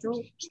preguntaba yo.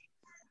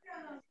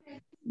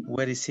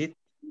 Where is it?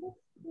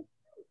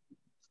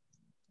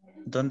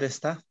 ¿Dónde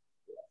está?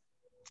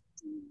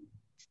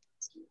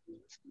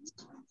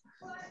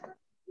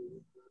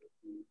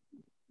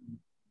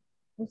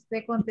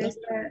 Usted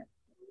contesta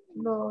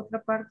la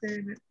otra parte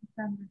del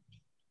estándar.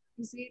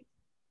 ¿Sí?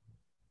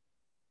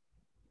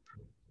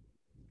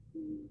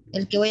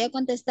 El que voy a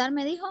contestar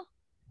me dijo.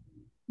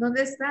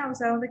 ¿Dónde está? O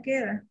sea, ¿dónde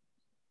queda?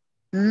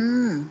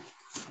 En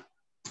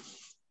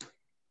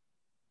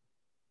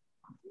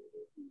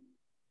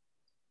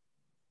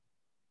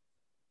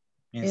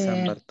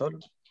San Bartolo.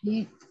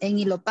 En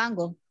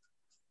Ilopango.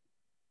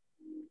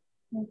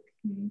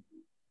 Okay.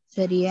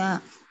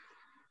 Sería.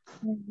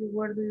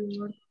 Where do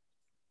you work?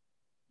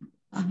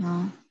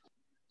 Ajá.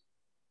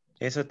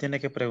 Eso tiene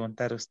que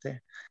preguntar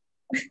usted.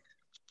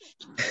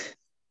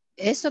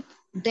 Eso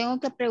tengo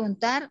que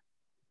preguntar.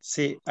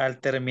 Sí, al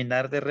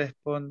terminar de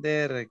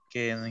responder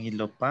que en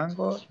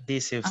Ilopango,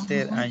 dice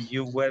usted, Ajá. and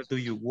you, where do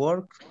you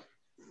work?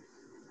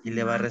 Y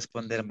le va a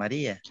responder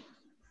María.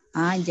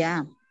 Ah,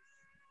 ya.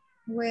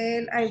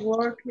 Well, I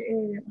work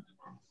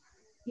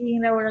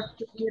in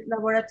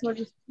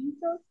laboratory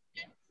pisos.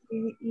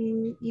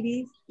 It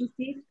is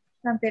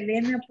Santa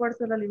Elena,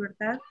 Puerto de la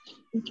Libertad,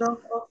 in front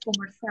of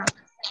Comercial.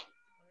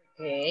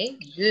 Okay,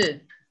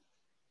 good.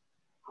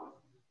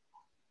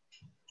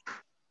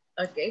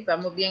 Ok,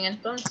 vamos bien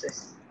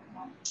entonces.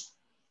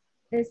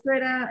 Eso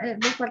era,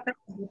 me falta.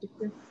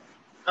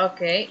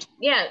 Okay,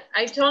 yeah,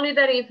 I told you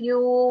that if you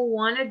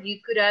wanted,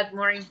 you could add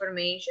more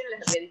information.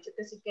 Les había dicho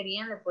que si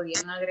querían, le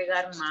podían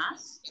agregar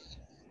más.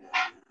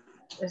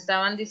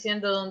 Estaban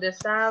diciendo dónde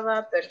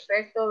estaba,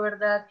 perfecto,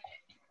 ¿verdad?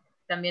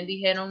 También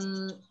dijeron,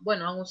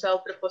 bueno, han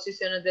usado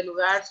preposiciones de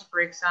lugar, so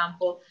for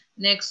example,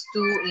 next to,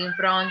 in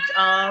front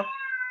of,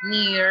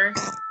 near.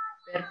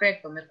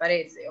 Perfecto, me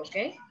parece, ¿ok?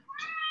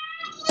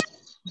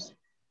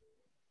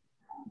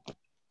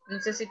 No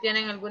sé si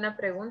tienen alguna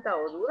pregunta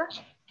o duda.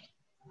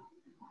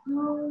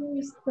 No,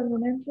 hasta el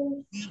momento.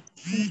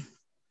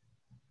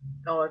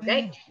 Ok.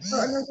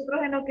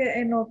 Nosotros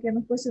en lo que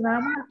nos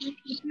cuestionábamos al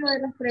principio de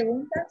las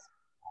preguntas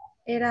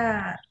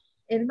era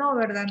el no,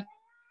 ¿verdad?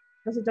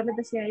 Entonces yo les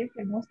decía a ellos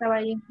que el no estaba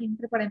ahí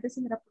entre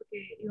paréntesis, era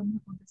porque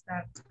íbamos a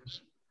contestar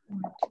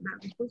la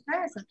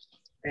respuesta esa.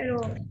 Pero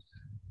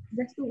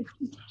ya estuvo.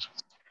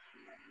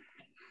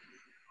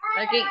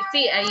 Okay,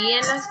 sí, ahí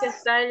en las que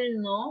está el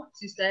no,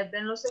 si ustedes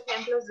ven los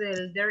ejemplos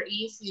del there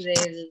is y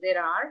del there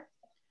are,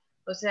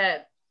 o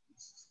sea,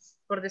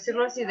 por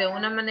decirlo así, de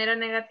una manera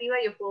negativa,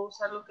 yo puedo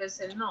usar lo que es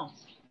el no.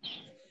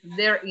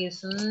 There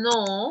is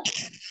no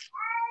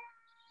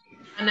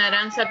an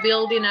Aranza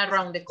building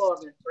around the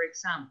corner, for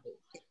example.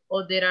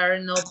 Or there are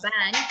no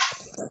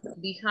banks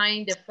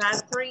behind the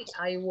factory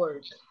I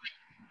work.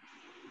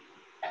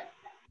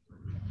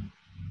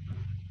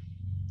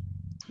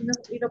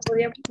 Y lo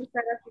podíamos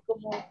usar así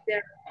como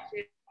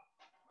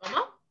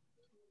 ¿Cómo?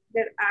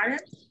 There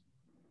aren't.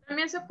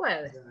 También se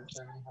puede.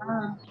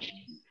 Ah.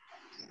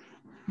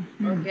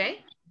 Ok.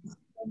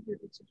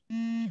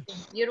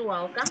 You're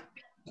welcome.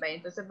 Vale,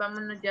 entonces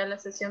vámonos ya a la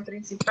sesión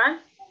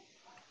principal.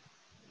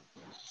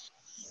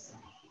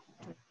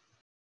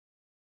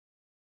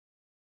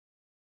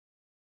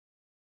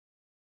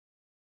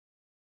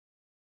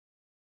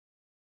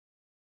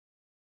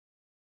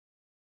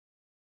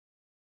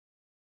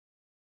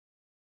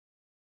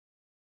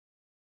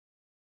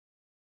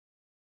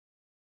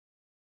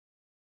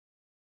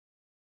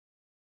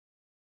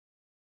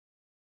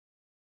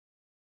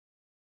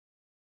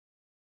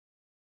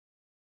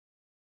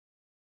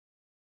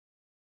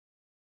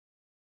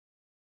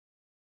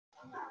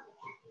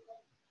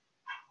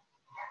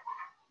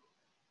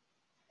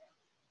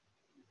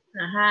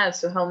 Ajá,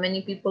 so how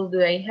many people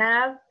do I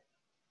have?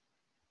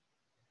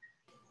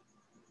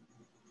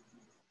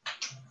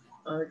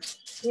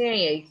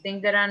 Okay, I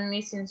think that I'm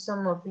missing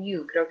some of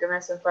you. Creo que me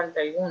hacen falta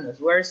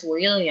algunos. Where's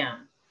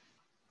William?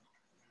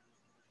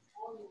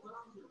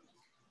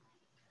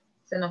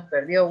 Se nos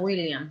perdió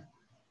William.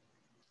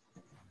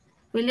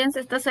 William se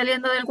está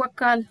saliendo del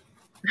huacal.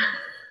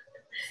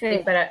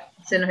 Sí.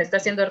 Se nos está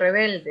haciendo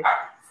rebelde.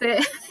 Sí.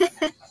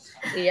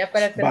 Y ya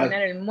para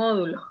terminar el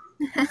módulo.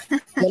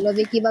 Yo lo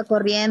vi que iba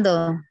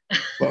corriendo.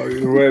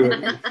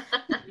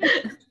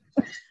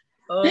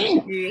 Ok.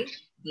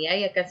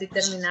 Ya casi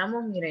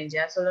terminamos. Miren,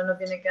 ya solo nos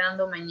viene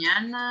quedando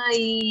mañana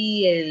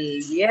y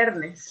el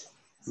viernes.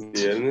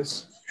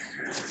 Viernes.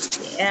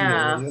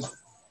 Yeah.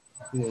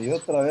 Y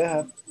otra vez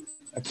a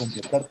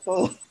completar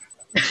todo.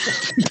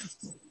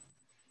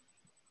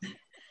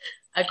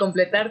 A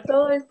completar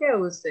todo es que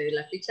usted,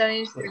 la ficha de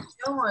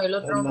inscripción o el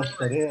otro. Las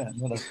tareas,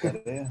 no las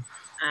tareas.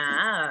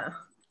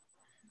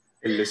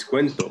 El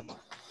descuento.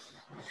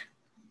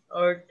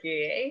 Ok.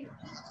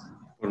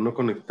 Por no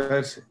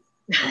conectarse.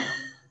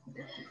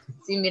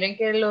 Sí, miren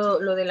que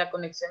lo de la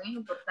conexión es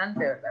importante,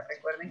 ¿verdad?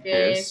 Recuerden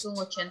que es un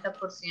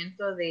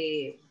 80%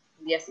 de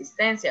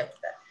asistencia,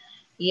 ¿verdad?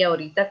 Y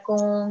ahorita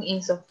con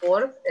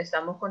INSAFORP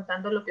estamos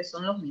contando lo que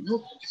son los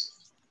minutos.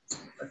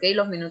 ¿Ok?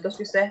 Los minutos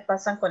que ustedes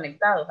pasan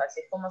conectados,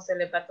 así es como se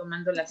les va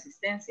tomando la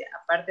asistencia,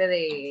 aparte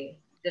de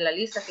la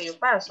lista que yo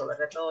paso,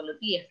 ¿verdad? Todos los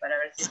días para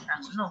ver si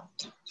están o no.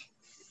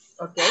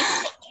 ¿Ok?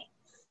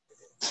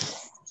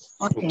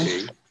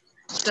 Okay.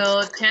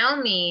 So tell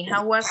me,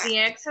 how was the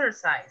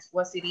exercise?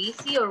 Was it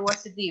easy or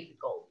was it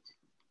difficult?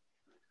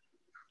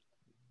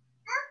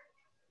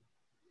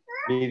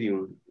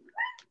 Medium.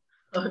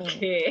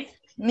 Okay.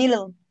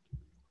 Middle.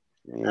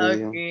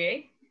 Medium.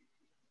 Okay.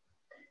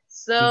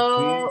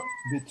 So,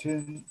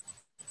 Between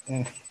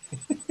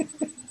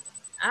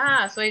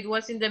so it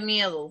was in the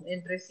middle,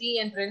 entre sí,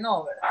 entre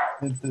no,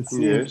 ¿verdad? entre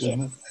sí, Yes. entre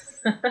no.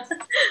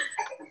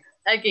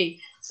 Okay,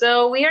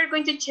 so we are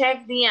going to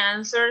check the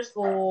answers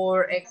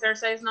for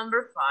exercise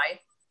number 5.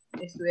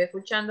 Estuve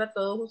escuchando a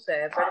todos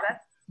ustedes,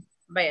 ¿verdad?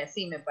 Vaya,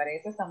 sí, me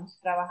parece, estamos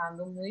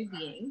trabajando muy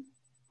bien.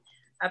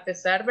 A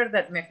pesar,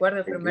 ¿verdad? Me acuerdo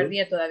el primer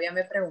día todavía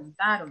me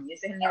preguntaron, y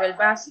ese es el nivel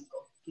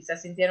básico.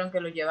 Quizás sintieron que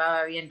lo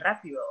llevaba bien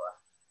rápido, ¿verdad?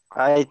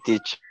 Ay,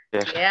 teacher.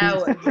 Yeah,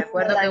 bueno, me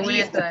acuerdo que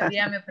William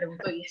todavía me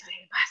preguntó, y ese es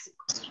el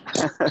básico.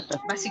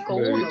 Básico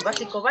 1,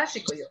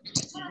 básico, yo.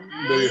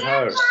 Very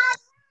hard.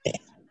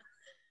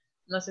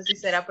 No sé si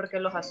será porque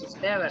los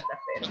asusté, ¿verdad?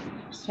 Pero...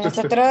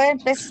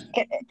 Nosotros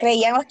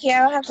creíamos que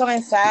íbamos a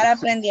comenzar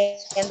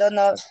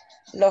aprendiéndonos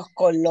los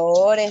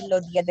colores,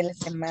 los días de la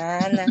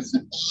semana.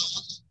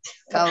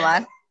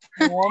 Cabal.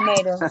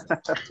 Números.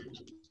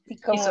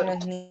 Y como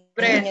los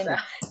niños.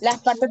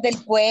 Las partes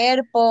del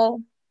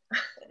cuerpo.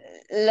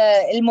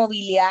 El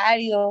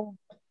mobiliario.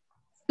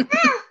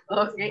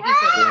 Ok, y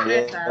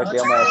sorpresa.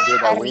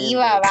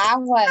 Arriba,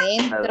 abajo,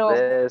 adentro.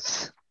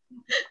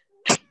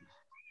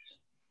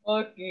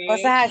 Okay.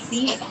 Cosas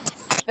así.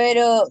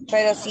 Pero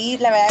sí,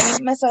 la verdad a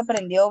mí me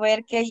sorprendió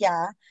ver que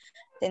ya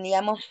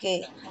teníamos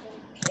que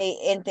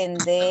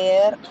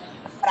entender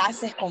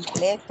frases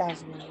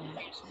completas, ¿no?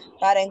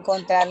 Para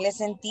encontrarle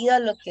sentido a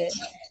lo que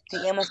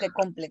teníamos que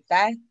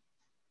completar.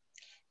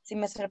 Sí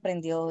me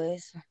sorprendió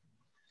eso.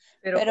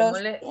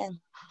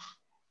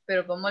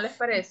 Pero ¿cómo les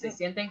parece?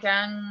 ¿Sienten que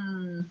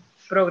han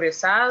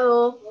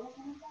progresado?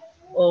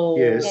 O...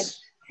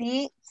 Yes.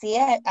 Sí,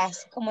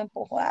 así como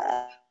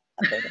empujada,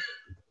 pero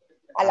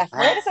a la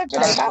fuerza,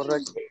 pero ahí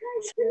vamos.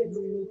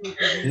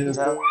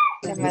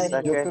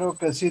 Yo creo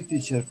que sí,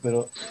 teacher,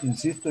 pero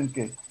insisto en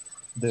que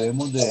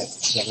debemos de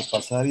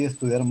repasar y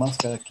estudiar más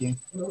cada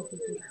quien.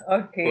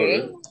 Ok.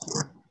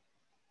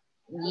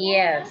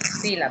 Yes,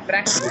 sí, la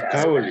práctica.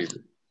 Vocabulary.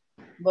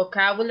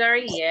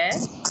 Vocabulary,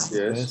 yes.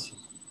 Yes.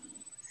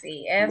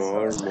 Sí, eso.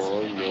 More.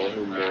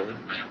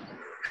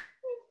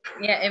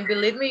 Yeah, and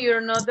believe me,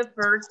 you're not the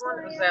first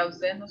one. O sea,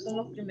 ustedes no son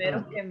los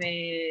primeros que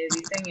me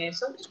dicen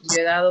eso.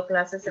 Yo he dado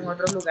clases en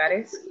otros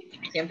lugares,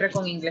 siempre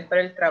con inglés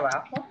para el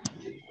trabajo.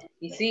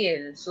 Y sí,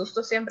 el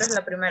susto siempre es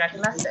la primera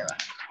clase, ¿va?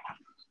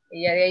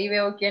 Y ya de ahí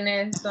veo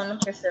quiénes son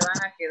los que se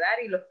van a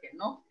quedar y los que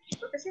no.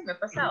 Porque sí, me ha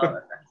pasado,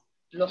 ¿verdad?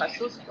 Los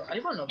asusto.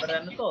 Algunos,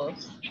 ¿verdad? No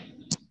todos.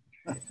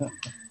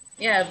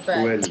 Yeah, but...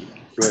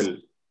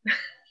 Well.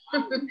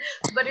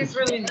 But it's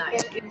really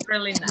nice. It's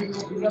really nice.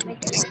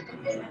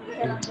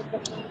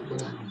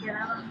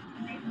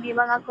 Me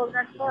iban a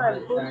cobrar todo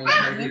el curso.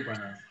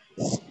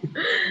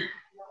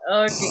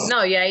 Ok,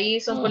 no, y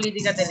ahí son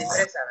políticas de la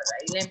empresa, ¿verdad?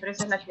 Y la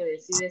empresa es la que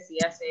decide si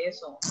hace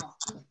eso o no.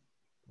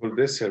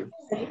 Por ser.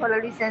 Me dijo la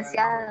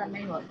licenciada,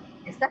 me dijo,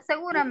 ¿estás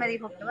segura? Me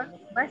dijo que va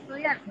a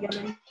estudiar. Yo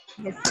le dije,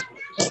 sí.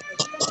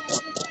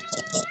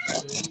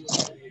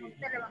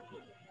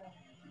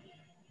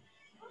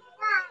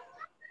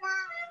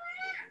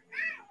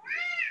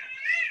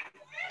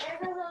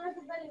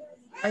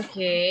 Ok.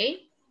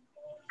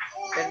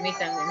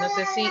 Permítanme, no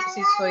sé si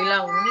soy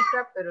la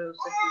única, pero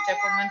se escucha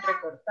como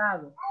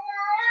entrecortado.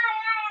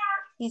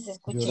 Y se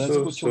escucha. Yo la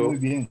escucho muy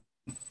bien.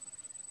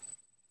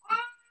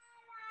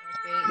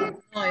 Okay.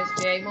 No, es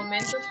que hay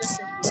momentos que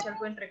se escucha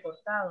algo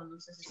entrecortado, no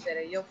sé si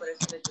seré yo, por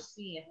eso les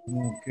decía.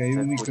 Que hay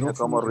un micrófono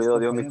como ruido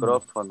de un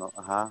micrófono.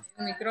 Ajá.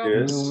 ¿Un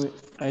micrófono?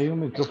 Hay un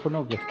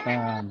micrófono que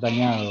está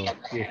dañado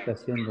y está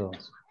haciendo...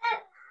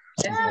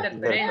 Es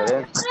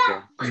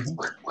interferencia.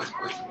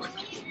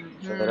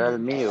 ¿Será el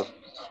mío?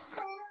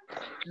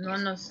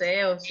 No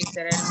sé, o si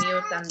será el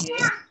mío también.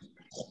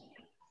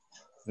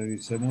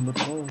 Revisémoslo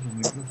todos los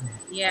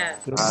micrófonos. Yeah.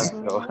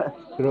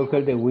 Creo que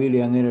el de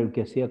William era el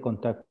que hacía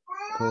contacto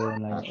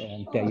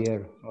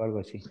anteayer o algo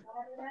así.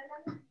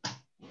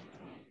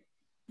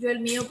 Yo el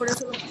mío, por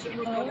eso lo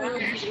tengo apagado.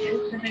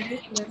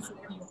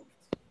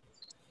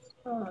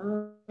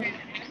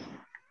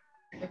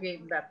 Ok,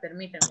 va,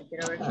 permítanme,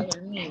 quiero ver si es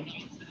el mío.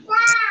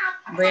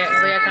 Voy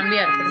a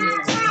cambiar,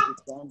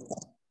 permítanme.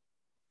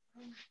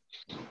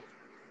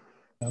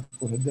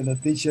 Por el de la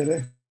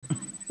teacher,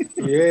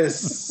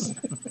 Yes.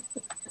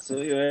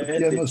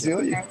 Ya no se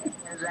oye.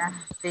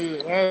 Sí,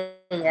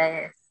 ella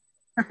es.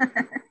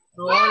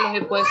 No, los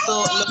he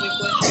puesto.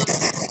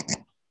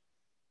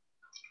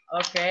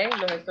 Ok,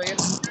 los estoy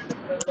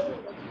escuchando,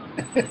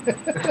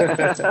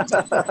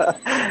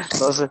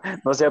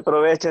 No se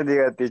aprovechen,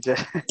 diga, teacher.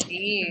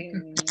 sí.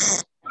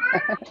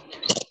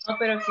 No,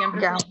 pero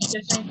siempre se escucha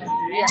esa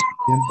intensidad.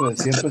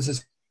 Siempre se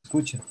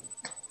escucha.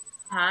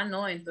 Ah,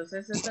 no,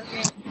 entonces esta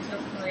tiene que ser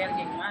uno de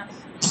alguien más.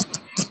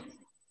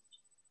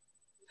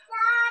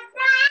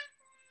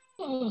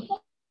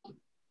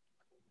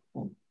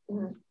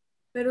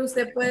 Pero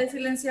usted puede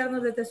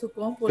silenciarnos desde su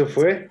compu. Se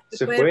fue,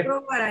 se puede fue.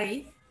 probar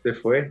ahí. Se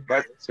fue.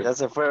 Ya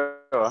se fue,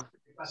 ¿va?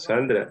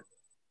 Sandra.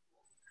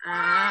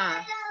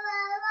 Ah.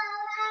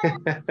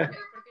 Porque ya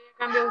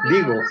cambió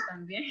Digo. audífonos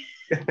también.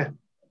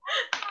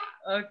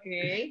 Ok.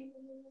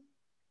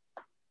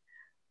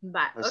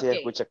 Va, No sé si ok.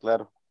 escucha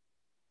claro.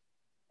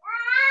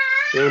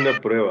 Es una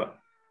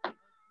prueba.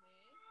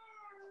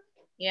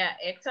 Yeah,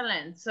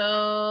 excellent.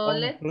 So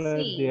let's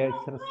Complete see. the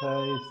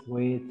exercise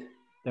with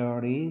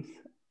there is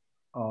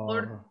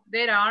or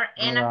There are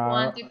and a there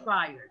are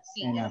quantifier.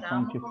 Sí, and a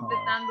estábamos quantifier.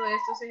 completando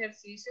estos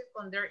ejercicios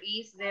con there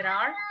is, there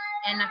are,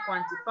 and a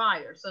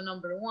quantifier. So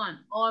number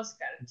 1,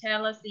 Oscar,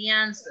 tell us the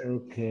answer.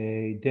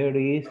 Okay, there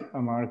is a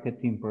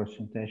marketing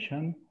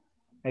presentation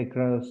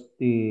across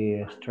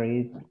the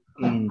street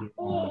in the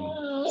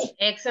morning.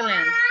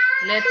 Excellent.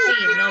 Let's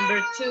see,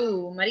 number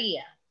 2,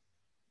 Maria.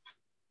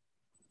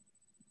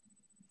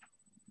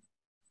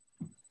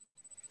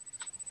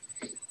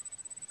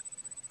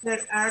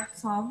 There are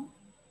some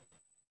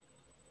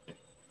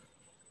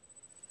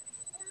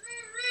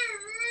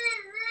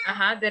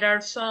There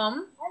are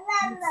some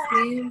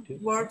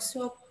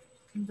workshop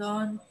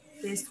down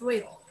the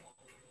street.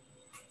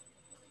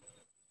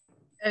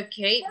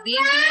 Okay,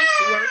 business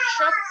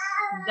workshops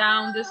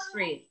down the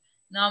street.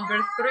 Number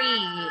 3,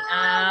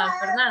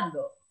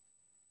 Fernando.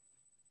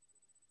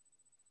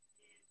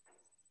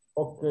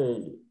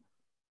 Okay.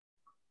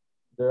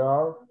 There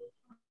are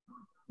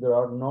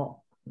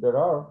no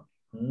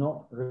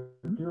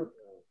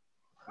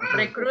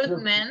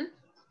recruitment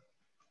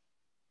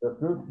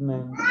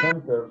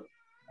centers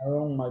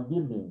around my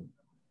building.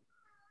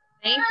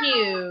 Thank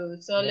you.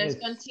 So let's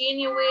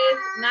continue with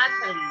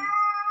Natalie.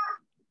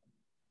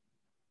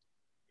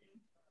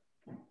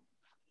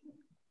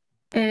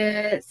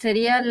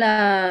 Sería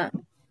la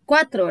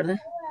 4, ¿verdad?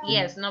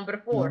 Yes, number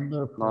 4.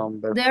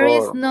 There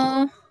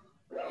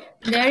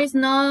is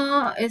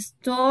no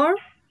store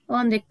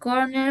on the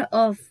corner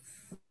of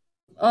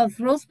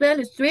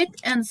Roosevelt Street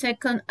and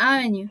 2nd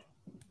Avenue.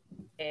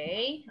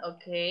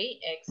 Okay,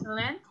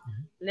 excellent.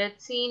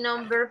 Let's see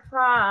number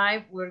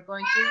 5. We're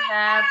going to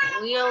have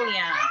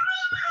William.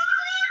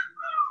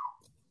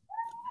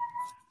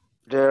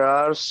 There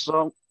are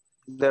some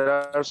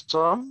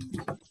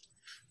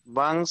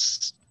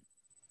banks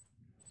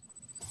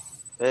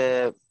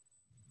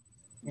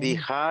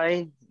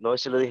behind, no sé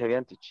si lo dije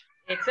bien, teacher.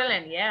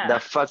 Excellent, yeah. The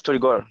factory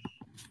door.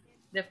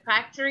 The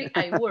factory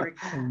I work.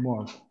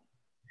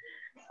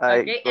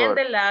 I Okay, and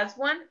the last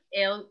one,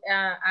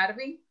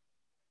 Arvin.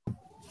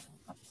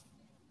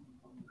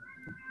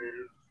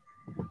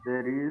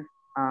 There is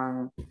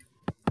an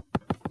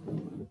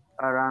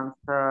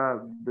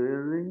Aranza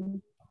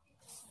building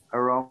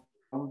around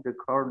the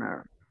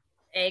corner.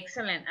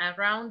 Excellent,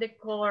 around the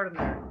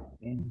corner.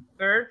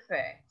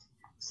 Perfect.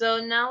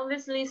 So now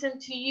let's listen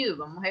to you.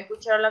 Vamos a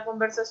escuchar la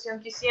conversación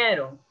que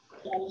hicieron.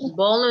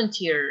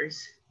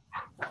 Volunteers.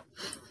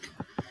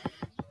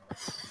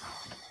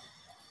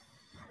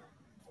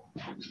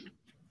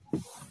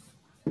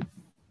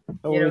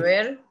 Quiero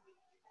ver.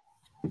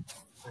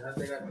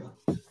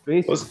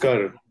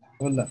 Oscar.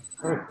 Hola.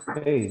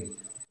 Okay.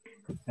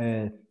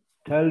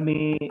 Tell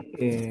me,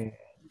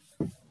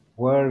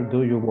 where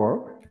do you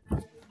work?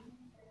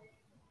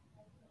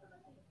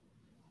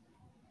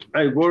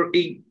 I work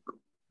in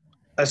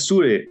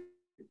Azure.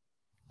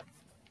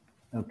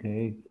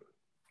 Okay.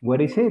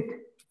 What is it?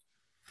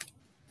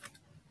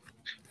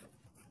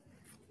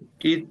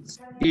 It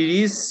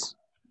is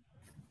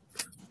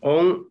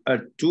on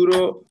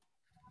Arturo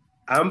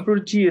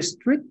Ampergy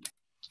Street.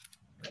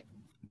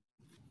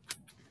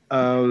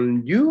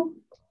 You?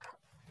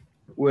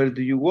 Where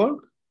do you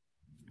work?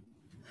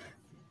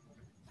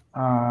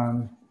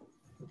 I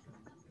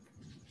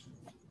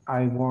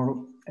work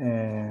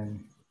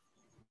in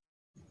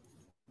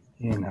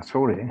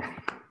Azure.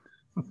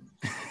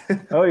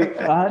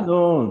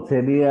 No,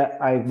 sería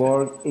I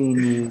work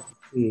in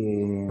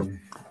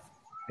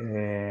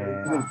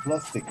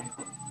plastic.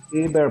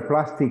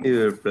 Iberplastic.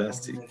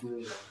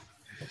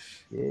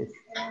 Yes.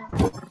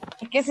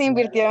 Es que se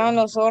invirtieron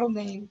los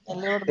órdenes,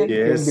 el orden.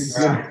 Yes.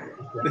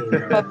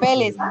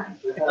 Papeles.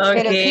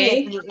 Pero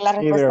sí, la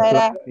respuesta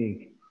era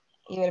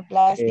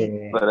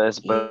Iberplastic.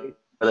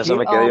 Por eso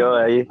me quedé yo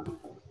ahí.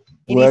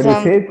 Where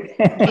is it?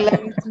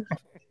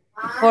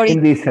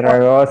 In the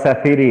Zaragoza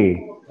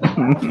City.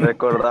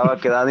 Recordaba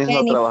que Danis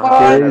no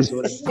trabajaba en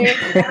Azure.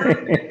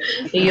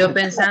 Y yo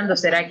pensando,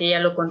 ¿será que ya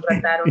lo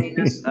contrataron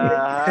en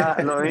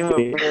Azure? Lo mismo.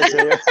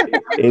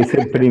 Es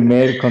el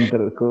primer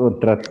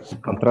contrato.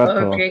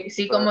 Okay.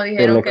 Sí, como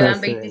dijeron, quedan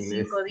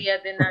 25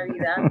 días de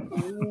Navidad.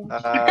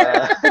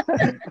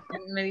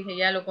 Me dije,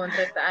 ya lo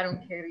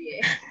contrataron, qué bien.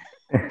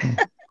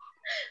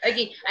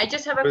 Okay, I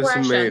just have a Pues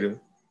question. tomato.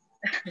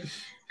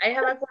 I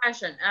have a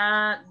question.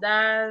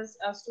 Does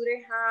a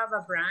student have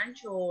a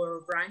branch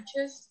or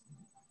branches?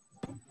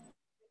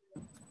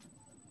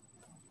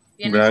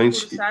 ¿Tienen Branch.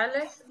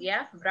 sucursales?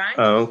 Yeah, branch.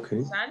 Okay.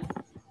 Sucursal.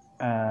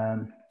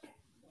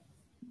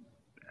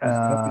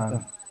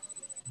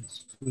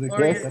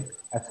 Yes,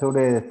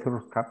 Azure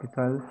Source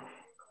Capital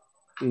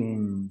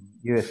in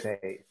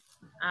USA.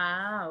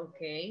 Ah,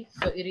 okay.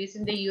 So it is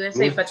in the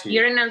USA, but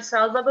here in El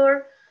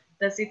Salvador,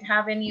 does it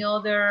have any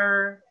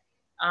other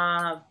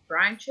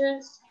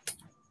branches?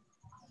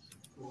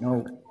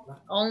 No.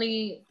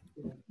 Only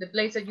the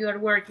place that you are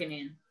working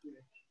in?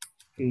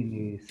 In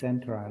the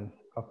central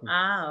office.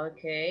 Ah,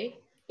 okay.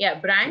 Yeah,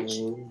 branch.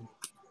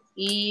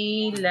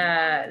 Y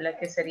la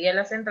que sería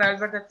la central,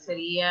 ¿verdad?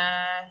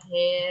 Sería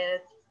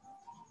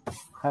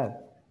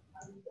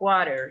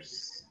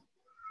headquarters.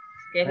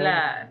 Que es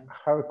la...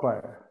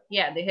 Headquarters.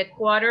 Yeah, the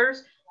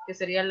headquarters, que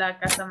sería la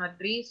casa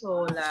matriz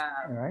o la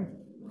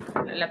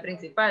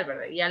principal,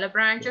 ¿verdad? Y ya las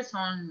branches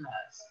son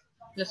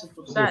las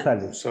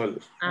sucursales.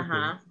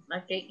 Ajá,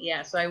 okay,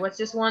 yeah. So I was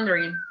just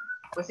wondering,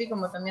 pues sí,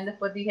 como también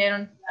después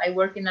dijeron, I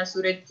work in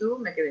Azure too,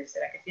 me quedé,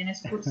 ¿será que tiene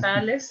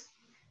sucursales?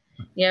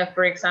 Yeah,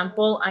 for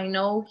example, I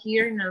know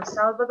here in El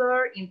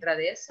Salvador,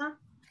 Intradesa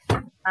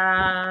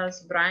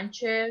has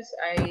branches.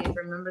 I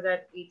remember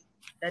that it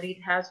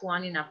has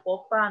one in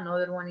Apopa,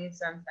 another one in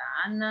Santa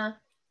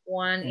Ana,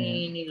 one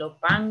in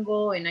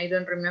Ilopango, and I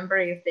don't remember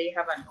if they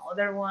have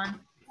another one.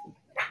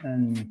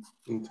 And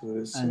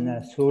Azure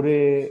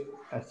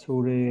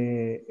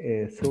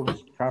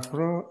Source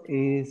Capital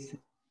is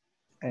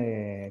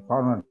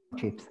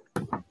partnerships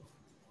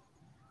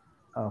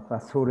of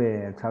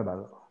Azure El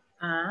Salvador.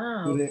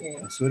 Ah, okay.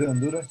 Azure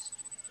Honduras.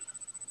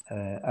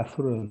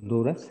 Azure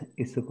Honduras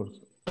is a course.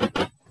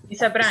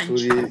 It's a branch.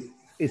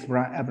 It's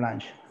a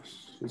branch.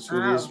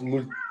 Azure is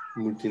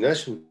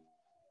multinational.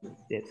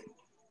 Yes.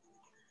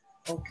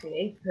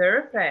 Okay,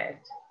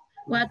 perfect.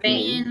 What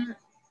mean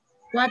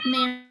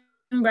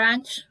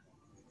branch?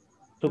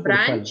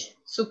 Branch,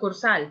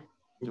 sucursal.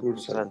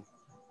 Sucursal.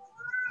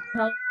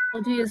 How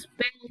do you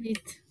spell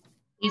it?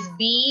 It's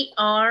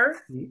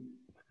B-R-A-N-C-H.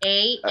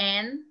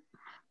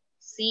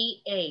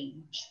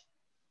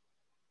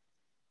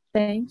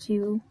 Thank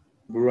you.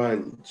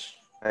 Branch.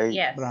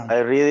 Yes. I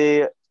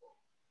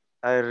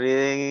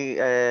reading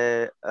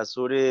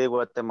Azure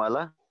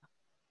Guatemala.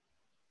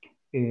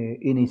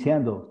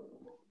 Iniciando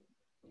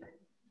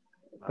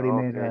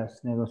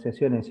primeras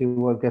negociaciones,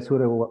 igual que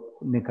Azure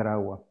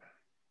Nicaragua.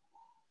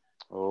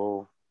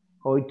 Oh.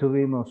 Hoy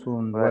tuvimos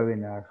un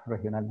webinar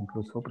regional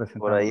incluso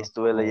presentado. Por ahí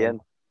estuve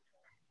leyendo.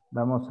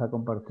 Vamos a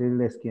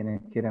compartirles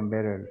quienes quieren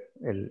ver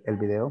el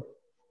video.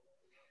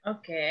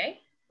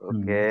 Okay.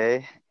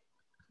 Okay.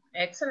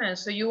 Excellent.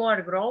 So you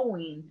are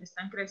growing.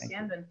 Están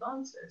creciendo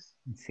entonces.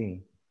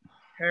 Sí.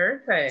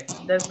 Perfect.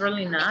 That's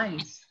really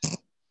nice.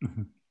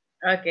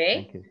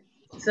 Okay.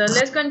 So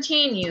let's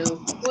continue.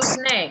 Who's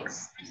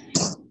next?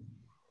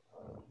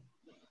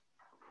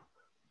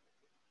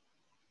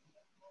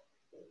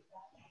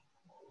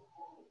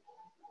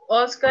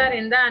 Oscar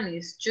and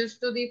Danis, choose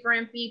two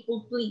different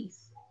people,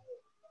 please.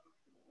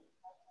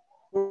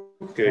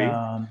 Okay.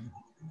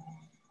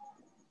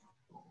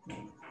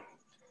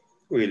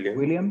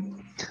 William.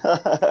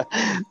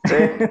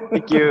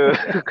 Thank you.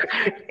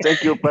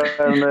 Thank you,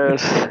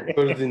 partners.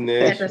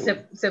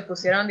 Se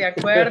pusieron de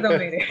acuerdo,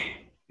 mire.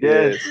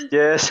 Yes.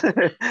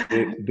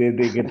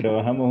 Desde que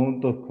trabajamos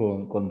juntos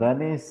con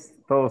Danis,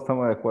 todos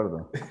estamos de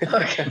acuerdo.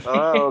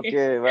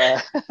 Okay,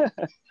 va.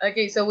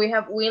 Okay, so we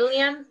have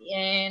William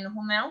and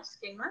whom else?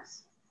 ¿Quién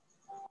más?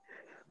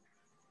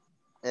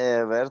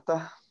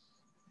 Berta.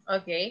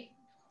 Okay,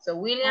 so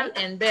William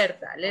and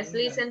Berta, let's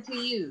listen to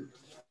you.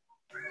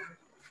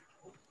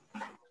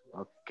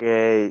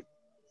 Okay.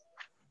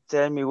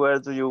 Tell me, where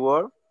do you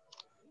work?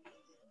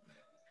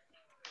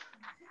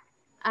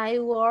 I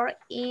work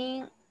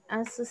in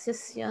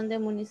Asociación de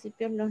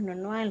Municipios Los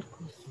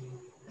Nonualcos.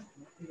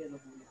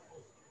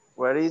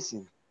 Where is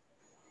it?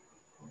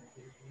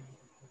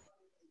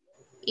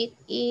 It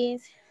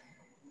is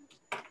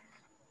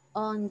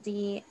on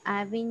the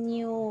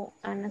Avenue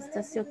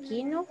Anastasio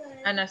Quino.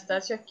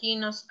 Anastasio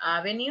Quinos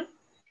Avenue.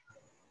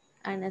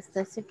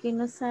 Anastasio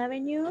Quinos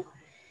Avenue.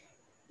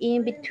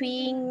 In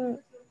between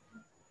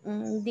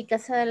the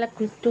Casa de la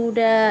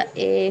Cultura,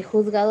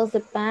 Juzgados de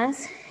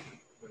Paz,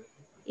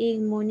 y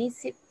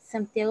Municipio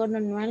Santiago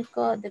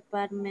Nonualco,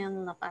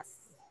 Department La Paz.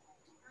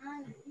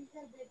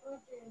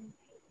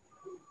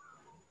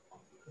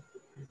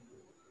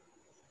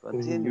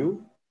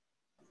 Continue.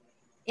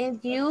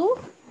 And you,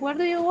 where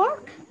do you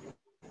work?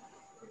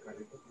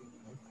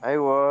 I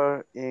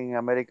work in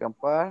American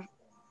Park,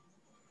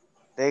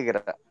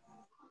 Tegra,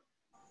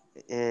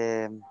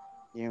 in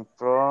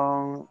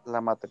from La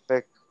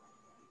Matepec,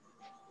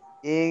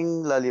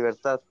 in La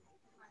Libertad.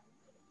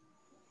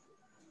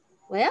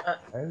 Well.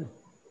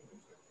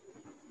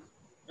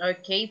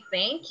 Okay,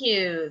 thank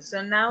you.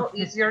 So now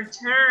it's your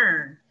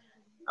turn.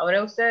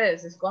 Ahora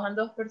ustedes escojan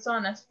dos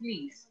personas,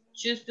 please.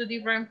 Choose two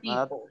different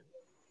people.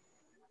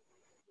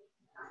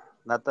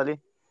 Natalie.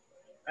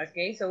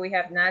 Okay, so we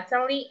have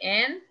Natalie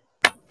and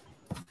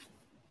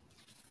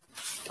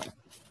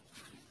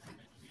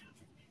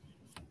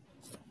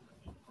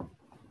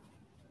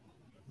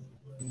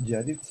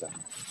Yaritza.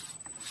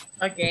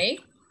 okay.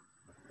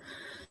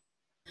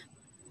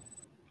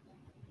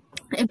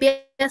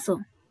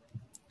 Empiezo.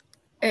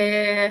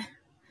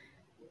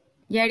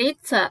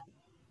 Yaritza,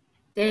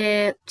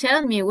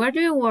 tell me, where do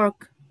you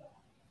work?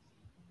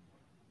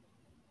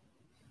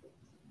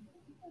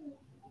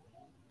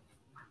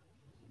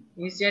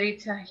 Is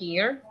Yaritza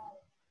here?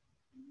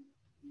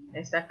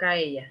 Está acá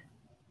ella.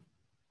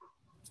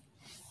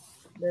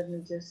 Let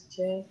me just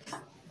check.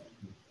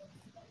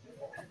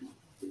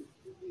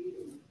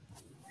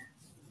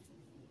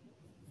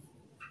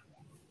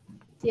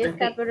 Sí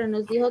está, pero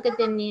nos dijo que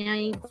tenía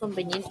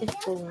inconvenientes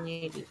con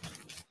el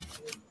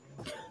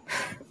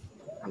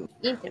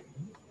Inter.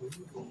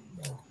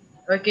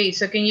 Okay,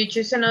 so can you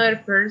choose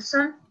another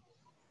person?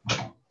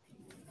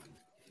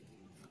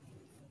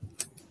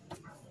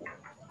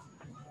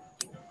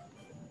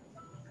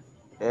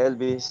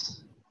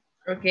 Elvis.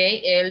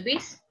 Okay,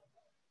 Elvis.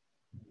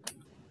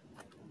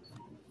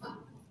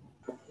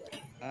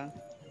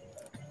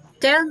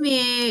 Tell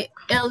me,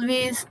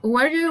 Elvis,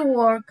 where do you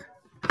work?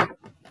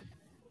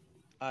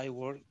 I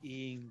work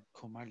in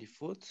Comali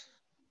Food.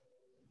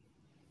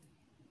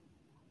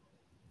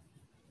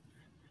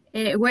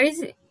 Where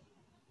is it?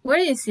 Where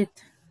is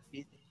it?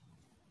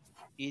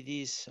 It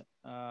is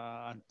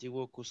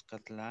Antiguo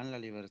Cuscatlán, La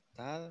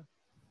Libertad.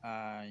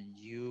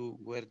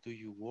 Where do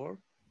you work?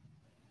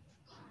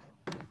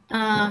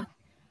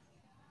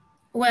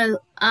 Well,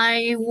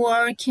 I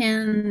work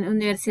in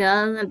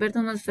Universidad Alberto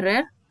Núñez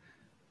Ferrer.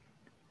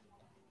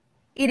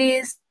 It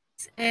is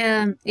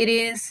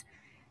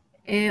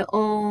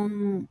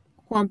on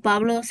Juan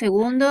Pablo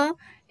II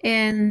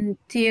and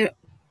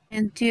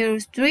Tier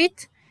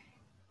Street.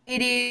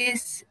 It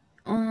is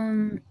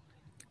on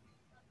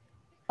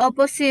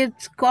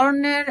opposite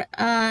corner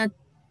at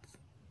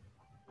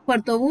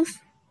Puerto Bus.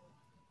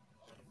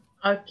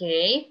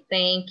 Okay,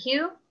 thank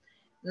you.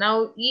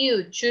 Now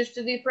you choose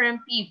two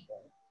different people.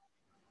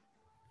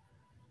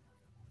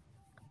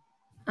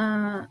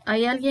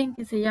 ¿Hay alguien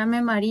que se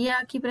llame María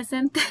aquí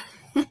presente?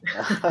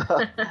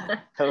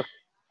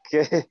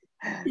 ¿Qué?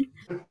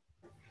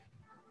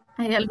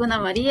 ¿Hay alguna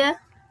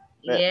María?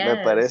 Me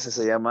parece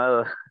ese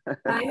llamado.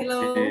 Hi,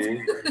 hello.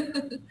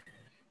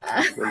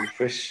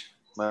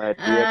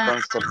 María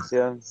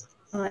Concepción.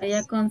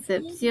 María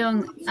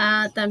Concepción.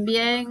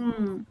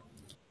 También.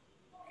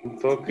 Un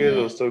toque,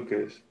 dos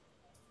toques.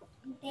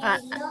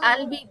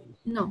 Albi,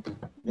 no.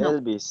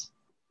 Elvis.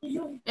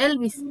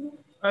 Elvis.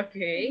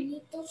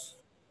 Okay.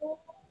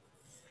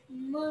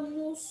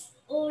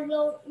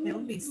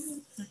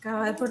 Elvis.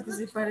 Acaba de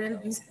participar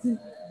Elvis.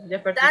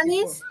 Ya participó.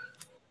 Danis.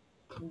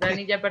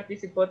 Dani ya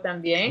participó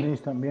también.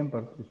 Luis también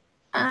participó.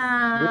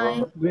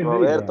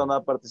 Roberto no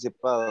ha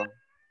participado.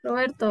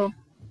 Roberto.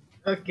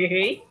 Ok.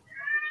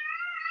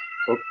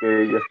 Ok,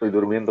 ya estoy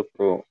durmiendo,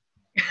 pero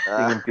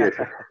 ¿quién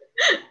empieza?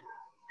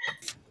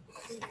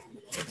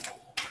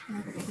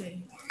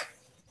 Okay.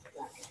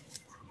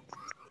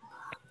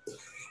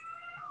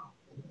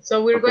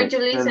 So we're going to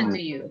listen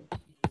to you.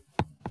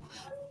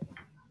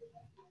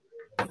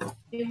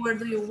 Where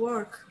do you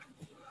work?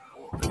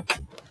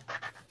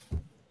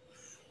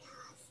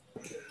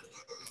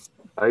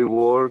 I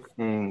work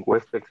in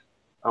Wessex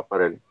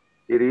Apparel.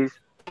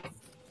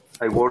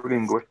 I work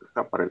in Wessex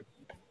Apparel.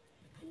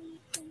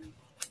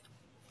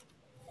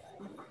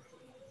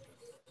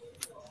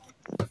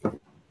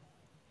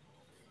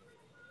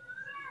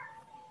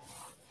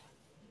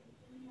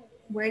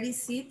 Where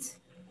is it?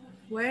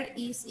 Where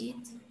is it?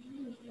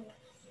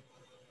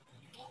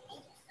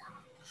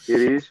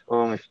 It is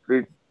on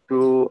Street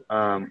 2,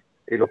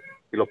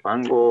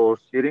 Ilopango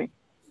City,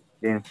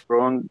 in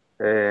front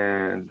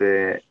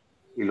the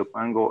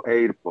Ilopango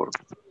Airport.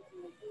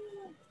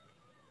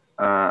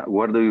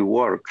 Where do you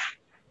work?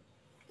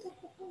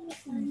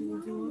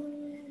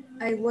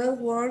 I will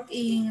work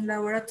in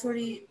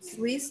Laboratory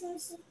Swiss.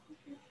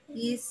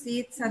 Is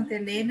it Santa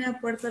Elena,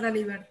 Puerto La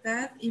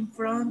Libertad, in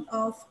front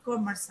of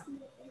Commerce?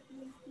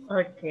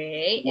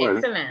 Okay, Well,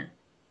 excellent.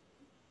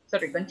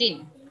 Sorry,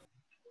 continue.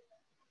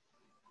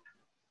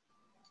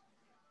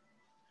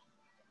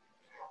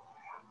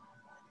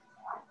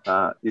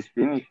 It's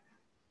finished.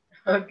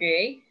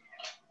 Okay.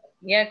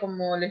 Yeah,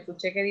 como le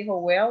escuché que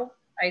dijo, well,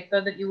 I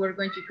thought that you were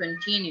going to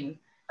continue.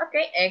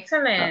 Okay,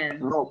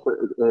 excellent. No,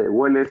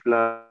 well es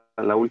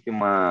la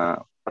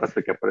última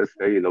frase que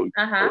aparece ahí, la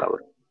última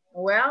palabra.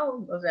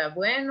 Well, o sea,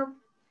 bueno,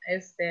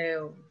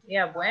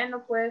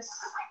 bueno, pues.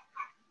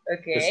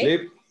 Okay.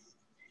 Sleep?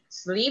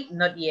 Sleep,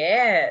 not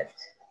yet.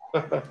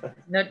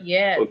 Not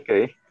yet.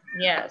 Okay.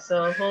 Yeah,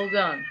 so hold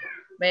on.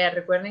 Vaya,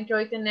 recuerden que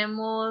hoy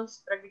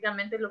tenemos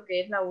prácticamente lo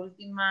que es la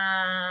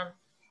última,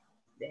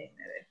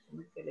 déjenme ver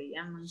cómo es que le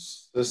llaman.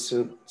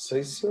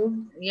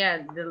 Session?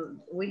 Yeah,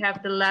 we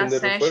have the last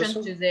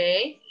session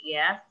today.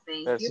 Yeah,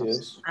 thank you.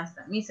 Yes.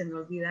 Hasta a mí se me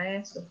olvida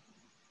eso.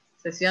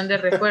 Sesión de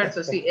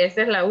refuerzo, sí,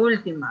 esta es la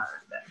última,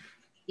 ¿verdad?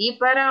 Y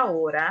para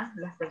ahora,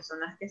 las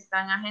personas que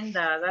están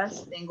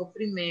agendadas, tengo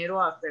primero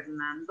a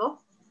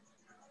Fernando.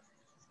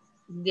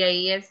 De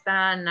ahí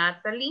está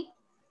Natalie.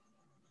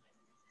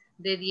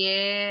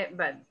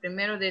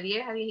 Primero de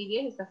 10 a 10 y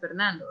 10 está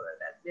Fernando,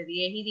 ¿verdad? De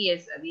 10 y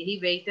 10 a 10 y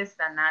 20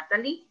 está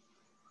Natalie.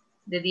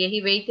 De 10 y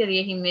 20 a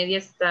 10 y media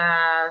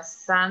está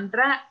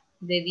Sandra.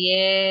 De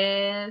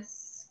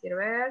 10, quiero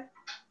ver,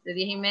 de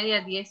 10 y media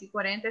a 10 y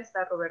 40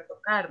 está Roberto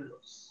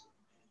Carlos.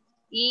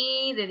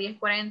 Y de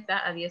 10:40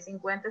 a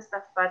 10:50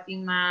 está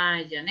Fátima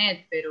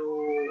Janet, pero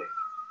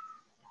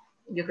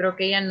yo creo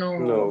que ella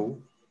no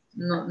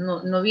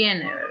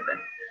viene, ¿verdad?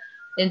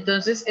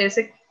 Entonces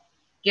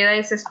queda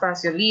ese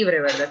espacio libre,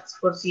 ¿verdad?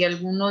 Por si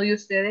alguno de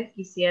ustedes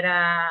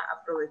quisiera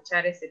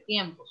aprovechar ese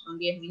tiempo, son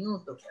 10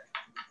 minutos, ¿verdad?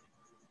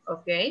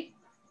 ¿Ok?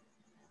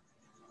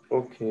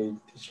 Ok,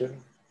 teacher.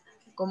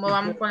 ¿Cómo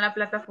vamos con la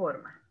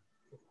plataforma?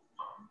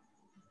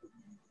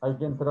 Hay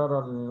que entrar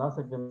al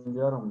enlace que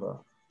enviaron, ¿verdad?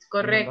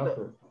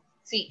 Correcto.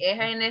 Sí, es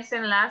en ese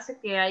enlace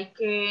que hay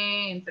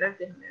que entrar.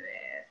 Déjame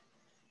ver.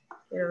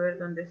 Quiero ver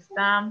dónde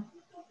está.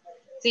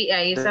 Sí,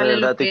 ahí sale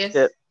lo que es.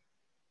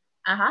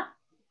 Ajá.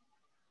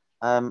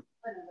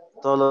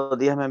 Todos los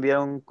días me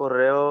envían un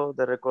correo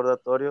de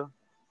recordatorio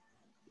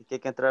y que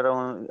hay que entrar a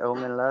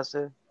un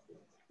enlace.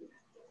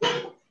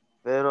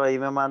 Pero ahí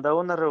me manda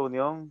una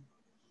reunión.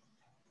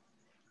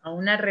 A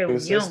una ¿Qué reunión.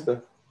 es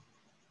esta?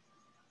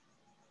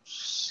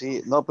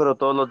 Sí, no, pero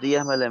todos los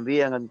días me la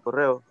envían en mi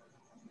correo.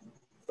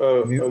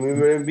 A mí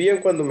me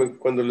envían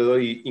cuando le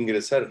doy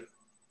ingresar.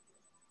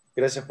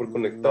 Gracias por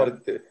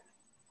conectarte.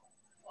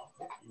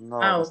 No,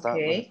 ok.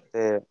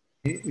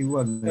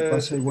 Igual, me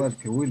pasa igual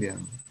que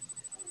William.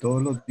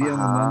 Todos los días me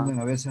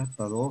mandan a veces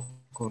hasta 2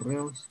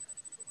 correos.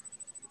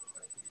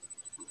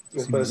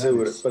 Es para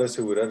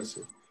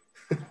asegurarse.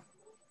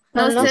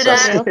 No ¿No los será?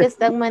 correos que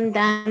están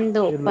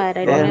mandando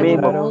para el Lo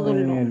nuevo mandaron módulo.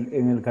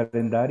 en el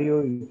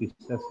calendario y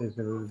quizás es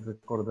el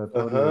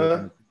recordatorio.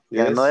 Ajá.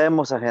 Que no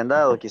hemos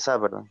agendado,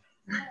 quizás, ¿verdad?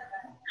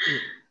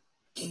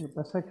 Lo que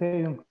pasa es que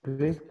hay un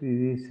clip que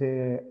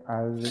dice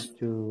add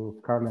to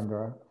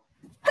calendar.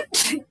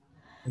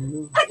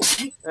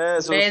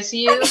 Bless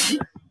you.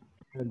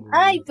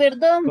 Ay,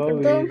 perdón.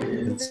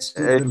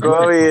 El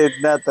COVID,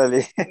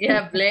 Natalie.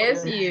 Yeah,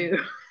 bless you.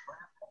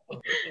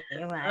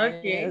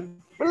 Okay.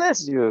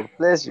 Bless you.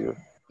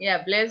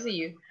 Yeah, bless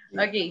you.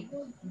 Ok,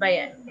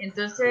 vaya,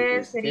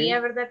 entonces sería,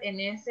 ¿verdad? En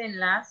ese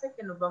enlace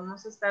que nos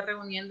vamos a estar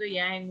reuniendo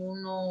ya en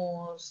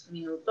unos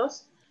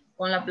minutos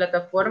con la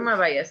plataforma,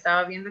 vaya,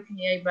 estaba viendo que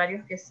ya hay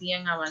varios que sí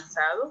han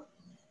avanzado.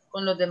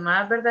 Con los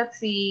demás, ¿verdad?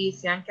 Si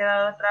se han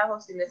quedado atrás o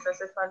si les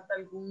hace falta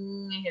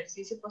algún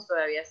ejercicio, pues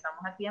todavía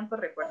estamos a tiempo.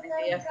 Recuerden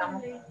que ya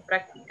estamos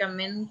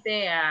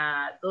prácticamente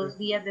a 2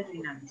 días de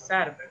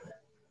finalizar, ¿verdad?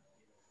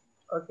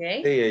 Ok.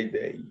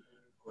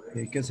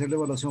 Hay que hacer la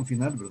evaluación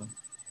final, ¿verdad?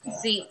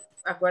 Sí,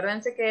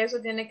 acuérdense que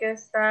eso tiene que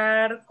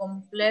estar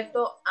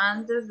completo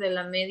antes de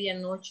la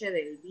medianoche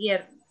del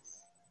viernes.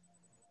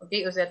 Ok,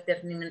 o sea,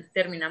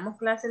 terminamos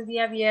clase el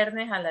día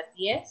viernes a las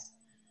 10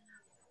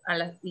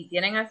 y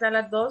tienen hasta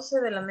las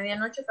 12 de la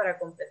medianoche para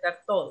completar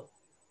todo.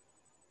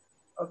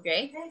 Ok.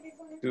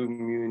 2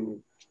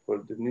 minutes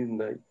for the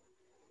midnight.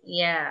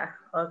 Yeah,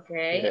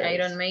 okay. Yes.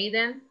 Iron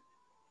Maiden.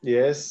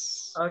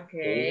 Yes.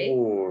 Okay.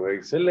 Oh,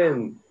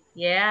 excellent.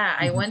 Yeah,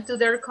 I went to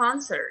their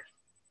concert.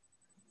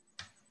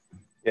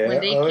 Yeah.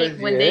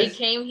 When they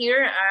came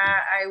here,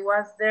 I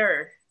was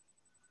there.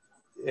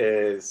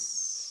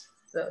 Yes.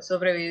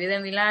 Sobreviví de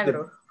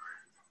milagro.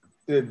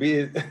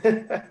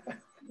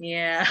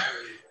 Yeah.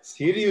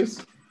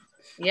 Serious?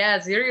 Yeah,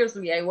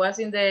 seriously. I was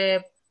in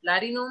the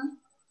platinum.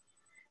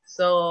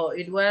 So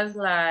it was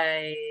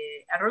like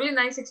a really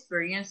nice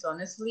experience,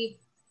 honestly.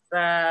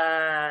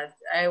 But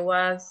I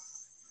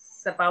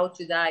was about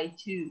to die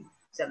too.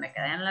 O sea, me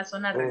quedé en la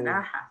zona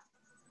relaja.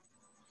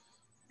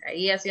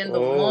 Ahí haciendo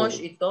mosh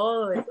y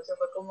todo. Entonces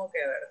fue como que,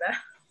 ¿verdad?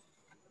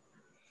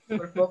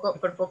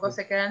 Por poco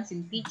se quedan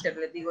sin teacher,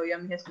 les digo yo a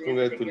mis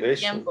estudiantes. ¿De qué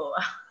tiempo?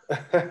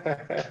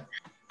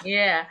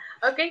 Yeah.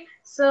 Okay.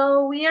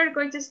 So we are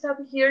going to stop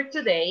here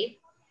today.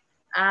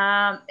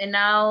 And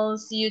I'll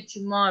see you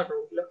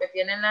tomorrow. Los que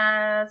tienen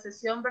la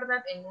sesión,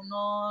 ¿verdad? En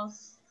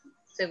unos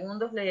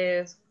segundos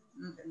me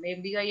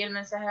envío ahí el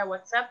mensaje a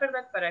WhatsApp,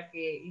 ¿verdad? Para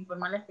que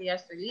informarles que ya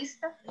estoy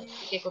lista y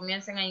que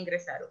comiencen a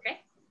ingresar, ¿ok?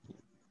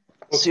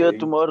 See you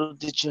tomorrow,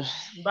 teacher.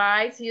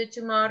 Bye, see you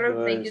tomorrow.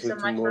 Bye, thank you so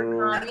much for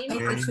coming.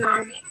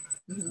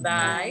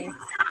 Bye.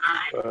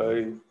 Bye.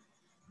 Bye.